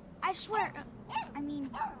won't. I swear.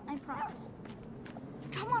 I promise.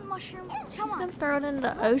 Come on, Mushroom. Come She's on. gonna throw it in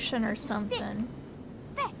the ocean or something.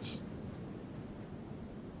 Fetch.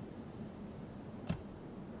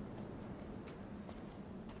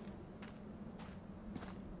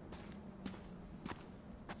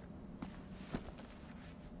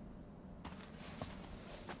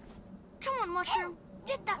 Come on, Mushroom.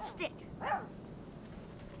 Get that stick.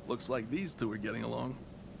 Looks like these two are getting along.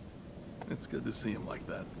 It's good to see him like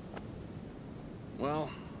that. Well,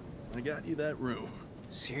 I got you that room.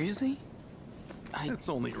 Seriously? It's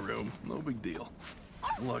only a room, no big deal.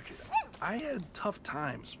 Look, I had tough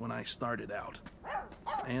times when I started out.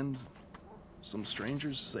 And some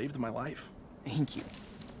strangers saved my life. Thank you.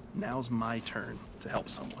 Now's my turn to help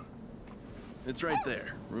someone. It's right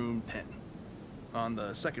there, room 10. On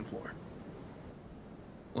the second floor.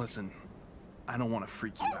 Listen, I don't want to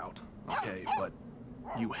freak you out, okay? But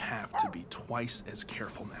you have to be twice as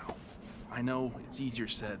careful now. I know it's easier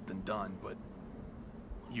said than done, but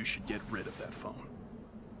you should get rid of that phone.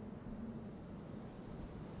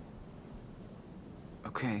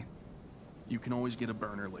 Okay. You can always get a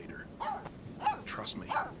burner later. Trust me.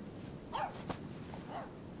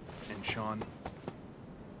 And Sean,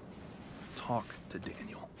 talk to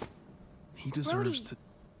Daniel. He deserves Brody, to...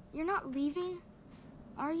 You're not leaving,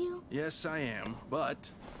 are you? Yes, I am, but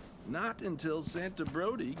not until Santa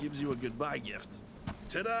Brody gives you a goodbye gift.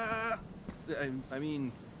 Ta-da! I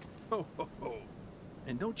mean, ho, ho, ho.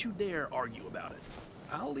 And don't you dare argue about it.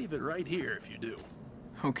 I'll leave it right here if you do.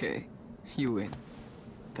 Okay. You win.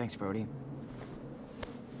 Thanks, Brody.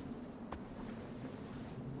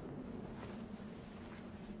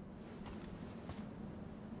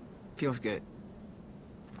 Feels good.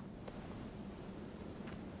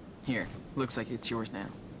 Here, looks like it's yours now.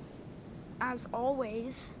 As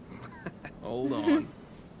always. Hold on.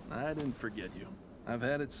 I didn't forget you. I've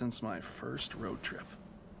had it since my first road trip.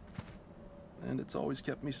 And it's always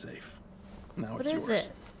kept me safe. Now What it's is yours.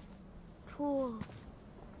 it? Cool.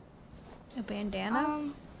 A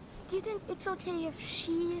bandana? Do you think it's okay if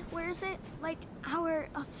she wears it? Like our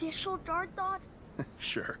official guard dog?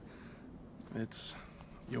 Sure. It's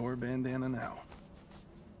your bandana now.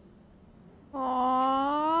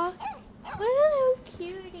 Aww. What a little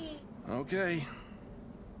cutie. Okay.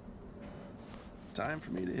 Time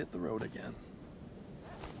for me to hit the road again.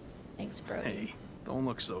 Thanks, Brody. Hey, don't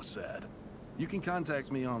look so sad. You can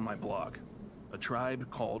contact me on my blog, A Tribe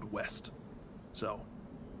Called West. So,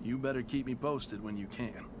 you better keep me posted when you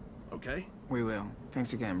can, okay? We will.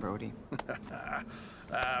 Thanks again, Brody.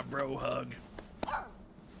 Bro hug.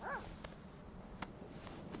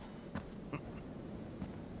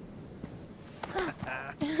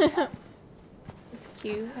 It's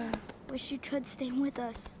cute. Wish you could stay with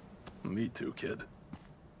us. Me too, kid.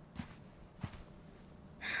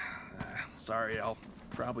 Sorry, I'll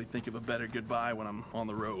probably think of a better goodbye when I'm on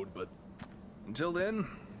the road, but until then,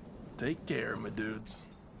 take care, my dudes.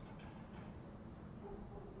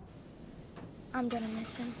 I'm gonna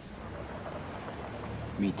miss him.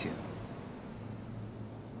 Me too.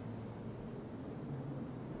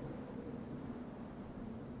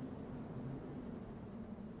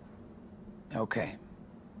 Okay.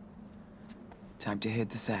 Time to hit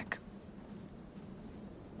the sack.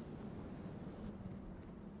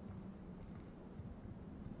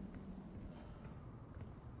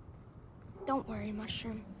 Don't worry,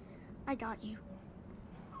 Mushroom. I got you.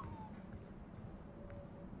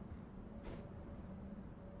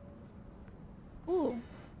 Ooh.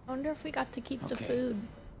 I wonder if we got to keep the Okay. food.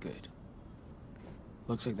 Good.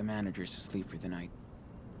 Looks like the manager's asleep for the night.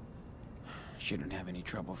 Shouldn't have any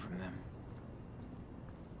trouble from them.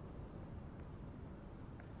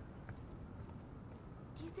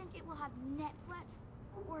 Do you think it will have Netflix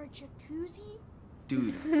or a jacuzzi?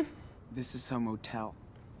 Dude, this is some motel,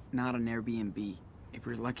 not an Airbnb. If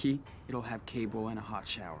we're lucky, it'll have cable and a hot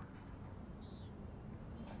shower.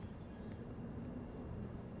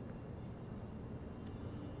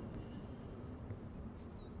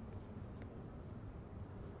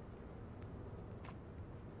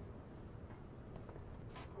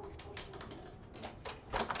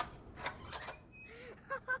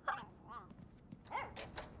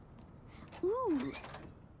 Ooh.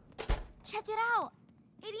 Check it out.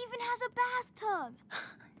 It even has a bathtub.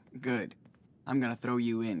 Good. I'm gonna throw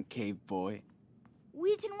you in, cave boy.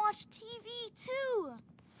 We can watch TV too.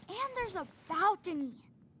 And there's a balcony.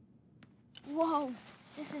 Whoa,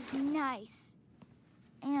 this is nice.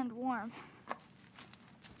 And warm.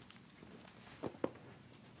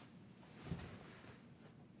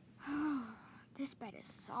 This bed is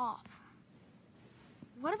soft.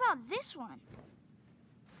 What about this one?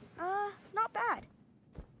 Not bad.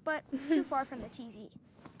 But too far from the TV.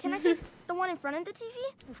 Can I take the one in front of the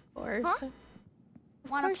TV? Of course. Huh?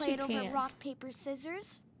 Want to course play you it over can. rock, paper,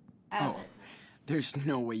 scissors? Oh, there's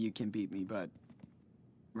no way you can beat me, but...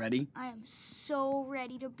 Ready? I am so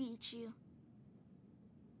ready to beat you.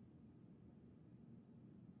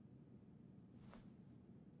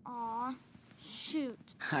 Aw, shoot.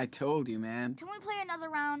 I told you, man. Can we play another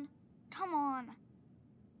round? Come on.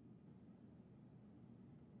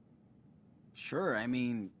 Sure, I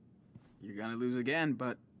mean, you're gonna lose again,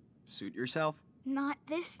 but suit yourself. Not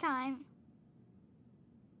this time.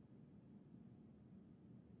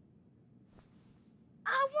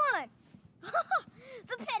 I won!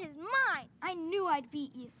 The pet is mine! I knew I'd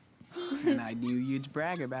beat you. See? And I knew you'd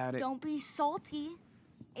brag about it. Don't be salty.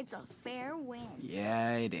 It's a fair win.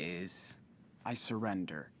 Yeah, it is. I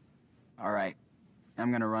surrender. All right,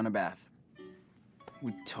 I'm gonna run a bath.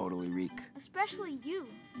 Would totally reek. Especially you,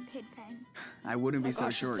 Pigpen. I wouldn't be Oh so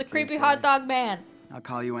gosh, short. it's the cave creepy boy. hot dog man. I'll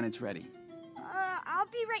call you when it's ready. I'll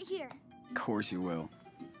be right here. Of course you will.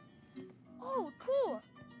 Oh, cool.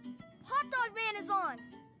 Hot Dog Man is on.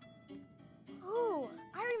 Ooh,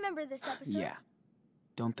 I remember this episode. Yeah.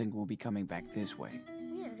 Don't think we'll be coming back this way.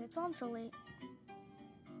 Weird, it's on so late.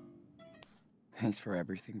 Thanks for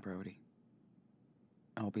everything, Brody.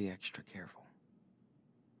 I'll be extra careful.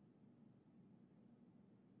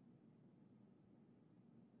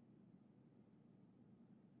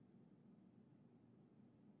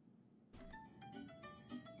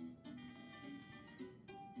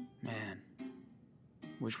 Man,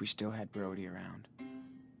 wish we still had Brody around.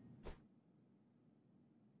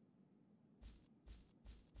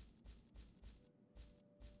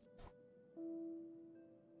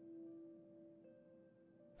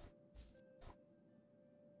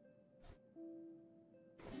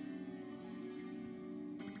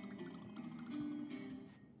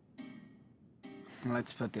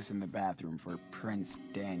 Let's put this in the bathroom for Prince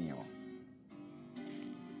Daniel.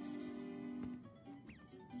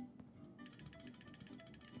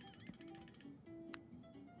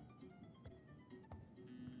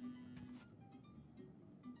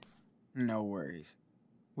 No worries.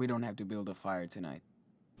 We don't have to build a fire tonight.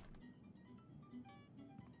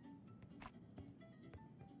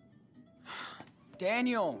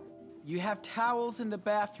 Daniel, you have towels in the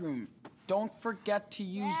bathroom. Don't forget to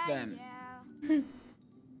use them. Yeah.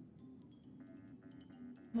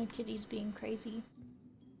 My kitty's being crazy.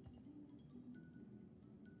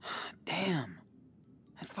 Damn.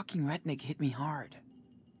 That fucking redneck hit me hard.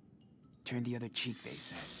 Turn the other cheek, they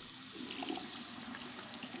said.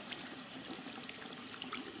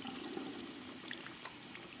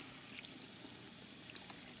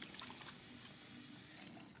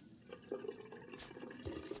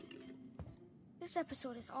 This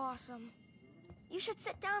episode is awesome. You should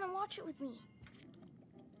sit down and watch it with me.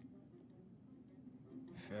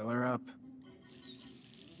 Fill her up.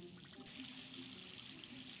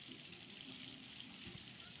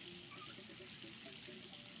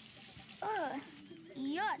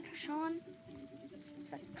 Yuck, Sean.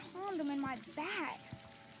 It's a condom in my bag.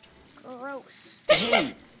 Gross.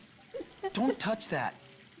 Hey! Don't touch that.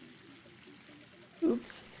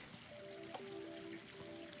 Oops.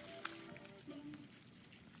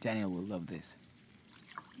 Daniel will love this.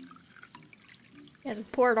 Gotta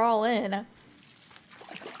pour it all in.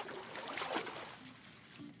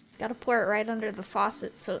 Gotta pour it right under the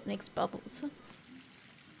faucet so it makes bubbles.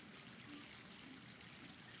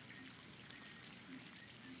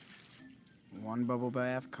 One bubble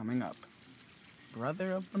bath coming up.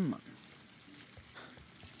 Brother of the month.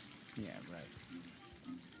 Yeah,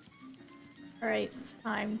 right. Alright, it's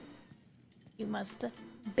time. You must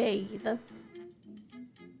bathe.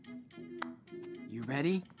 You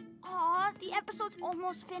ready? Aw, the episode's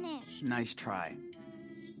almost finished. Nice try.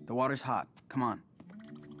 The water's hot. Come on.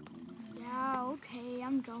 Yeah, okay,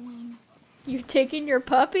 I'm going. You're taking your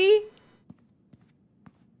puppy?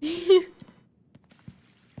 Oh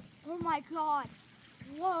my god.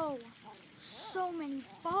 Whoa. So many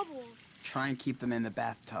bubbles. Try and keep them in the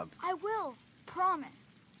bathtub. I will.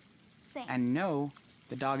 Promise. Thanks. And no,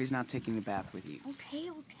 the dog is not taking the bath with you. Okay,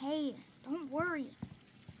 okay. Don't worry.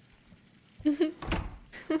 I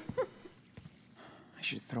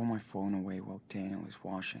should throw my phone away while Daniel is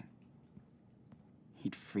washing.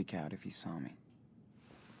 He'd freak out if he saw me.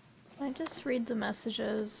 I just read the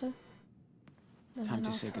messages. And Time then to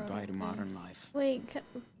I'll say throw it goodbye to away. modern life. Wait,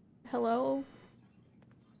 hello?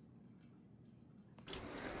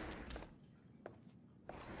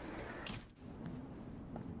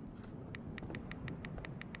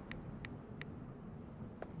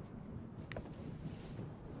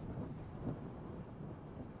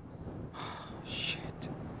 Shit.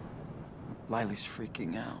 Lila's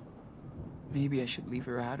freaking out. Maybe I should leave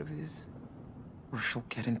her out of this, or she'll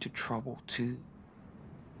get into trouble too.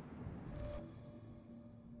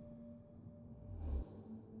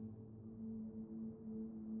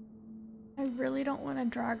 I really don't want to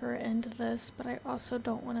drag her into this, but I also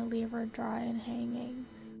don't want to leave her dry and hanging.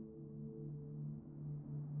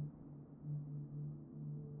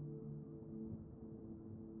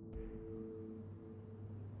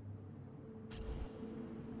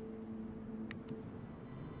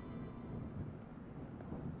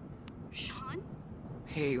 Sean?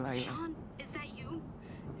 Hey, Lila. Sean, is that you?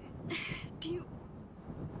 Do you...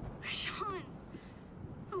 Sean!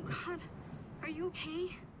 Oh god, are you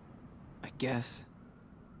okay? I guess.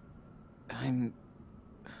 I'm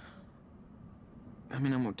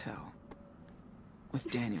in a motel.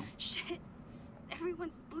 With Daniel. Shit,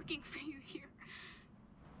 everyone's looking for you here.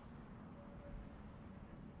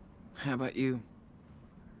 How about you?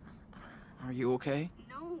 Are you okay?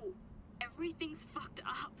 No, everything's fucked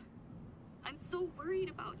up. I'm so worried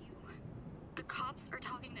about you. The cops are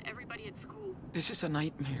talking to everybody at school. This is a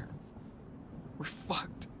nightmare. We're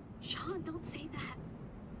fucked. Sean, don't say that.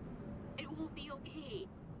 It will be okay.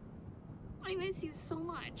 I miss you so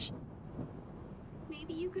much.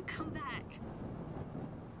 Maybe you could come back.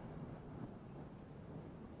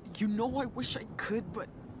 You know I wish I could, but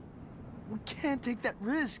we can't take that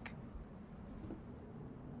risk.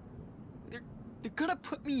 They're gonna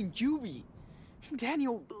put me in juvie.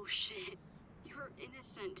 Daniel... Bullshit. You're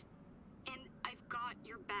innocent. And I've got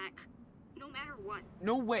your back. No matter what.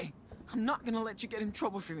 No way. I'm not gonna let you get in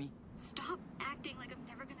trouble for me. Stop acting like I'm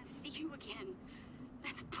never gonna see you again.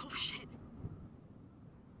 That's bullshit.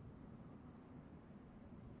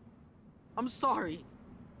 I'm sorry.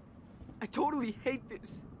 I totally hate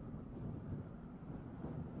this.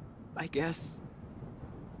 I guess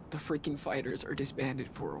the freaking fighters are disbanded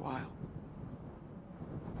for a while.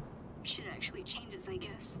 Shit actually changes, I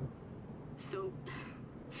guess. So,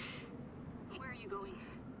 where are you going?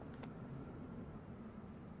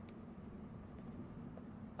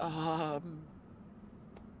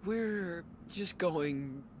 We're just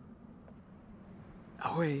going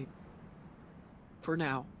away for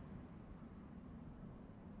now.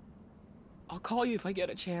 I'll call you if I get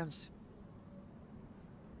a chance.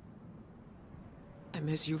 I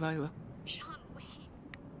miss you, Lila. Sean, wait.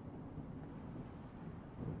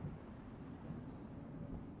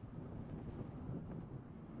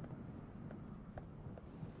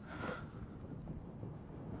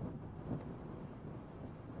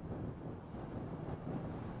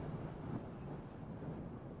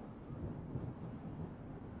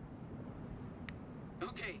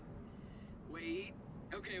 Okay. Wait.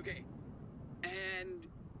 Okay. And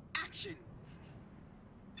action.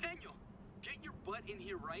 Daniel, get your butt in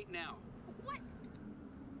here right now. What?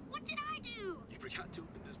 What did I do? You forgot to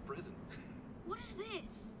open this present. What is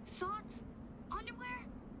this? Socks? Underwear?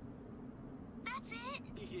 That's it?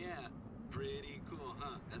 Yeah, pretty cool,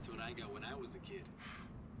 huh? That's what I got when I was a kid.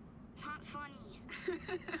 Not funny.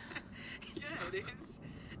 Yeah, it is.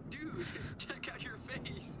 Dude, check out your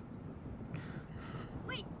face.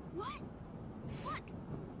 Wait, what? What?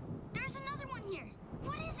 There's another one here.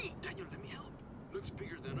 What is it? Daniel, let me help. Looks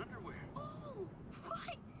bigger than underwear. Oh,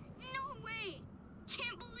 what? No way.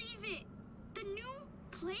 Can't believe it. The new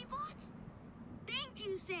Playbots? Thank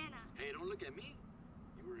you, Santa. Hey, don't look at me.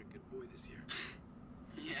 You were a good boy this year.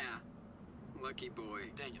 Yeah, lucky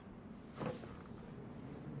boy. Daniel.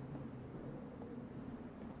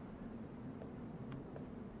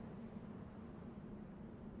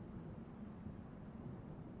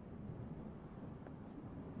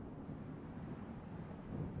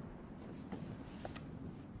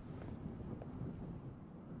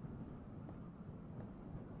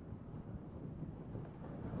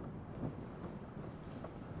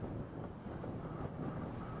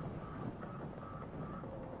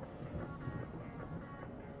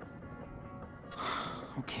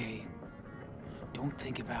 okay. Don't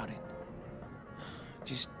think about it.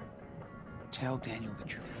 Just tell Daniel the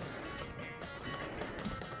truth.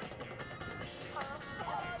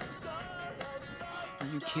 Are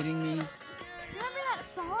you kidding me? Remember that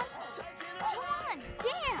song? Come on,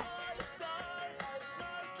 dance!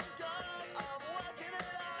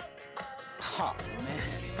 Oh, man.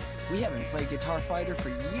 We haven't played Guitar Fighter for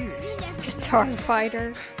years. Guitar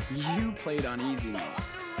Fighter. You played on easy mode.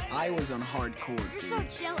 I was on hardcore, You're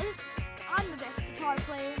dude. so jealous. I'm the best guitar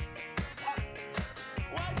player.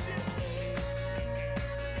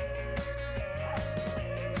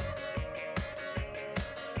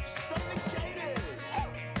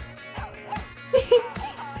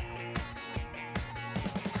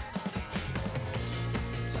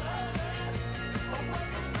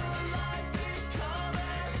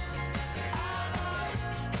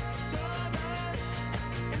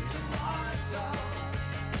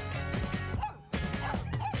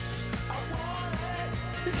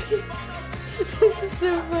 This is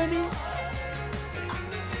so funny.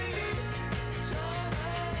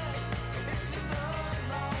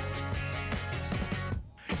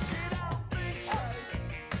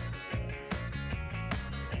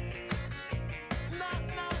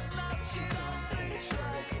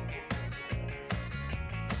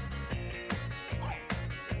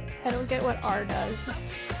 I don't get what R does.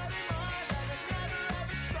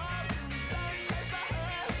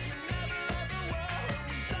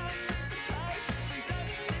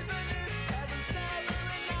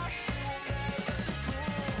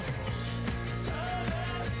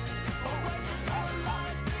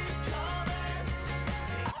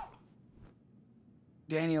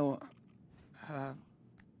 Daniel,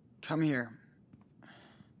 come here.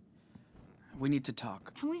 We need to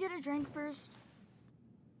talk. Can we get a drink first?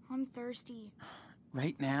 I'm thirsty.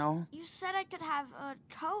 Right now? You said I could have a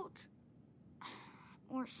Coke.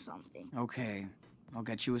 Or something. Okay, I'll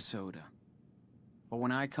get you a soda. But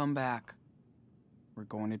when I come back, we're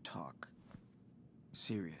going to talk.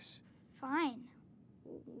 Serious. Fine.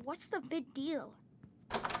 What's the big deal?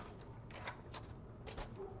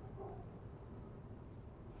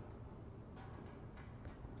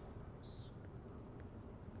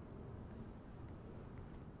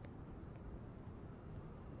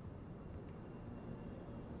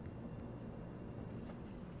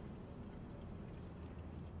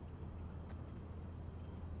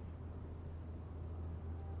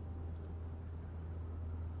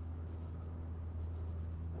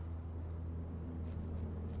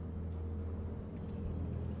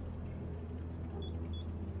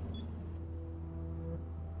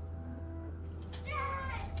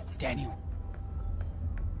 Daniel.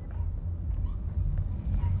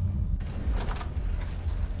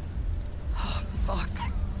 Oh, fuck.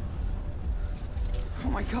 Oh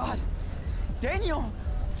my god. Daniel!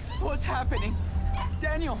 What's happening?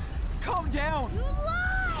 Daniel, calm down. You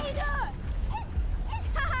lied! Dad!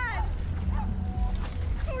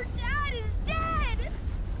 Your dad is dead!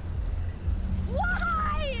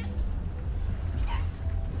 Why?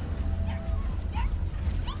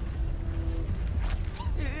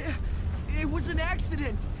 It was an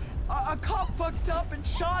accident. A cop fucked up and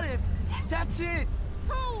shot him. That's it.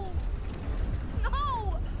 No!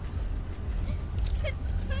 No! It's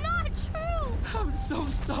not true! I'm so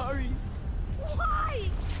sorry. Why?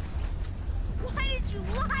 Why did you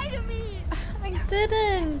lie to me? I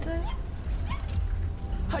didn't.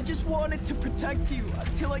 I just wanted to protect you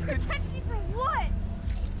until I could. Protect me from what?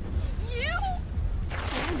 You?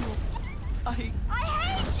 Daniel, I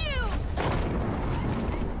hate you!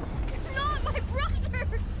 You're not my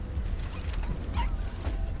brother!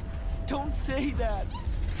 Don't say that.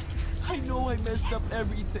 I know I messed up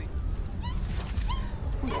everything.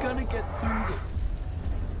 We're gonna get through this.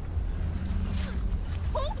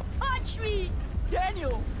 Don't touch me!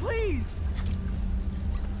 Daniel, please!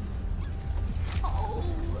 Oh.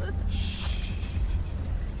 Shh.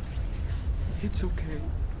 It's okay.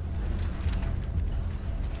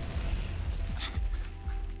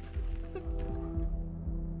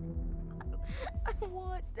 I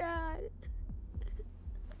want Dad.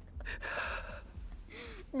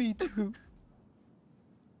 Me too.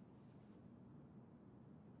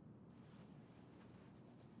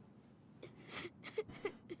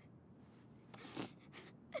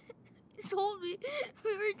 You told me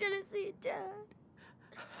we were gonna see Dad.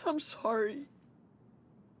 I'm sorry.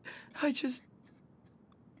 I just...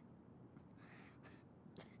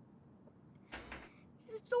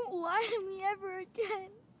 Just don't lie to me ever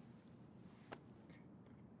again.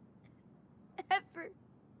 Ever.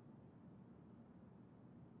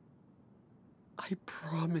 I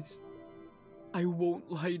promise I won't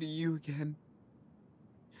lie to you again.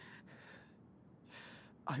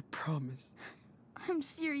 I promise. I'm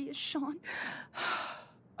serious, Sean.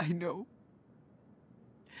 I know.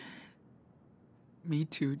 Me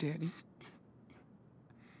too, Danny.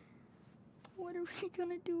 What are we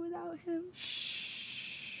gonna do without him?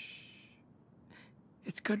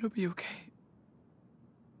 It's gonna be okay.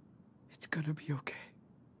 It's gonna be okay.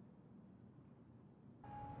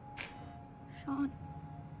 Sean.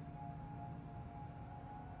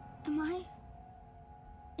 Am I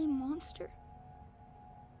a monster?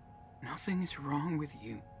 Nothing is wrong with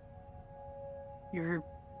you. You're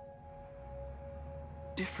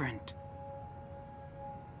different.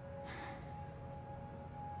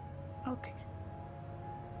 Okay.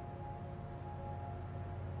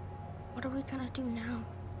 What are we gonna do now?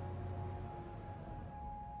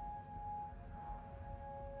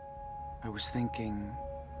 I was thinking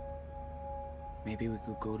maybe we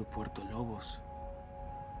could go to Puerto Lobos.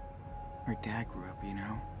 Where Dad grew up, you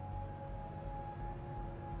know?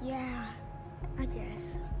 Yeah, I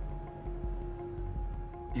guess.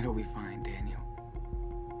 It'll be fine, Daniel.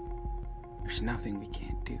 There's nothing we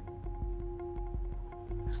can't do.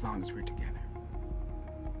 As long as we're together.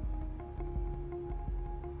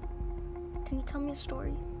 Can you tell me a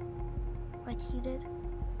story? Like he did?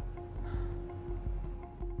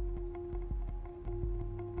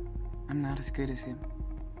 I'm not as good as him.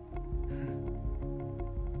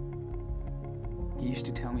 He used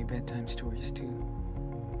to tell me bedtime stories, too.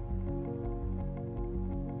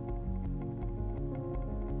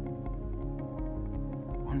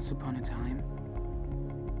 Once upon a time,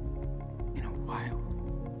 in a wild,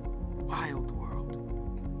 wild world,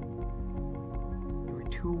 there were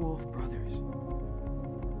two wolf brothers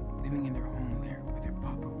living in their home there with their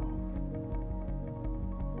papa wolf.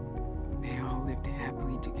 They all lived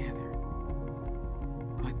happily together.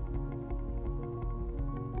 But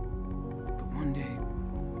one day,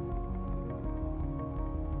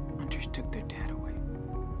 hunters took their dad away.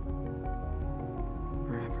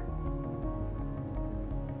 Forever.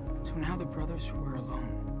 So now the brothers were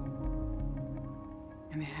alone.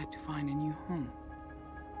 And they had to find a new home.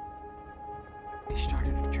 They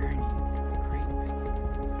started a journey through the great big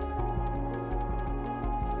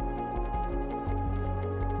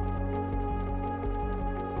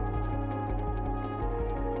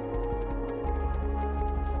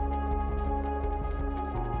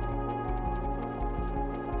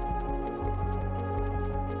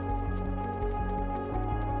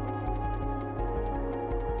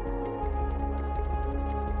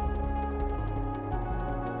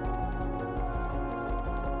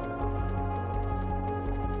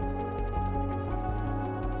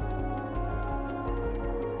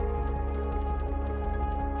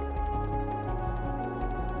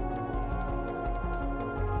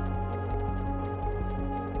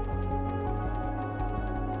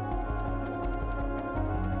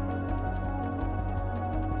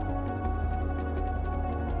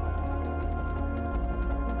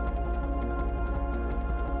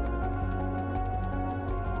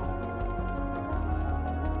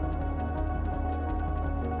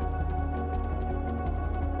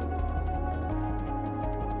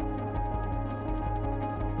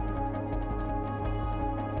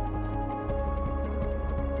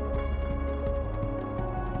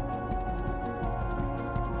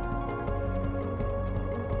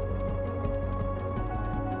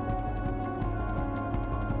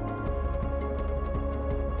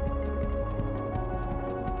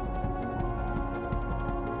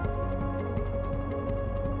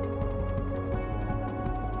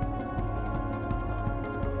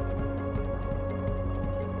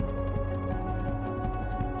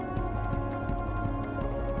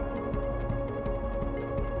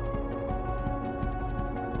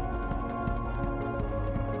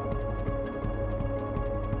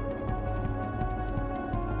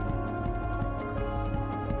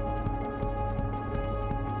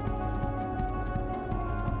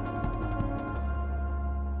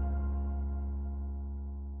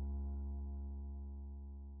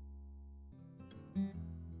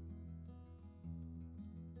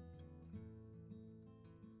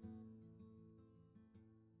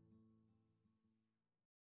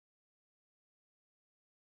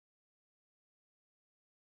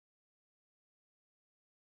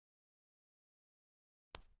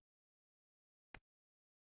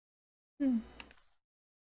Oh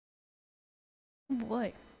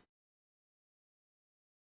boy.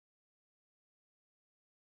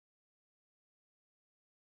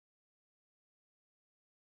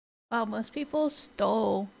 Wow, most people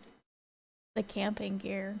stole the camping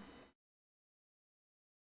gear.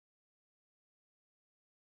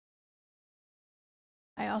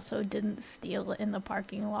 I also didn't steal it in the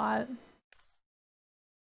parking lot.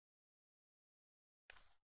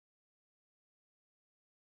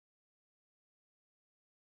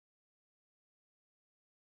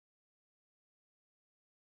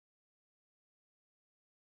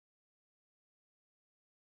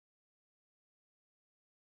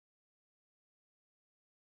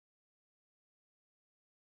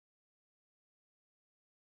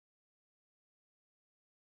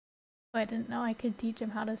 I didn't know I could teach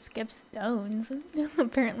him how to skip stones.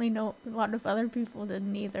 Apparently no, a lot of other people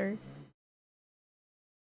didn't either.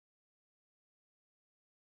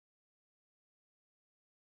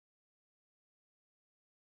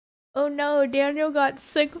 Oh no, Daniel got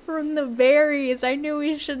sick from the berries. I knew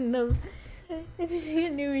we shouldn't have. I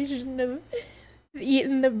knew we shouldn't have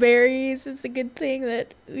eaten the berries. It's a good thing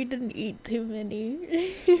that we didn't eat too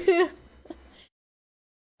many.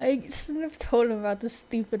 I shouldn't have told him about the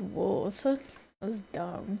stupid wolves. That was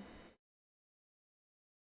dumb.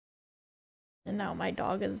 And now my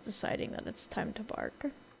dog is deciding that it's time to bark.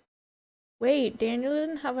 Wait, Daniel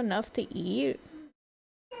didn't have enough to eat?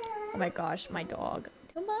 Oh my gosh, my dog.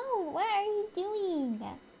 Come on, what are you doing?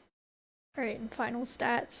 Alright, and final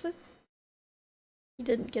stats. He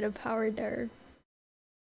didn't get a power dare.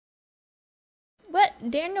 What?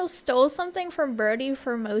 Daniel stole something from Brody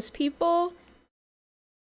for most people?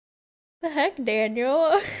 The heck,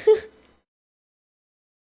 Daniel?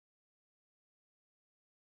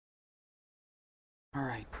 All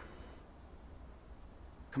right.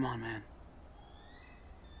 Come on, man.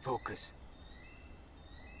 Focus.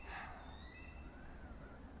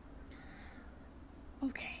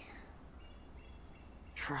 Okay.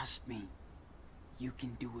 Trust me. You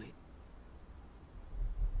can do it.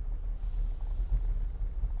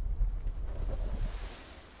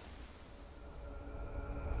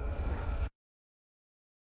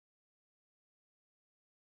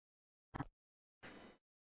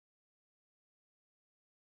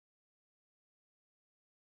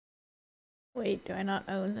 Wait, do I not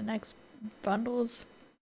own the next bundles?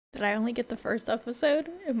 Did I only get the first episode?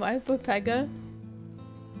 Am I Pepega?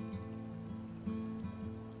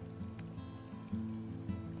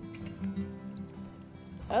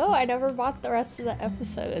 Oh, I never bought the rest of the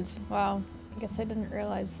episodes. Wow, I guess I didn't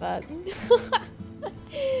realize that.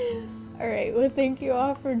 Alright, well thank you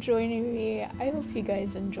all for joining me. I hope you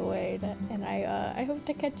guys enjoyed, and I hope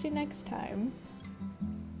to catch you next time.